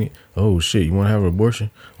shit, you pregnant? Oh shit, you want to have an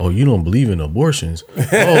abortion? Oh, you don't believe in abortions?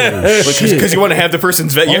 Oh shit, because you want to have the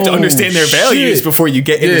person's you have to understand their values before you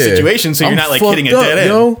get in the situation, so you're not like hitting a dead end.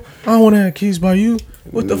 Yo, I don't want to have kids by you.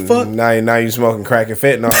 What the fuck? Now you smoking crack and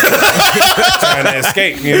fentanyl, trying to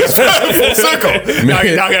escape. You know? Full circle. Now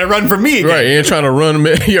you gotta run from me again. Right, and trying to run.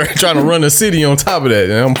 You're trying to run the city on top of that,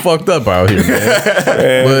 and I'm fucked up out here,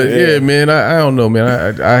 man. But yeah, man, I don't know,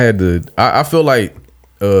 man. I had to. I feel like,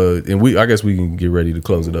 and I guess we can get ready to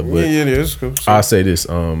close it up. But yeah, it is cool. I'll say this.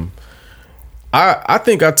 I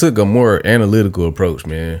think I took a more analytical approach,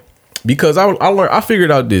 man, because I learned. I figured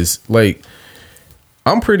out this. Like,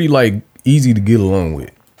 I'm pretty like easy to get along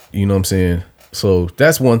with, you know what I'm saying? So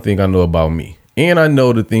that's one thing I know about me, and I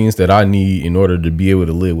know the things that I need in order to be able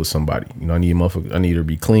to live with somebody. You know, I need her to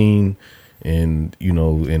be clean, and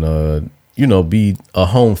be a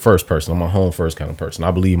home first person. I'm a home first kind of person.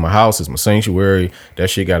 I believe my house is my sanctuary.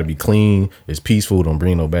 That shit got to be clean. It's peaceful. Don't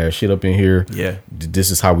bring no bad shit up in here. Yeah,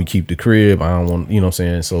 this is how we keep the crib. I don't want, you know what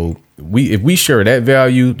I'm saying? So if we share that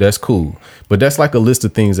value, that's cool. But that's like a list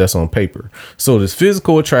of things that's on paper. So this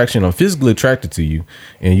physical attraction, I'm physically attracted to you,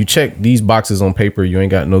 and you check these boxes on paper. You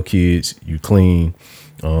ain't got no kids. You clean.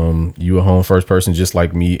 You a home first person just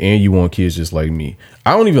like me, and you want kids just like me.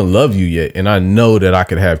 I don't even love you yet, and I know that I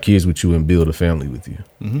could have kids with you and build a family with you.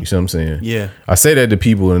 You see what I'm saying? Yeah. I say that to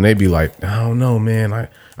people, and they be like, I don't know, man.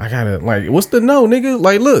 I gotta, like, what's the no, nigga?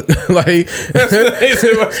 Like, look, like,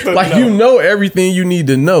 like, you know everything you need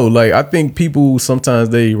to know. Like, I think people sometimes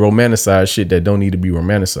they romanticize shit that don't need to be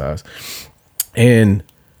romanticized. And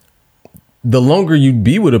the longer you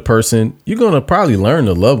be with a person, you're gonna probably learn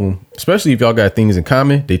to love them, especially if y'all got things in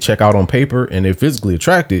common. They check out on paper and they're physically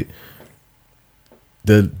attracted.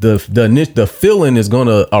 The feeling is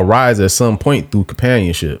gonna arise at some point through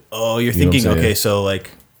companionship. Oh, you're thinking, okay, so like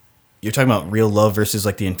you're talking about real love versus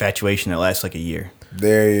like the infatuation that lasts like a year.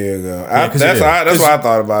 There you go. That's what I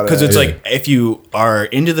thought about it. Because it's like if you are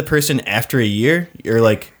into the person after a year, you're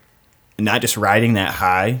like not just riding that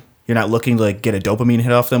high. You're not looking to like get a dopamine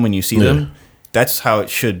hit off them when you see them. That's how it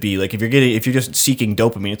should be. Like if you're just seeking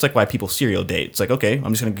dopamine, it's like why people serial date. It's like, okay,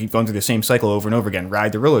 I'm just gonna keep going through the same cycle over and over again.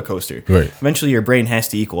 Ride the roller coaster. Right. Eventually, your brain has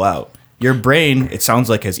to equal out. Your brain, it sounds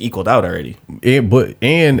like, has equaled out already.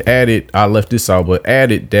 And added, I left this out, but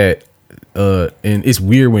added that. And it's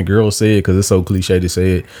weird when girls say it because it's so cliche to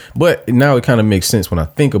say it, but now it kind of makes sense when I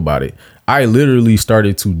think about it. I literally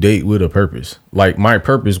started to date with a purpose. Like my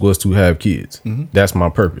purpose was to have kids. That's my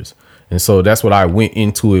purpose. And so that's what I went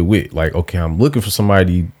into it with. Like, okay, I'm looking for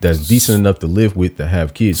somebody that's decent enough to live with, to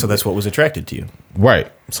have kids. So that's what was attracted to you.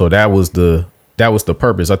 Right. So that was the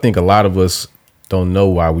purpose. I think a lot of us don't know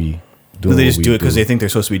why we do it. They just do it because they think they're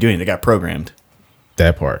supposed to be doing it. They got programmed.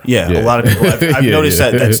 That part. Yeah, a lot of people. I've noticed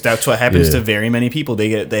that that's what happens to very many people.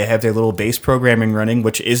 They have their little base programming running,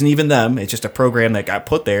 which isn't even them. It's just a program that got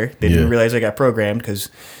put there. They didn't realize they got programmed because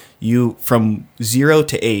you, from 0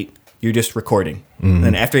 to 8, you're just recording.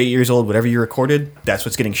 And after 8 years old, whatever you recorded, that's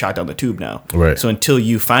what's getting shot down the tube now. Right. So until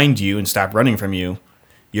you find you and stop running from you,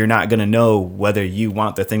 you're not going to know whether you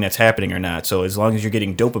want the thing that's happening or not. So as long as you're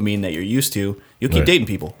getting dopamine that you're used to, you'll keep dating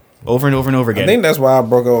people over and over and over again. I think that's why I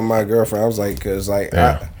broke up with my girlfriend. I was like, because like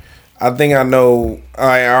I think I know. All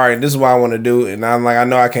right, this is what I want to do, and I'm like, I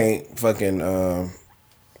know I can't fucking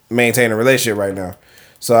maintain a relationship right now.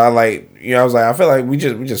 So I I was like, I feel like we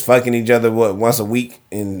just fucking each other once a week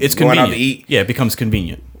and it's going convenient. out to eat. Yeah, it becomes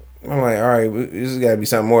convenient. I'm like, all right, this has got to be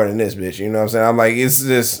something more than this, bitch. You know what I'm saying? I'm like, it's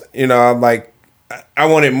just, I'm like, I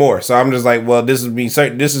wanted more. So I'm just like, well, this is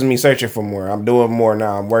me searching for more. I'm doing more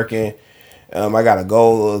now. I'm working. I got a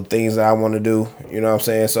goal of things that I want to do. You know what I'm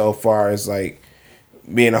saying? So far as like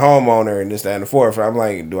being a homeowner and this, that, and the fourth. I'm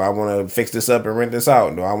like, do I want to fix this up and rent this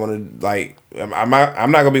out? Do I want to I'm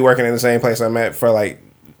not gonna be working in the same place I'm at for like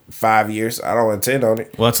 5 years. I don't intend on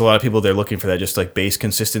it. Well, that's a lot of people. They're looking for that just like base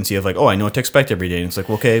consistency of like, oh, I know what to expect every day. And it's like,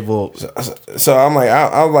 okay, well. So I'm like, I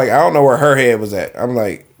don't know where her head was at. I'm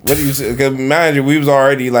like, what do you say? Because mind you, we was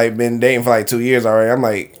already like been dating for like 2 years already. I'm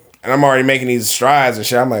like, and I'm already making these strides and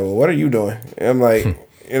shit. I'm like, well, what are you doing? And I'm like,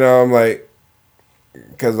 I'm like,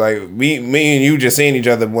 because like me and you just seeing each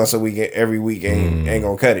other once a week, every week ain't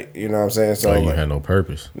gonna cut it. You know what I'm saying? So you had no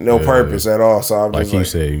purpose. No purpose at all. So I'm like just you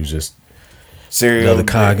said, you was just serial another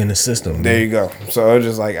cog in the system. There you go. So it's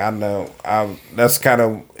just like I know. That's kind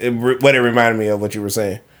of what it reminded me of what you were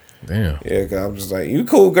saying. Damn. Yeah, cause I'm just like, you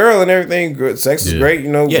cool girl and everything. Good, sex is great.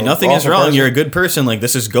 You know. Yeah, nothing is awesome wrong. person. You're a good person. Like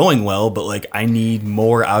this is going well, but like I need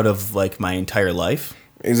more out of like my entire life.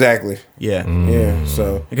 Exactly. Yeah. Yeah.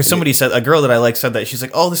 So because somebody said, a girl that I like said that she's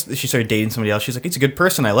like, oh, this. She started dating somebody else. She's like, it's a good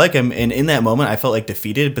person. I like him. And in that moment, I felt like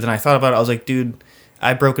defeated. But then I thought about it. I was like, dude,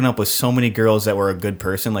 I've broken up with so many girls that were a good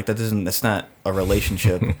person. Like that's not a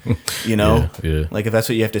relationship, you know? Yeah. Like if that's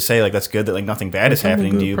what you have to say, like that's good that like nothing bad is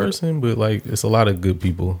happening to you. Person, but like it's a lot of good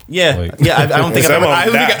people. Yeah. Like, yeah. I don't think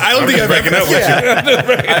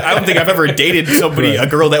I've ever dated somebody, a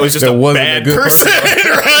girl that was just a bad person,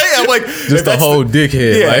 right? I'm like just a whole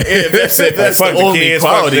dickhead. Yeah. Like, if that's the only kids,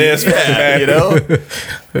 quality. Yeah, you know?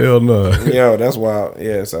 hell no. Yo, that's wild.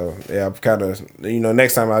 Yeah, so yeah, I'm kind of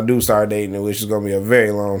next time I do start dating, which is gonna be a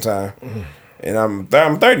very long time, and I'm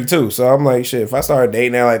 32, so I'm like, shit. If I start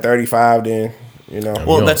dating at like 35, then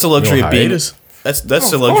Well, that's the luxury of being. hiatus? That's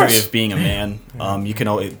the luxury of being a man. You can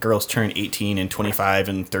always, girls turn 18 and 25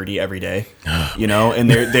 and 30 every day, and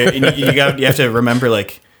they're and you have to remember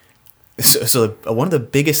like. So one of the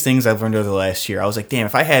biggest things I've learned over the last year, I was like, damn,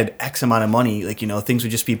 if I had X amount of money, like things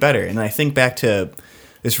would just be better. And then I think back to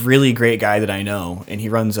this really great guy that I know, and he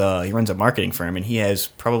runs a marketing firm, and he has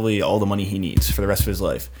probably all the money he needs for the rest of his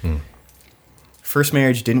life. First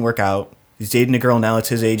marriage didn't work out. He's dating a girl now that's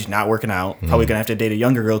his age, not working out. Probably gonna have to date a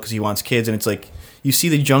younger girl because he wants kids. And it's like you see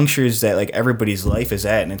the junctures that like everybody's life is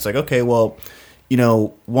at, and it's like, okay, well,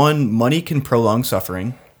 one, money can prolong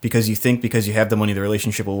suffering. Because you think because you have the money, the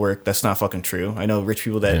relationship will work. That's not fucking true. I know rich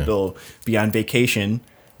people that will be on vacation,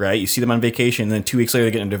 right? You see them on vacation, and then 2 weeks later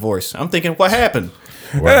they're getting a divorce. I'm thinking, what happened?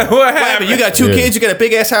 What happened? You got two kids, you got a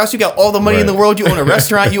big ass house, you got all the money in the world, you own a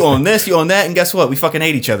restaurant, you own this, you own that, and guess what? We fucking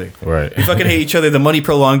hate each other. Right. We fucking hate each other. The money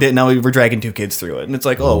prolonged it, and now we're dragging 2 kids through it. And it's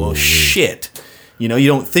like, oh, well, shit. You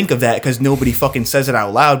don't think of that because nobody fucking says it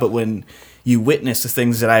out loud, but when you witness the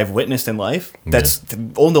things that I've witnessed in life, that's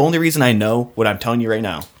the only reason I know what I'm telling you right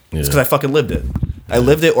now. It's because I fucking lived it. I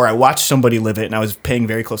lived it, or I watched somebody live it, and I was paying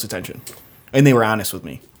very close attention. And they were honest with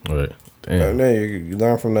me. Right. Damn. You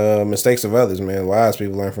learn from the mistakes of others, man. Wise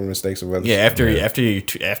people learn from the mistakes of others. Yeah,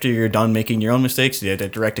 after you're done making your own mistakes,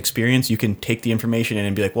 that direct experience, you can take the information in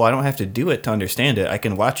and be like, well, I don't have to do it to understand it. I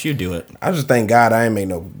can watch you do it. I just thank God I ain't make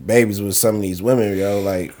no babies with some of these women, yo.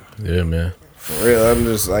 Like, yeah, man. For real, I'm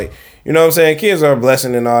just like, you know what I'm saying? Kids are a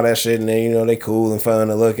blessing and all that shit, and then, they cool and fun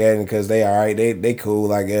to look at because they all right. They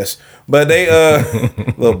cool, I guess. But they,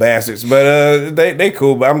 little bastards. But they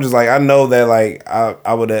cool. But I'm just like, I know that, like,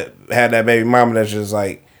 I would have had that baby mama that's just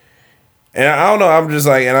like, and I don't know, I'm just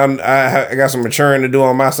like, and I got some maturing to do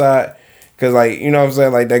on my side. Because, like, you know what I'm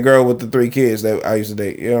saying? Like, that girl with the 3 kids that I used to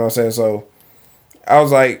date. You know what I'm saying? So, I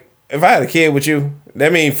was like, if I had a kid with you,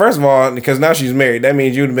 that means, first of all, because now she's married, that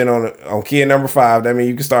means you'd have been on kid number 5. That means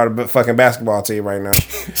you can start a fucking basketball team right now.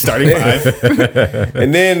 Starting 5.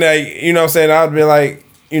 And then, like, you know what I'm saying, I'd be like,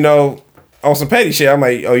 on some petty shit, I'm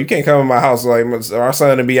like, oh, you can't come in my house. Like, our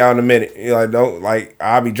son will be out in a minute. Don't, like,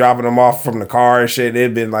 I'll be dropping him off from the car and shit.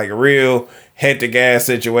 It'd been, like, a real hectic ass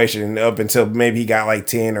situation up until maybe he got, like,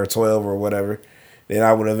 10 or 12 or whatever. Then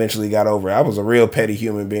I would eventually got over it. I was a real petty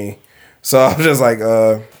human being. So I was just like,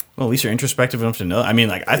 well, at least you're introspective enough to know. I mean,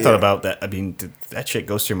 like, I thought about that. I mean, that shit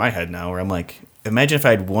goes through my head now where I'm like, imagine if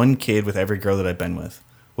I had one kid with every girl that I've been with,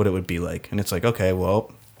 what it would be like. And it's like, okay,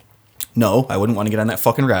 well, no, I wouldn't want to get on that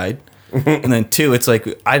fucking ride. And then 2, it's like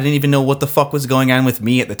I didn't even know what the fuck was going on with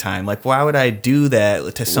me at the time. Like, why would I do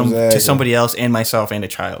that to somebody else and myself and a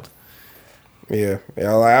child? Yeah,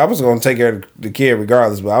 like I was gonna take care of the kid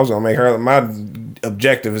regardless, but I was gonna make her. My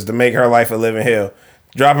objective is to make her life a living hell.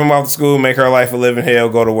 Drop him off to school, make her life a living hell,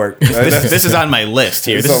 go to work. This is on my list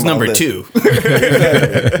here. This is number 2.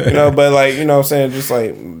 Exactly. But like, what I'm saying, just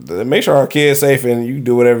like make sure our kid's safe and you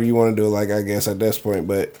do whatever you want to do, like I guess at this point.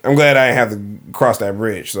 But I'm glad I didn't have to cross that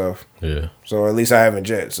bridge, so so at least I haven't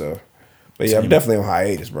yet, so. But yeah, I'm definitely on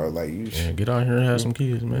hiatus, bro. Like, get out here and have some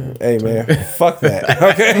kids, man. Hey, man, fuck that.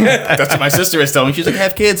 Okay, that's what my sister was telling me. She's like,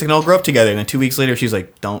 have kids, and all grow up together. And then 2 weeks later, she's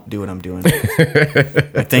like, don't do what I'm doing.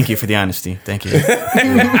 Like, thank you for the honesty. Thank you.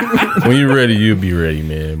 When you're ready, you'll be ready,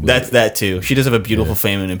 man. But that's that too. She does have a beautiful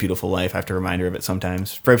family and a beautiful life. I have to remind her of it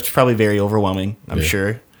sometimes. It's probably very overwhelming. I'm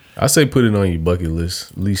sure. I say put it on your bucket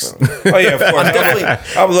list, at least. Oh yeah, of course.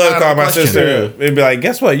 I would love to call my sister and be like,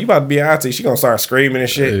 "Guess what? You about to be an auntie." She gonna start screaming and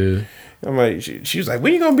shit. Yeah. I'm like, she was like,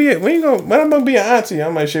 when I'm gonna be an auntie?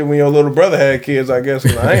 I'm like, shit, when your little brother had kids, I guess.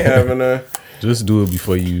 When I ain't having Just do it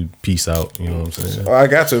before you peace out. You know what I'm saying? Oh, I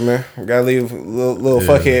got to, man. I gotta leave a little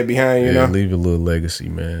fuckhead behind. You know, leave a little legacy,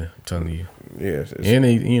 man. I'm telling you. Yeah, and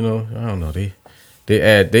they, I don't know, they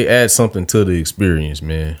add something to the experience,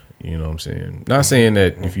 man. You know what I'm saying? Not saying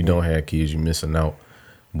that if you don't have kids, you're missing out,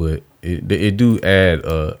 but it do add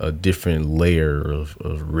a different layer of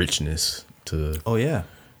richness to. Oh yeah.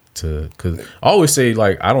 Because I always say,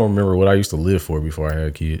 like, I don't remember what I used to live for before I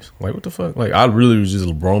had kids. Like, what the fuck? Like, I really was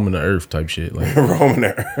just roaming the earth type shit. Like, roaming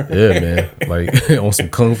the earth. Yeah, man. Like, on some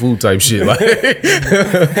kung fu type shit. Like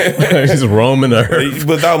just roaming the earth.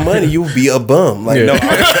 Without money, you would be a bum. Like, no.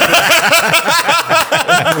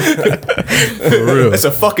 For real. That's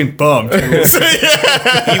a fucking bum.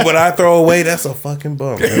 What I throw away, that's a fucking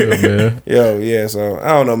bum. Yeah, man. Yo, yeah, so I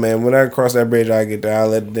don't know, man. When I cross that bridge, I get there, I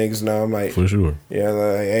let the niggas know. I'm like, for sure. Yeah,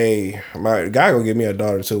 like, hey, my guy gonna give me a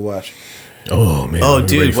daughter too. Watch. Oh man. Oh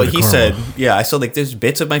dude, what he said. Yeah, I saw like there's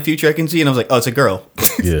bits of my future I can see, and I was like, oh, it's a girl.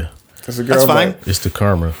 Yeah. It's a girl. That's fine. It's the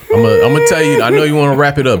karma. I'm gonna tell you. I know you want to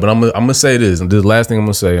wrap it up, but I'm gonna say this. And this is the last thing I'm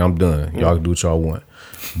gonna say. I'm done. Y'all can do what y'all want.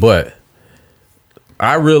 But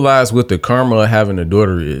I realize what the karma of having a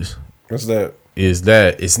daughter is. What's that? Is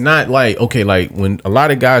that it's not like, okay, like when a lot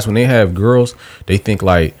of guys, when they have girls, they think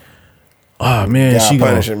like, oh man, she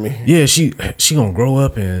punishing me. Yeah, she gonna grow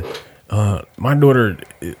up and my daughter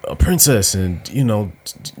a princess, and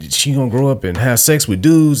she gonna grow up and have sex with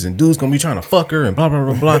dudes, and dudes gonna be trying to fuck her and blah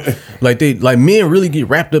blah blah blah. Like men really get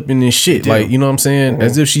wrapped up in this shit. Like, you know what I'm saying? Mm-hmm.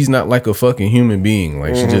 As if she's not like a fucking human being.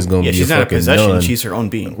 Like, she's just gonna be she's a not fucking a possession. nun. She's her own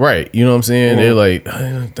being. Right. You know what I'm saying? They're like,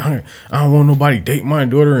 I don't want nobody date my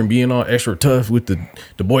daughter and being all extra tough with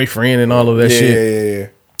the boyfriend and all of that shit. Yeah.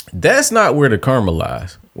 That's not where the karma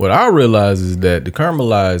lies. What I realize is that the karma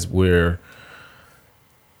lies where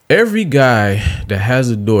every guy that has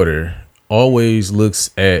a daughter always looks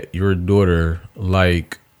at your daughter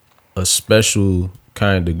like a special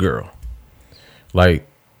kind of girl. Like,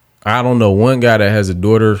 I don't know one guy that has a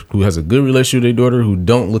daughter who has a good relationship with their daughter who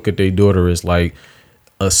don't look at their daughter as like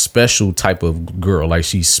a special type of girl. Like,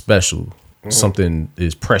 she's special. Mm-hmm. Something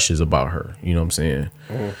is precious about her. You know what I'm saying?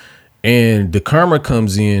 Mm-hmm. And the karma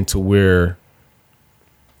comes in to where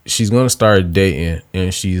she's going to start dating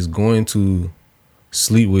and she's going to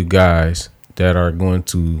sleep with guys that are going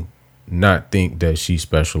to not think that she's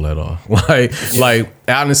special at all. Like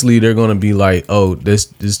honestly, they're gonna be like, oh,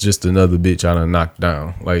 this is just another bitch I done knocked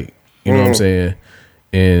down. Like, you know what I'm saying?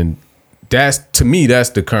 And that's, to me, that's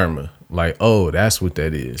the karma. Like, oh, that's what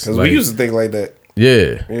that is. Because like, we used to think like that.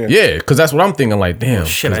 Yeah. Because that's what I'm thinking. Like, damn,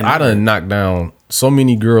 shit, I done knocked down so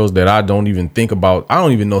many girls that I don't even think about. I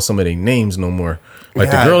don't even know some of their names no more. Like,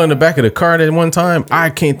 the girl in the back of the car at one time,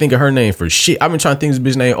 I can't think of her name for shit. I've been trying to think of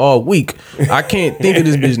this bitch name all week. I can't think of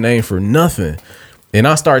this bitch name for nothing. And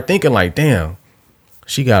I start thinking like, damn,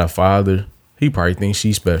 she got a father. He probably thinks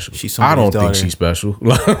she's special. I don't think she's special.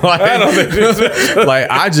 I don't think she's special. Like,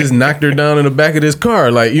 I just knocked her down in the back of this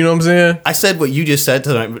car. Like, you know what I'm saying? I said what you just said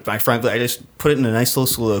to my friend. I just put it in a nice little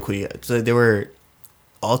soliloquy. So they were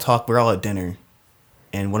all we're all at dinner.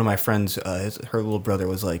 And one of my friends, her little brother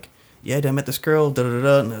was like, yeah, I met this girl,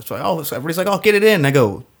 and it's like, so everybody's like, oh, get it in. And I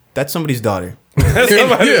go, that's somebody's daughter.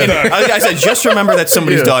 I said, just remember that's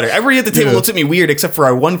somebody's daughter. Everybody at the table looks at me weird, except for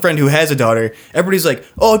our one friend who has a daughter. Everybody's like,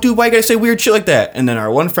 oh, dude, why you gotta say weird shit like that? And then our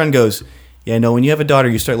one friend goes, yeah, no, when you have a daughter,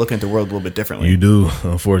 you start looking at the world a little bit differently. You do,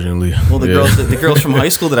 unfortunately. Well, the girls from high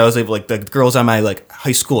school that I was able, like the girls on my like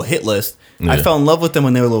high school hit list, I fell in love with them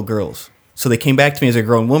when they were little girls. So they came back to me as a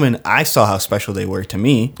grown woman. I saw how special they were to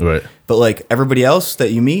me. Right. But like everybody else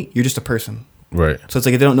that you meet, you're just a person. Right. So it's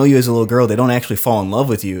like if they don't know you as a little girl, they don't actually fall in love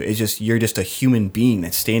with you. It's just you're just a human being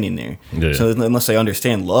that's standing there. Yeah. So unless they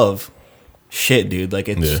understand love, shit, dude, like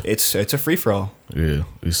it's a free for all. Yeah,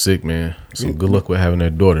 it's sick, man. So good luck with having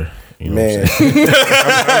that daughter. You know Man,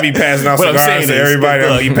 I'm gonna be passing out cigars to everybody.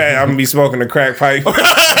 I'm gonna be smoking the crack pipe.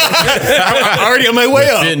 I'm already on my way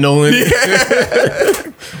up. Fentanyl in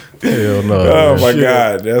it. Hell no. Oh my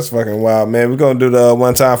God, that's fucking wild, man. We're gonna do the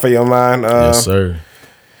one time for your mind. Yes, sir.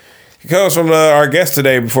 It comes from our guest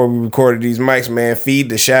today before we recorded these mics, man. Feed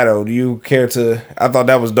the shadow. Do you care to? I thought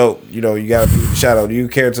that was dope. You know, you gotta feed the shadow. Do you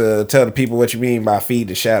care to tell the people what you mean by feed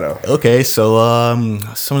the shadow? Okay, so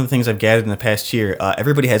some of the things I've gathered in the past year,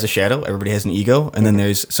 everybody has a shadow, everybody has an ego, and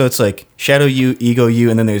then so it's like shadow you, ego you,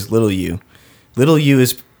 and then there's little you. Little you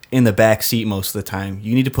is in the back seat most of the time.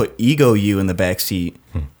 You need to put ego you in the back seat.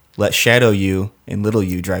 Let shadow you and little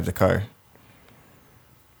you drive the car.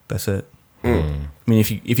 That's it. I mean,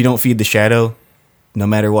 if you don't feed the shadow, no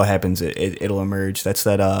matter what happens, it'll emerge. That's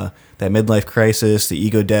that midlife crisis, the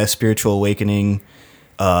ego death, spiritual awakening,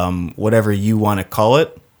 whatever you want to call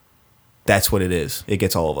it. That's what it is. It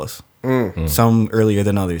gets all of us. Some earlier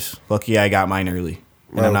than others. Lucky I got mine early,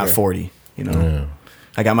 and I'm not 40. You know, Yeah.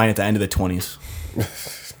 I got mine at the end of the 20s.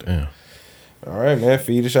 Damn. All right, man.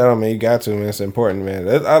 Feed the shadow, man. You got to, man. It's important, man.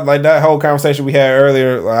 I like that whole conversation we had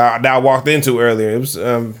earlier. That I walked into earlier. It was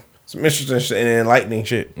some interesting and enlightening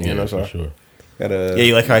shit. You know, so for sure. gotta. Yeah,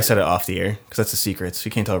 you like how I said it off the air because that's the secrets.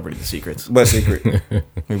 You can't tell everybody the secrets. But secret.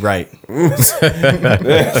 You're right. This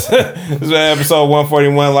is episode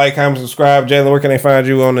 141. Like, comment, subscribe. Jalen, where can they find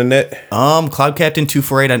you on the net? Cloud Captain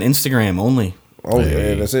 248 on Instagram only. Oh,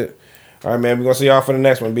 yeah, that's it. All right, man. We're going to see y'all for the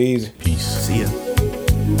next one. Be easy. Peace. See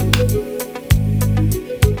ya.